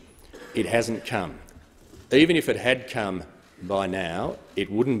message, it hasn't come. Even if it had come by now,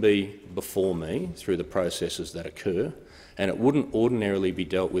 it wouldn't be before me through the processes that occur, and it wouldn't ordinarily be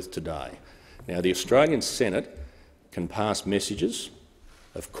dealt with today. Now, the Australian Senate can pass messages.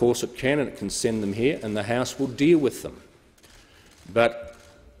 Of course it can, and it can send them here, and the House will deal with them. But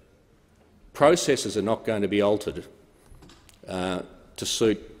processes are not going to be altered to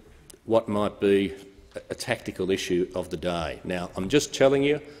suit what might be a tactical issue of the day. Now, I'm just telling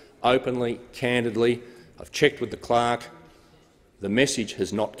you openly, candidly, I've checked with the clerk, the message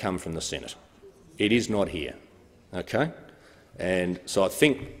has not come from the Senate. It is not here. Okay? And so I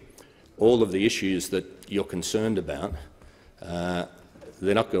think all of the issues that you're concerned about,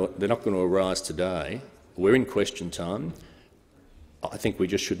 they're not going to arise today. We're in question time. I think we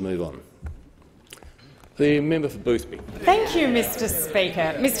just should move on. The member for Boothby. Thank you, Mr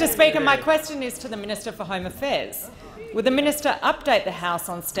Speaker. Mr Speaker, my question is to the Minister for Home Affairs. Will the minister update the House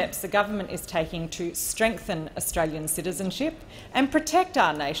on steps the government is taking to strengthen Australian citizenship and protect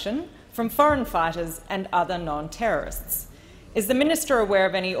our nation from foreign fighters and other non-terrorists? Is the minister aware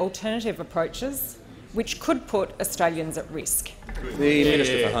of any alternative approaches which could put Australians at risk? The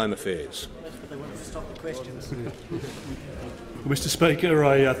Minister for Home Affairs. They want to stop the questions. Mr Speaker,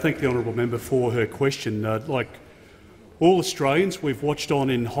 I thank the honourable member for her question. Like all Australians, we've watched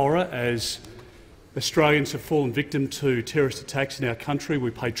on in horror as Australians have fallen victim to terrorist attacks in our country. We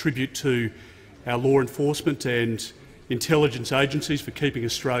pay tribute to our law enforcement and intelligence agencies for keeping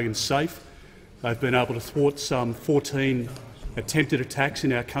Australians safe. They've been able to thwart some 14 attempted attacks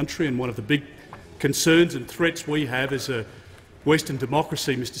in our country, and one of the big concerns and threats we have as a Western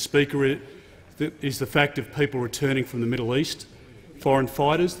democracy, Mr Speaker, is the fact of people returning from the Middle East, foreign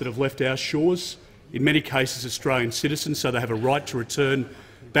fighters that have left our shores, in many cases Australian citizens, so they have a right to return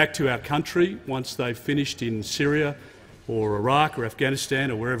back to our country once they've finished in Syria or Iraq or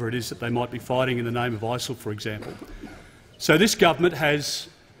Afghanistan or wherever it is that they might be fighting in the name of ISIL, for example. So this government has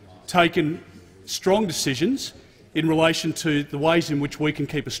taken strong decisions in relation to the ways in which we can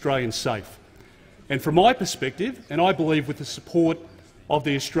keep Australians safe. And from my perspective, and I believe with the support of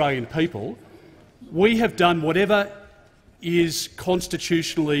the Australian people, we have done whatever is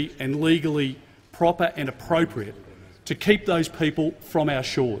constitutionally and legally proper and appropriate to keep those people from our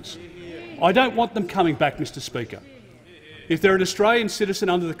shores. I don't want them coming back, Mr Speaker. If they're an Australian citizen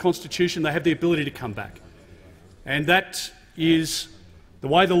under the Constitution, they have the ability to come back. And that is the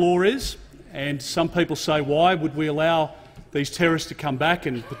way the law is, and some people say, why would we allow these terrorists to come back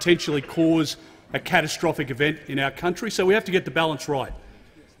and potentially cause a catastrophic event in our country? So we have to get the balance right.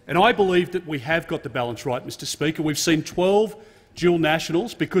 And I believe that we have got the balance right, Mr Speaker. We've seen 12 dual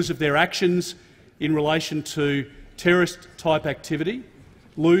nationals, because of their actions in relation to terrorist-type activity,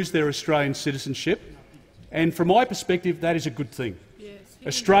 lose their Australian citizenship. And from my perspective, that is a good thing. Yes.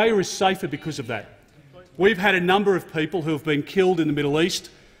 Australia is safer because of that. We've had a number of people who have been killed in the Middle East,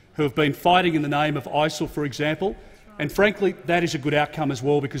 who have been fighting in the name of ISIL, for example, and frankly that is a good outcome as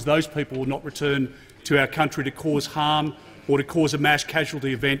well, because those people will not return to our country to cause harm or to cause a mass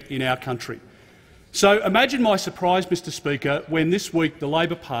casualty event in our country. So imagine my surprise, Mr Speaker, when this week the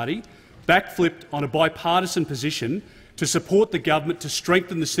Labor Party backflipped on a bipartisan position to support the government to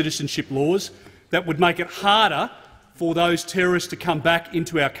strengthen the citizenship laws that would make it harder for those terrorists to come back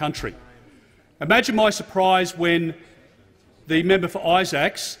into our country. Imagine my surprise when the member for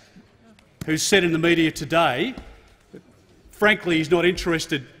Isaacs, who said in the media today that, frankly, he's not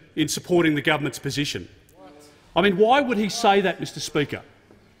interested in supporting the government's position. I mean, why would he say that, Mr Speaker?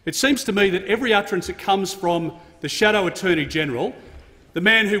 It seems to me that every utterance that comes from the Shadow Attorney-General, the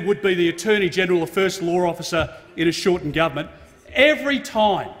man who would be the Attorney-General, the first law officer in a shortened government, every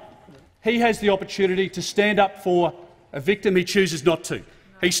time he has the opportunity to stand up for a victim, he chooses not to.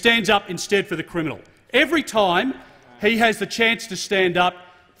 He stands up instead for the criminal. Every time he has the chance to stand up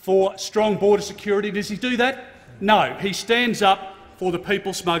for strong border security, does he do that? No. He stands up for the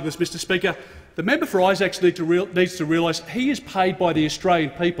people smugglers, Mr Speaker. The member for Isaacs needs to realise he is paid by the Australian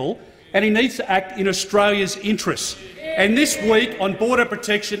people, and he needs to act in Australia's interests. And this week, on border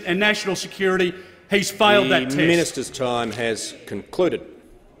protection and national security, he's failed that test. The minister's time has concluded.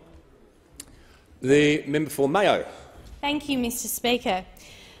 The member for Mayo. Thank you, Mr Speaker.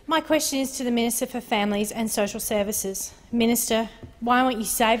 My question is to the Minister for Families and Social Services. Minister, why won't you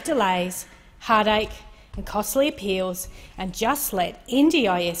save delays, heartache and costly appeals and just let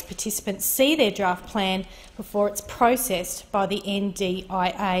NDIS participants see their draft plan before it's processed by the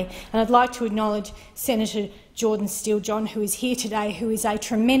NDIA? And I'd like to acknowledge Senator Jordan Steele-John, who is here today, who is a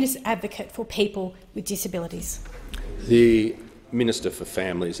tremendous advocate for people with disabilities. The Minister for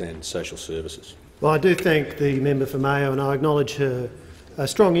Families and Social Services. Well, I do thank the member for Mayo, and I acknowledge her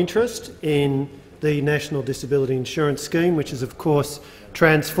strong interest in the National Disability Insurance Scheme, which is, of course,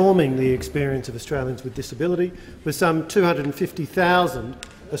 transforming the experience of Australians with disability, with some 250,000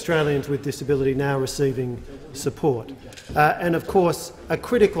 Australians with disability now receiving support. And, of course, a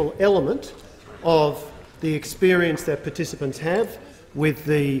critical element of the experience that participants have with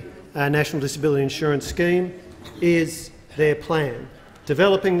the National Disability Insurance Scheme is their plan,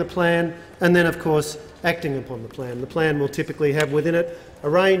 developing the plan and then, of course, acting upon the plan. The plan will typically have within it a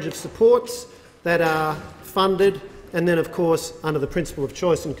range of supports that are funded, and then, of course, under the principle of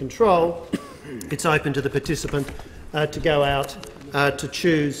choice and control, it's open to the participant to go out to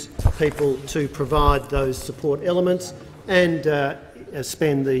choose people to provide those support elements and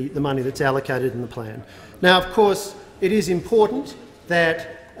spend the money that's allocated in the plan. Now, of course, it is important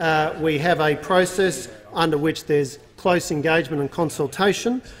that we have a process under which there's close engagement and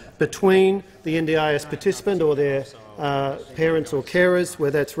consultation between the NDIS participant or their parents or carers, where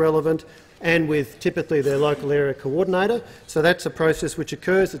that's relevant, and with typically their local area coordinator. So that's a process which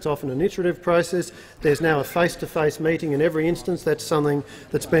occurs. It's often an iterative process. There's now a face-to-face meeting in every instance. That's something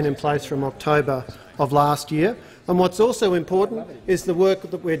that's been in place from October of last year. And what's also important is the work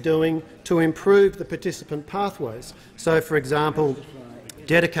that we're doing to improve the participant pathways. So, for example,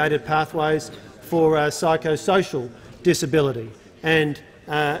 dedicated pathways for psychosocial disability, and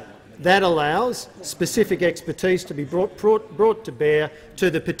that allows specific expertise to be brought to bear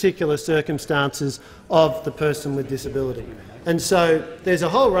to the particular circumstances of the person with disability. And so there's a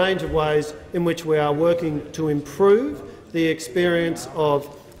whole range of ways in which we are working to improve the experience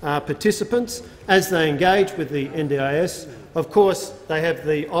of participants as they engage with the NDIS. Of course, they have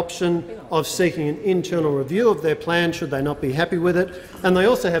the option of seeking an internal review of their plan should they not be happy with it, and they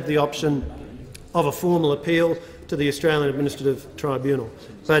also have the option of a formal appeal to the Australian Administrative Tribunal.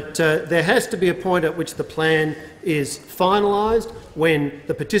 But there has to be a point at which the plan is finalised, when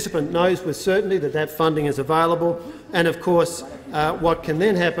the participant knows with certainty that that funding is available, and of course what can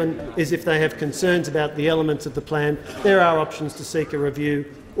then happen is, if they have concerns about the elements of the plan, there are options to seek a review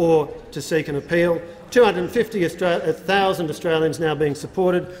or to seek an appeal. 250,000 Australians now being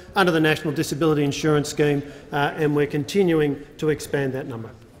supported under the National Disability Insurance Scheme, and we're continuing to expand that number.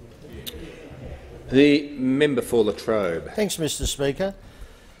 The member for Latrobe. Thanks, Mr Speaker.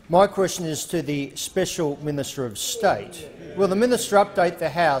 My question is to the Special Minister of State. Will the minister update the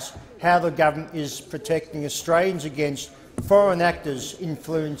House how the government is protecting Australians against foreign actors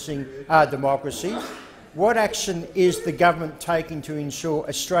influencing our democracy? What action is the government taking to ensure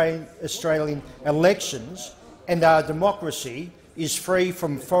Australian elections and our democracy is free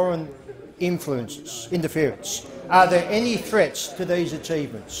from foreign interference? Are there any threats to these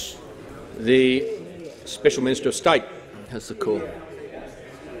achievements? The Special Minister of State has the call.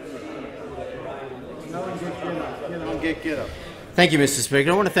 Thank you, Mr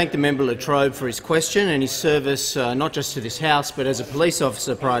Speaker. I want to thank the member Latrobe for his question and his service not just to this House but as a police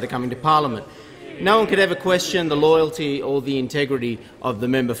officer prior to coming to Parliament. No one could ever question the loyalty or the integrity of the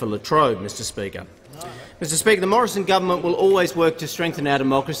member for Latrobe, Mr Speaker. Mr Speaker, the Morrison government will always work to strengthen our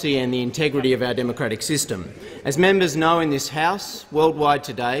democracy and the integrity of our democratic system. As members know in this House, worldwide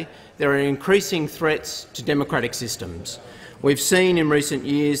today, there are increasing threats to democratic systems. We've seen in recent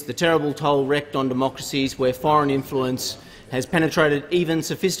years the terrible toll wreaked on democracies where foreign influence has penetrated even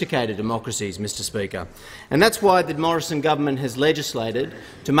sophisticated democracies, Mr Speaker. And that's why the Morrison government has legislated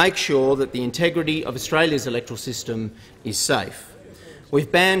to make sure that the integrity of Australia's electoral system is safe.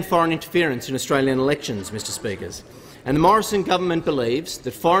 We've banned foreign interference in Australian elections, Mr Speakers, and the Morrison government believes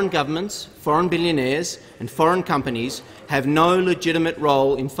that foreign governments, foreign billionaires and foreign companies have no legitimate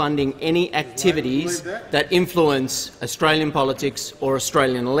role in funding any activities that influence Australian politics or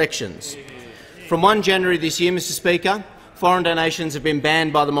Australian elections. From 1 January this year, Mr Speaker, foreign donations have been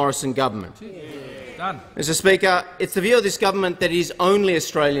banned by the Morrison government. Mr Speaker, it's the view of this government that it is only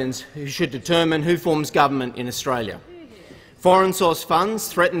Australians who should determine who forms government in Australia. Foreign source funds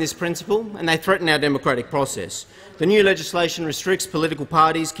threaten this principle and they threaten our democratic process. The new legislation restricts political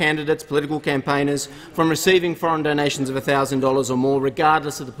parties, candidates, political campaigners from receiving foreign donations of $1,000 or more,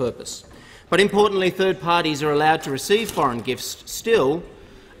 regardless of the purpose. But importantly, third parties are allowed to receive foreign gifts still,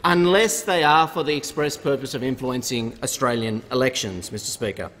 unless they are for the express purpose of influencing Australian elections, Mr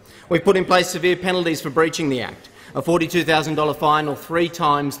Speaker. We've put in place severe penalties for breaching the Act, a $42,000 fine or 3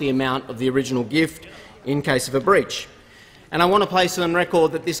 times the amount of the original gift in case of a breach. And I want to place on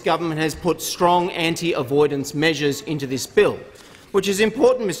record that this government has put strong anti-avoidance measures into this bill, which is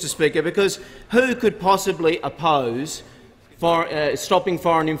important, Mr Speaker, because who could possibly oppose stopping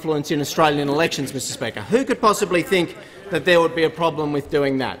foreign influence in Australian elections, Mr Speaker? Who could possibly think that there would be a problem with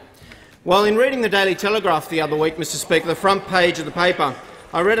doing that? Well, in reading the Daily Telegraph the other week, Mr Speaker, the front page of the paper,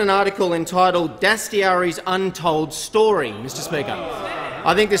 I read an article entitled Dastyari's Untold Story, Mr Speaker.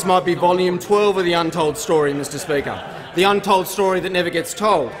 I think this might be volume 12 of the Untold Story, Mr Speaker, the untold story that never gets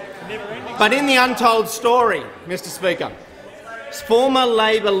told. But in the untold story, Mr Speaker, former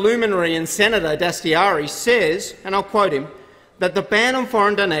Labor luminary and Senator Dastyari says, and I'll quote him, that the ban on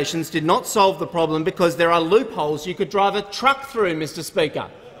foreign donations did not solve the problem because there are loopholes you could drive a truck through, Mr Speaker.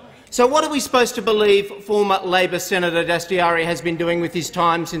 So what are we supposed to believe former Labor Senator Dastyari has been doing with his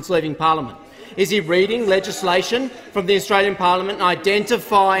time since leaving Parliament? Is he reading legislation from the Australian Parliament and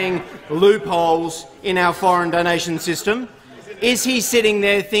identifying loopholes in our foreign donation system? Is he sitting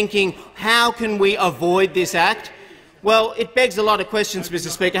there thinking, how can we avoid this act? Well, it begs a lot of questions, Mr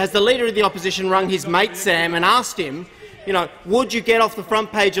Speaker. Has the Leader of the Opposition rung his mate Sam and asked him, would you get off the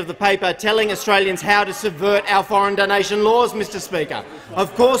front page of the paper telling Australians how to subvert our foreign donation laws, Mr Speaker?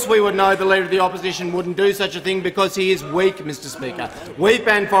 Of course we would know the Leader of the Opposition wouldn't do such a thing because he is weak, Mr Speaker. We've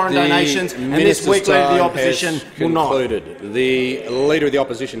banned foreign donations and this weak Leader of the Opposition will not. The Leader of the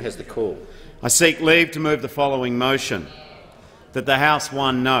Opposition has the call. I seek leave to move the following motion, that the House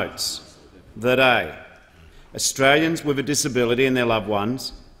 1 notes that Australians with a disability and their loved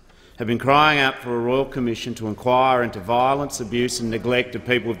ones have been crying out for a Royal Commission to inquire into violence, abuse and neglect of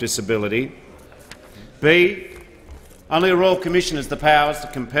people with disability. B, only a Royal Commission has the powers to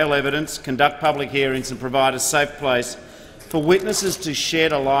compel evidence, conduct public hearings and provide a safe place for witnesses to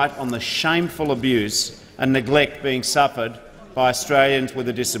shed a light on the shameful abuse and neglect being suffered by Australians with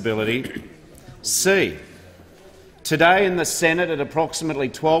a disability. C, today in the Senate at approximately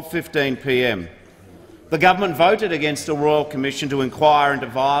 12:15 p.m, the government voted against a Royal Commission to inquire into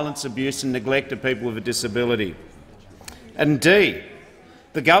violence, abuse and neglect of people with a disability. And D,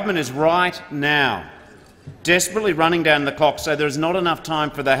 the government is right now desperately running down the clock so there is not enough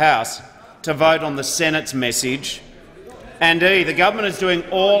time for the House to vote on the Senate's message, and E, the government is doing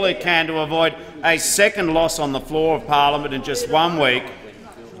all it can to avoid a second loss on the floor of parliament in just 1 week,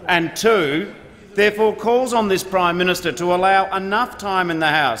 and 2, therefore calls on this Prime Minister to allow enough time in the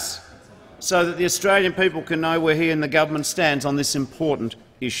House so that the Australian people can know where he and the government stands on this important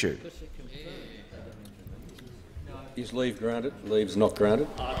issue. Is leave granted? Leave's not granted.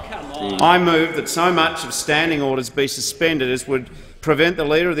 I move that so much of standing orders be suspended as would prevent the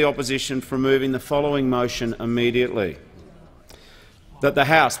Leader of the Opposition from moving the following motion immediately. That the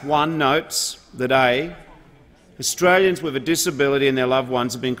House 1 notes that A, Australians with a disability and their loved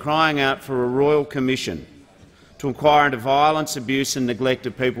ones have been crying out for a royal commission to inquire into violence, abuse and neglect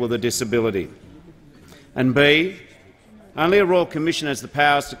of people with a disability, and B, only a royal commission has the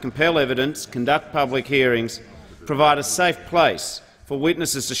powers to compel evidence, conduct public hearings, provide a safe place for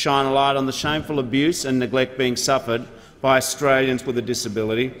witnesses to shine a light on the shameful abuse and neglect being suffered by Australians with a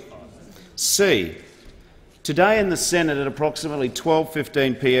disability. C, today in the Senate at approximately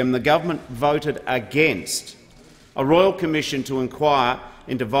 12:15 p.m. the government voted against a royal commission to inquire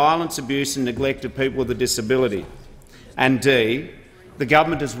into violence, abuse and neglect of people with a disability. And D, the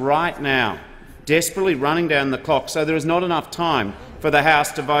government is right now desperately running down the clock so there is not enough time for the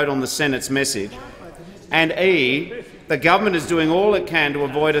House to vote on the Senate's message. And E, the government is doing all it can to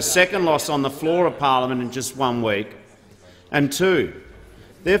avoid a second loss on the floor of parliament in just 1 week. And 2,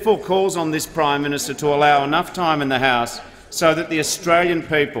 therefore calls on this Prime Minister to allow enough time in the House so that the Australian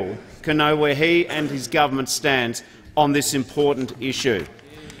people can know where he and his government stands on this important issue.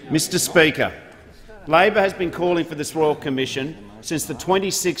 Mr Speaker, Labor has been calling for this Royal Commission since the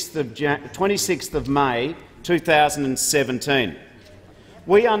 26th of May 2017.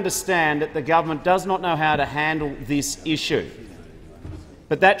 We understand that the government does not know how to handle this issue,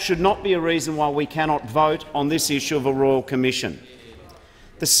 but that should not be a reason why we cannot vote on this issue of a Royal Commission.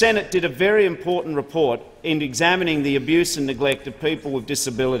 The Senate did a very important report in examining the abuse and neglect of people with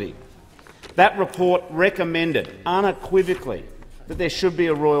disability. That report recommended unequivocally that there should be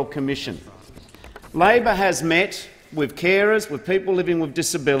a Royal Commission. Labor has met with carers, with people living with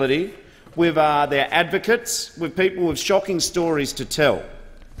disability, with their advocates, with people with shocking stories to tell.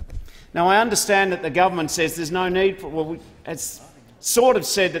 Now, I understand that the government says there's no need for, well, it's sort of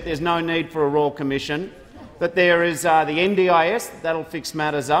said that there's no need for a Royal Commission, that there is the NDIS, that'll fix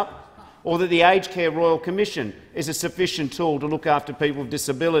matters up, or that the Aged Care Royal Commission is a sufficient tool to look after people with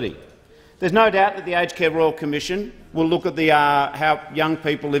disability. There's no doubt that the Aged Care Royal Commission will look at how young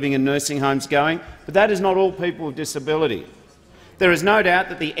people living in nursing homes going, but that is not all people with disability. There is no doubt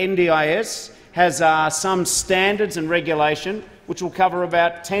that the NDIS has some standards and regulation which will cover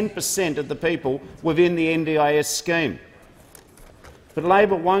about 10% of the people within the NDIS scheme. But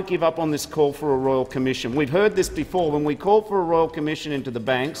Labor won't give up on this call for a Royal Commission. We've heard this before. When we called for a Royal Commission into the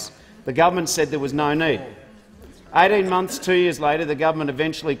banks, the government said there was no need. 18 months, 2 years later, the government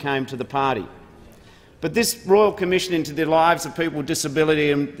eventually came to the party. But this Royal Commission into the lives of people with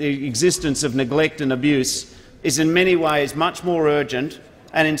disability and the existence of neglect and abuse is in many ways much more urgent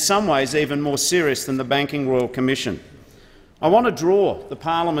and in some ways even more serious than the Banking Royal Commission. I want to draw the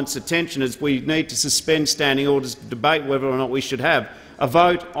parliament's attention, as we need to suspend standing orders to debate whether or not we should have a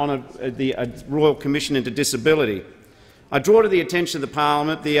vote on a Royal Commission into disability. I draw to the attention of the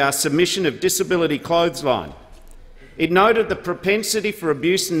parliament the submission of Disability Clothesline. It noted the propensity for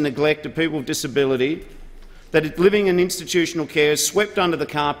abuse and neglect of people with disability, that living in institutional care is swept under the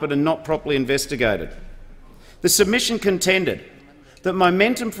carpet and not properly investigated. The submission contended that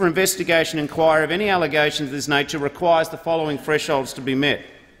momentum for investigation and inquiry of any allegations of this nature requires the following thresholds to be met.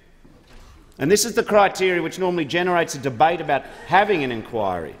 And this is the criteria which normally generates a debate about having an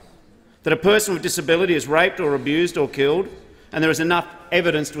inquiry: that a person with disability is raped or abused or killed, and there is enough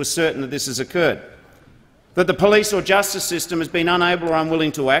evidence to ascertain that this has occurred; that the police or justice system has been unable or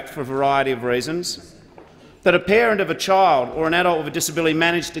unwilling to act for a variety of reasons; that a parent of a child or an adult with a disability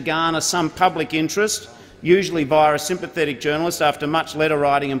managed to garner some public interest, usually via a sympathetic journalist after much letter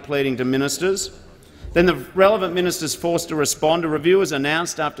writing and pleading to ministers; then the relevant minister is forced to respond, a review is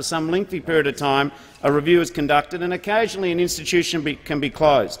announced, after some lengthy period of time a review is conducted, and occasionally an institution can be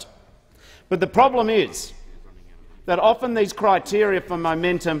closed. But the problem is that often these criteria for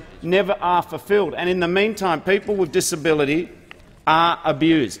momentum never are fulfilled, and in the meantime people with disability are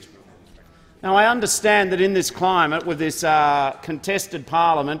abused. Now, I understand that in this climate, with this contested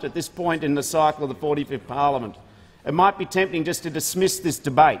parliament at this point in the cycle of the 45th parliament, it might be tempting just to dismiss this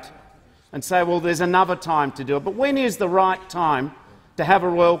debate and say, well, there's another time to do it. But when is the right time to have a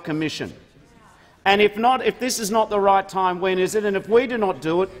Royal Commission? And if not, if this is not the right time, when is it? And if we do not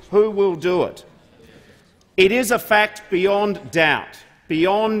do it, who will do it? It is a fact beyond doubt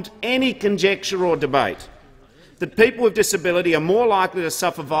beyond any conjecture or debate that people with disability are more likely to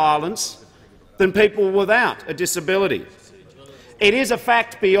suffer violence than people without a disability. It is a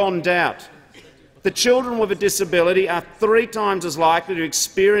fact beyond doubt that children with a disability are 3 times as likely to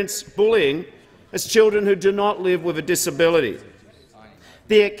experience bullying as children who do not live with a disability.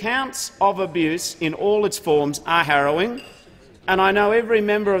 The accounts of abuse in all its forms are harrowing, and I know every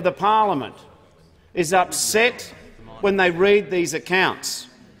member of the parliament is upset when they read these accounts.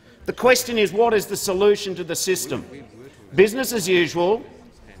 The question is, what is the solution to the system? Business as usual,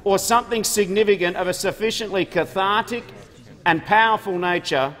 or something significant of a sufficiently cathartic and powerful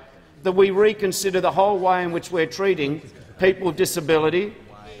nature that we reconsider the whole way in which we're treating people with disability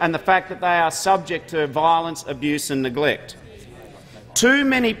and the fact that they are subject to violence, abuse and neglect. Too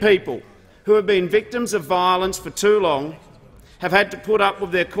many people who have been victims of violence for too long have had to put up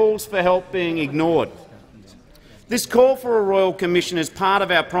with their calls for help being ignored. This call for a Royal Commission is part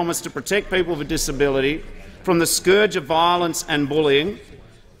of our promise to protect people with a disability from the scourge of violence and bullying,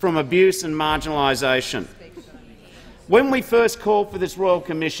 from abuse and marginalisation. When we first called for this Royal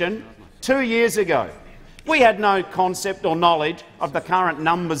Commission 2 years ago, we had no concept or knowledge of the current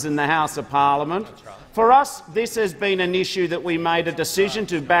numbers in the House of Parliament. For us, this has been an issue that we made a decision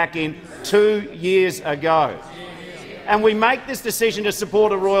to back in 2 years ago. And we make this decision to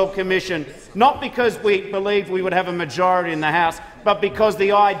support a Royal Commission not because we believe we would have a majority in the House, but because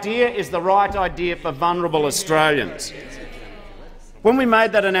the idea is the right idea for vulnerable Australians. When we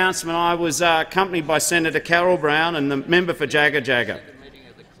made that announcement, I was accompanied by Senator Carol Brown and the member for Jagga Jagga.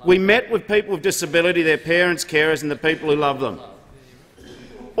 We met with people with disability, their parents, carers and the people who love them.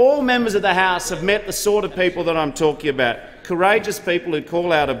 All members of the House have met the sort of people that I'm talking about, courageous people who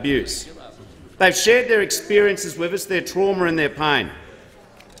call out abuse. They've shared their experiences with us, their trauma and their pain.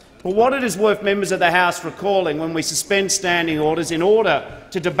 But what it is worth members of the House recalling when we suspend standing orders in order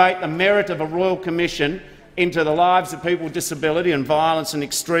to debate the merit of a Royal Commission into the lives of people with disability and violence and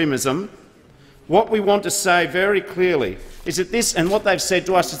extremism, what we want to say very clearly is that this, and what they've said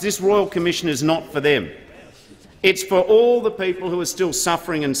to us, is this Royal Commission is not for them. It's for all the people who are still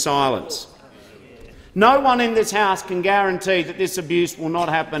suffering in silence. No one in this House can guarantee that this abuse will not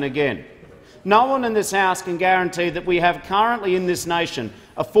happen again. No one in this House can guarantee that we have currently in this nation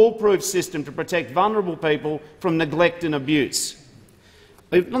a foolproof system to protect vulnerable people from neglect and abuse.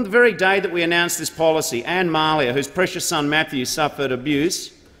 On the very day that we announced this policy, Anne Malia, whose precious son Matthew suffered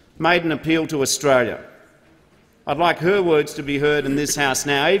abuse, made an appeal to Australia. I'd like her words to be heard in this House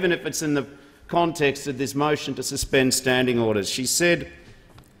now, even if it's in the context of this motion to suspend standing orders. She said,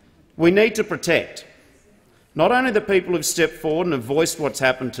 "We need to protect not only the people who've stepped forward and have voiced what's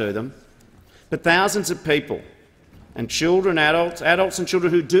happened to them, but thousands of people and children, adults and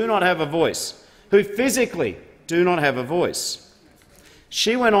children who do not have a voice, who physically do not have a voice."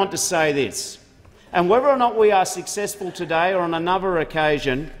 She went on to say this, and whether or not we are successful today or on another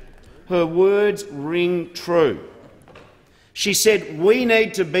occasion, her words ring true. She said, "We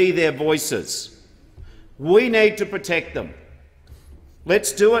need to be their voices. We need to protect them.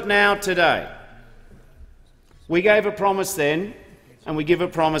 Let's do it now today." We gave a promise then, and we give a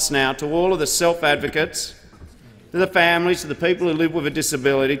promise now to all of the self-advocates, to the families, to the people who live with a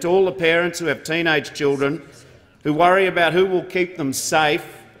disability, to all the parents who have teenage children who worry about who will keep them safe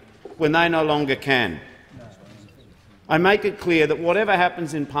when they no longer can. I make it clear that whatever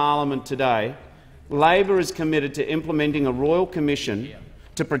happens in Parliament today, Labor is committed to implementing a Royal Commission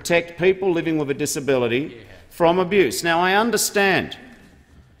to protect people living with a disability from abuse. Now, I understand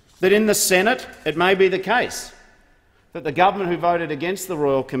that in the Senate it may be the case that the government who voted against the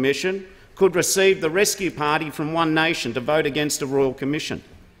Royal Commission could receive the rescue party from One Nation to vote against a Royal Commission.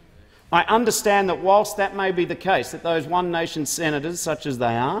 I understand that whilst that may be the case, that those One Nation senators, such as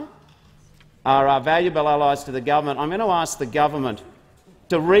they are valuable allies to the government, I'm going to ask the government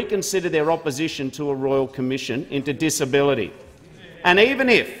to reconsider their opposition to a Royal Commission into disability. And even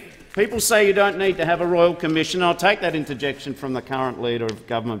if people say you don't need to have a Royal Commission, I'll take that interjection from the current Leader of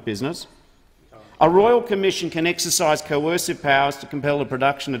Government Business, a Royal Commission can exercise coercive powers to compel the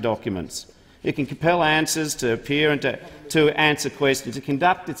production of documents. It can compel answers to appear and to answer questions. It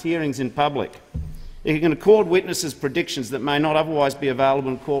conduct its hearings in public. It can accord witnesses predictions that may not otherwise be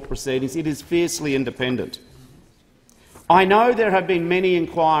available in court proceedings. It is fiercely independent. I know there have been many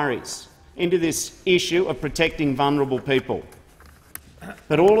inquiries into this issue of protecting vulnerable people,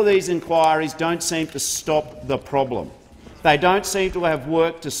 but all of these inquiries don't seem to stop the problem. They don't seem to have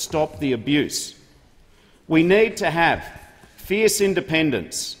worked to stop the abuse. We need to have fierce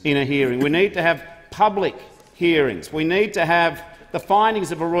independence in a hearing. We need to have public hearings. We need to have the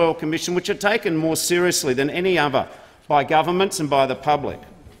findings of a Royal Commission which are taken more seriously than any other by governments and by the public.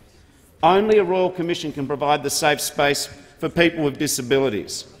 Only a Royal Commission can provide the safe space for people with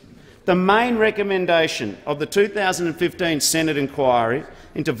disabilities. The main recommendation of the 2015 Senate inquiry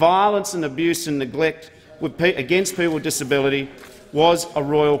into violence and abuse and neglect against people with disability was a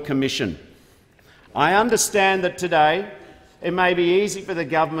Royal Commission. I understand that today it may be easy for the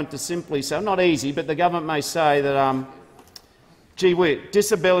government to simply say, not easy, but the government may say that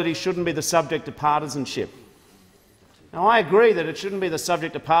disability shouldn't be the subject of partisanship. Now, I agree that it shouldn't be the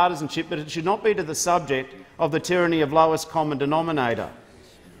subject of partisanship, but it should not be to the subject of the tyranny of lowest common denominator.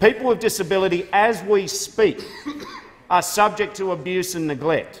 People with disability, as we speak, are subject to abuse and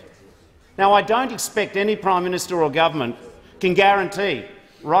neglect. Now, I don't expect any Prime Minister or government can guarantee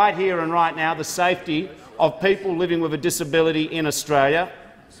right here and right now the safety of people living with a disability in Australia.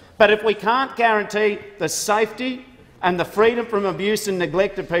 But if we can't guarantee the safety and the freedom from abuse and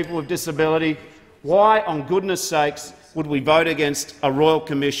neglect of people with disability, why, on goodness sakes, would we vote against a Royal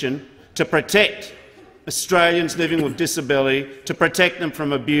Commission to protect Australians living with disability, to protect them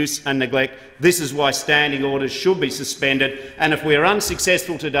from abuse and neglect? This is why standing orders should be suspended, and if we are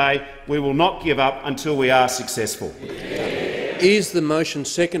unsuccessful today, we will not give up until we are successful. Is the motion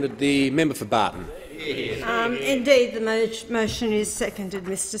seconded? The member for Barton. Indeed, the motion is seconded,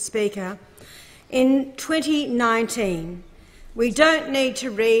 Mr Speaker. In 2019, we don't need to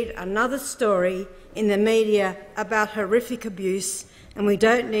read another story in the media about horrific abuse, and we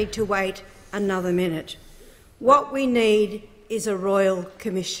don't need to wait another minute. What we need is a Royal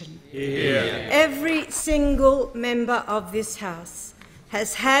Commission. Yeah. Every single member of this House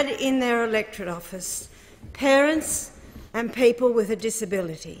has had in their electorate office parents and people with a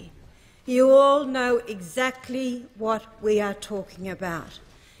disability. You all know exactly what we are talking about.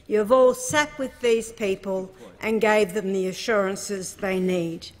 You have all sat with these people and gave them the assurances they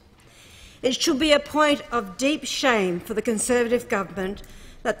need. It should be a point of deep shame for the Conservative government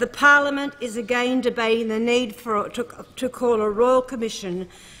that the Parliament is again debating the need to call a Royal Commission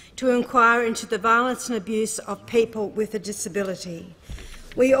to inquire into the violence and abuse of people with a disability.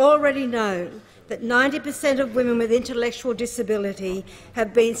 We already know that 90% of women with intellectual disability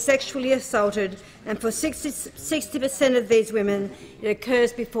have been sexually assaulted, and for 60% of these women it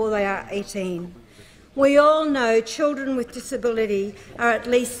occurs before they are 18. We all know children with disability are at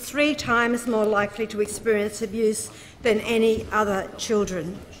least 3 times more likely to experience abuse than any other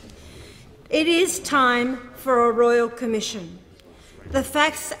children. It is time for a Royal Commission. The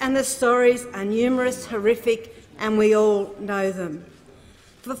facts and the stories are numerous, horrific, and we all know them.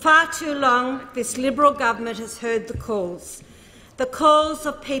 For far too long, this Liberal government has heard the calls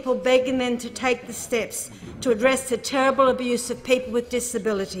of people begging them to take the steps to address the terrible abuse of people with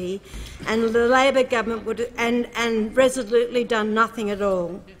disability, and the Labor government would and resolutely done nothing at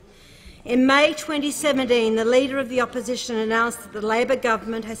all. In May 2017, the Leader of the Opposition announced that the Labor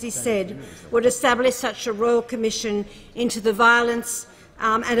government, as he said, would establish such a Royal Commission into the violence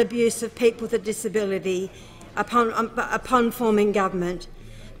and abuse of people with a disability upon forming government.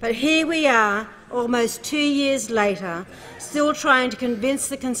 But here we are, almost 2 years later, still trying to convince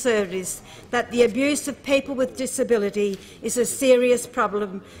the Conservatives that the abuse of people with disability is a serious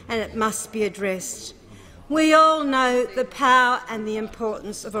problem and it must be addressed. We all know the power and the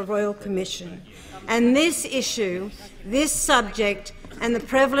importance of a Royal Commission, and this issue, this subject and the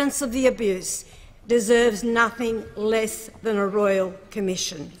prevalence of the abuse deserves nothing less than a Royal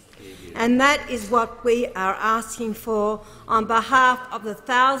Commission. And that is what we are asking for on behalf of the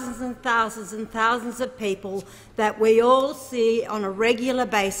thousands and thousands and thousands of people that we all see on a regular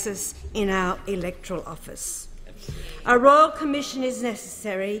basis in our electoral office. A Royal Commission is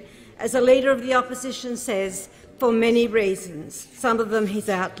necessary, as the Leader of the Opposition says, for many reasons. Some of them he's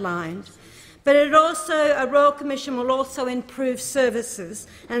outlined. But a Royal Commission will also improve services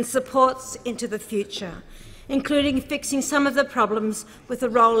and supports into the future, including fixing some of the problems with the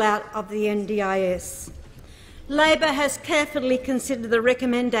rollout of the NDIS. Labor has carefully considered the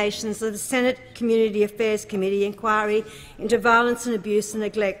recommendations of the Senate Community Affairs Committee inquiry into violence and abuse and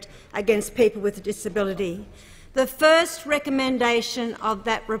neglect against people with a disability. The first recommendation of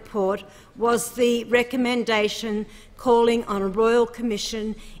that report was the recommendation calling on a Royal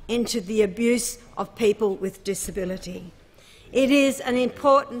Commission into the abuse of people with disability. It is an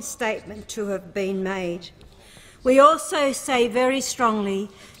important statement to have been made. We also say very strongly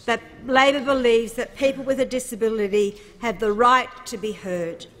that Labor believes that people with a disability have the right to be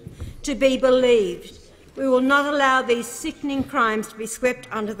heard, to be believed. We will not allow these sickening crimes to be swept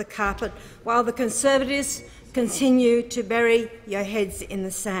under the carpet while the Conservatives continue to bury your heads in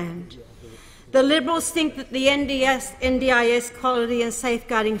the sand. The Liberals think that the NDIS quality and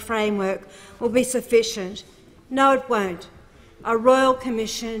safeguarding framework will be sufficient. No, it won't. A royal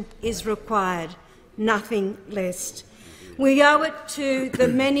commission is required, nothing less. We owe it to the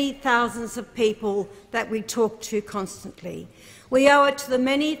many thousands of people that we talk to constantly. We owe it to the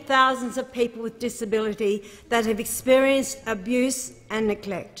many thousands of people with disability that have experienced abuse and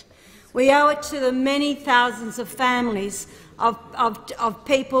neglect. We owe it to the many thousands of families of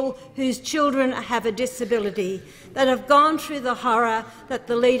people whose children have a disability that have gone through the horror that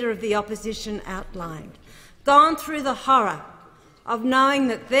the Leader of the Opposition outlined, gone through the horror of knowing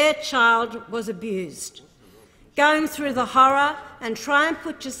that their child was abused, going through the horror, and try and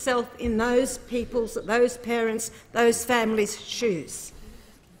put yourself in those people's, those parents, those families' shoes.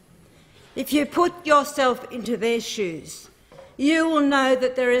 If you put yourself into their shoes, you will know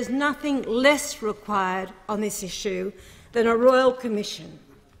that there is nothing less required on this issue than a royal commission.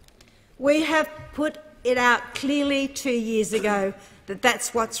 We have put it out clearly 2 years ago that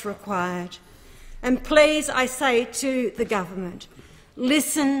that's what's required. And please, I say to the government,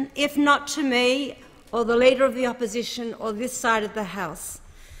 listen, if not to me or the Leader of the Opposition or this side of the House.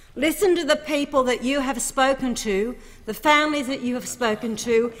 Listen to the people that you have spoken to, the families that you have spoken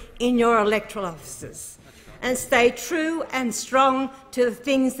to in your electoral offices, and stay true and strong to the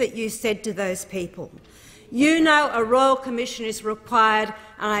things that you said to those people. You know a royal commission is required,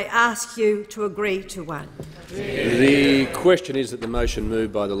 and I ask you to agree to one. The question is that the motion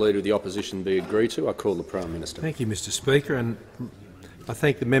moved by the Leader of the Opposition be agreed to. I call the Prime Minister. Thank you, Mr Speaker, and I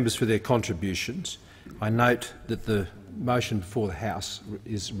thank the members for their contributions. I note that the motion before the House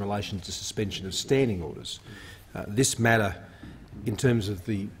is in relation to suspension of standing orders. This matter, in terms of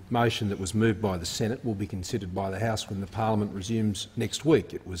the motion that was moved by the Senate, will be considered by the House when the Parliament resumes next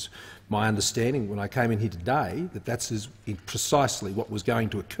week. It was my understanding when I came in here today that that's precisely what was going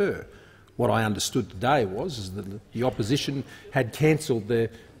to occur. What I understood today was that the opposition had cancelled their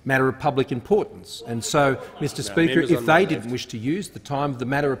matter of public importance. And so, Mr Speaker, if they didn't wish to use the time of the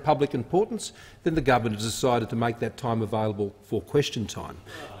matter of public importance, then the government has decided to make that time available for question time.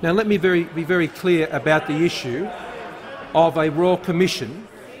 Now, let me be very clear about the issue of a royal commission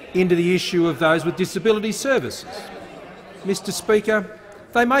into the issue of those with disability services. Mr Speaker,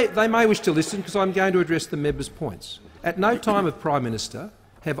 they may wish to listen because I'm going to address the members' points. At no time of Prime Minister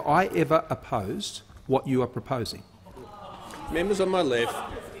have I ever opposed what you are proposing. Members on my left.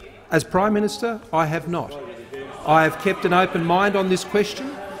 As Prime Minister, I have not. I have kept an open mind on this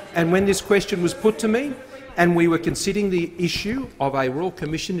question, and when this question was put to me and we were considering the issue of a royal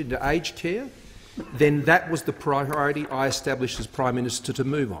commission into aged care, then that was the priority I established as Prime Minister to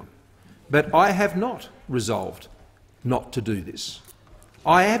move on. But I have not resolved not to do this.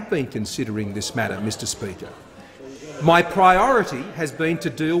 I have been considering this matter, Mr Speaker. My priority has been to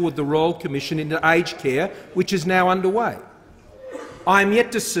deal with the Royal Commission into aged care, which is now underway. I am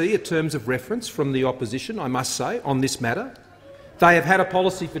yet to see a terms of reference from the opposition, I must say, on this matter. They have had a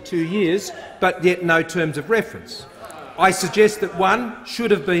policy for 2 years, but yet no terms of reference. I suggest that one should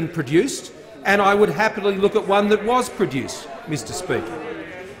have been produced, and I would happily look at one that was produced, Mr Speaker.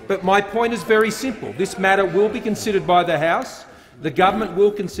 But my point is very simple. This matter will be considered by the House. The government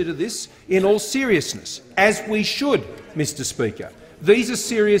will consider this in all seriousness, as we should, Mr Speaker. These are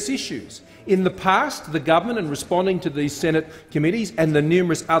serious issues. In the past, the government, in responding to these Senate committees and the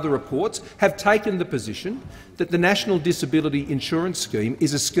numerous other reports, have taken the position that the National Disability Insurance Scheme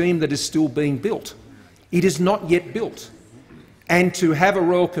is a scheme that is still being built. It is not yet built. And to have a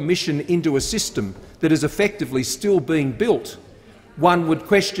Royal Commission into a system that is effectively still being built, one would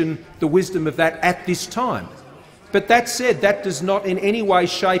question the wisdom of that at this time. But that said, that does not in any way,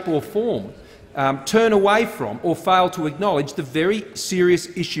 shape or form turn away from or fail to acknowledge the very serious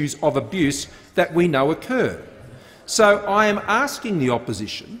issues of abuse that we know occur. So I am asking the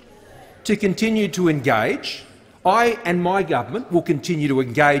opposition to continue to engage. I and my government will continue to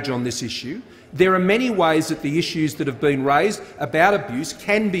engage on this issue. There are many ways that the issues that have been raised about abuse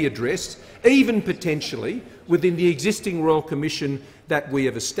can be addressed, even potentially within the existing Royal Commission that we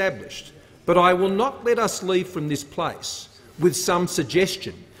have established. But I will not let us leave from this place with some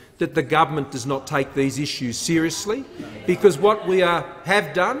suggestion that the government does not take these issues seriously, because what we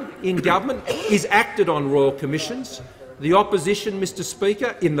have done in government is acted on Royal Commissions. The opposition, Mr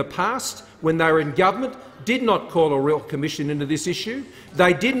Speaker, in the past, when they were in government, did not call a Royal Commission into this issue.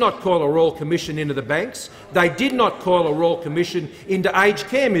 They did not call a Royal Commission into the banks. They did not call a Royal Commission into aged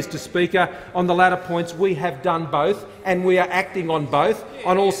care, Mr Speaker. On the latter points, we have done both, and we are acting on both,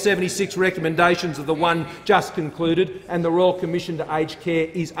 on all 76 recommendations of the one just concluded, and the Royal Commission to aged care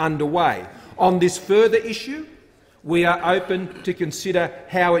is underway. On this further issue, We are open to consider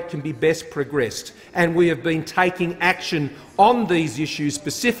how it can be best progressed, and we have been taking action on these issues,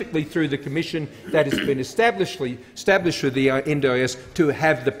 specifically through the commission that has been established through the NDIS to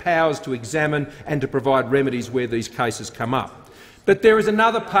have the powers to examine and to provide remedies where these cases come up. But there is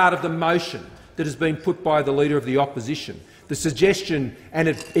another part of the motion that has been put by the Leader of the Opposition, the suggestion, and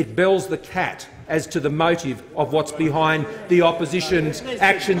it bells the cat as to the motive of what's behind the opposition's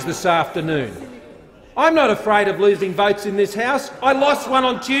actions this afternoon. I'm not afraid of losing votes in this House. I lost one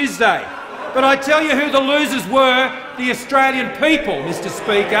on Tuesday. But I tell you who the losers were, the Australian people, Mr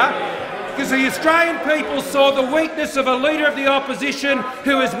Speaker, because the Australian people saw the weakness of a Leader of the Opposition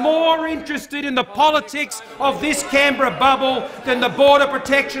who is more interested in the politics of this Canberra bubble than the border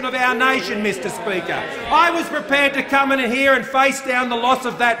protection of our nation, Mr Speaker. I was prepared to come in here and face down the loss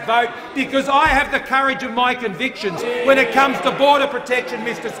of that vote because I have the courage of my convictions when it comes to border protection,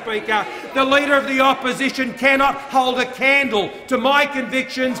 Mr Speaker. The Leader of the Opposition cannot hold a candle to my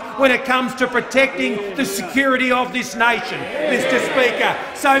convictions when it comes to protecting the security of this nation, Mr Speaker.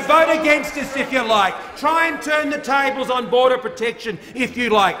 So vote against us if you like. Try and turn the tables on border protection if you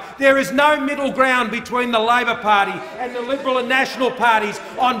like. There is no middle ground between the Labor Party and the Liberal and National parties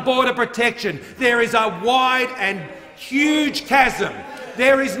on border protection. There is a wide and huge chasm.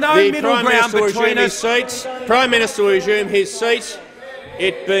 There is no middle ground between us. Prime Minister will resume his seat.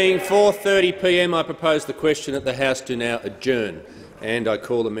 It being 4:30 p.m, I propose the question that the House do now adjourn, and I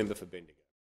call the member for Bendigo.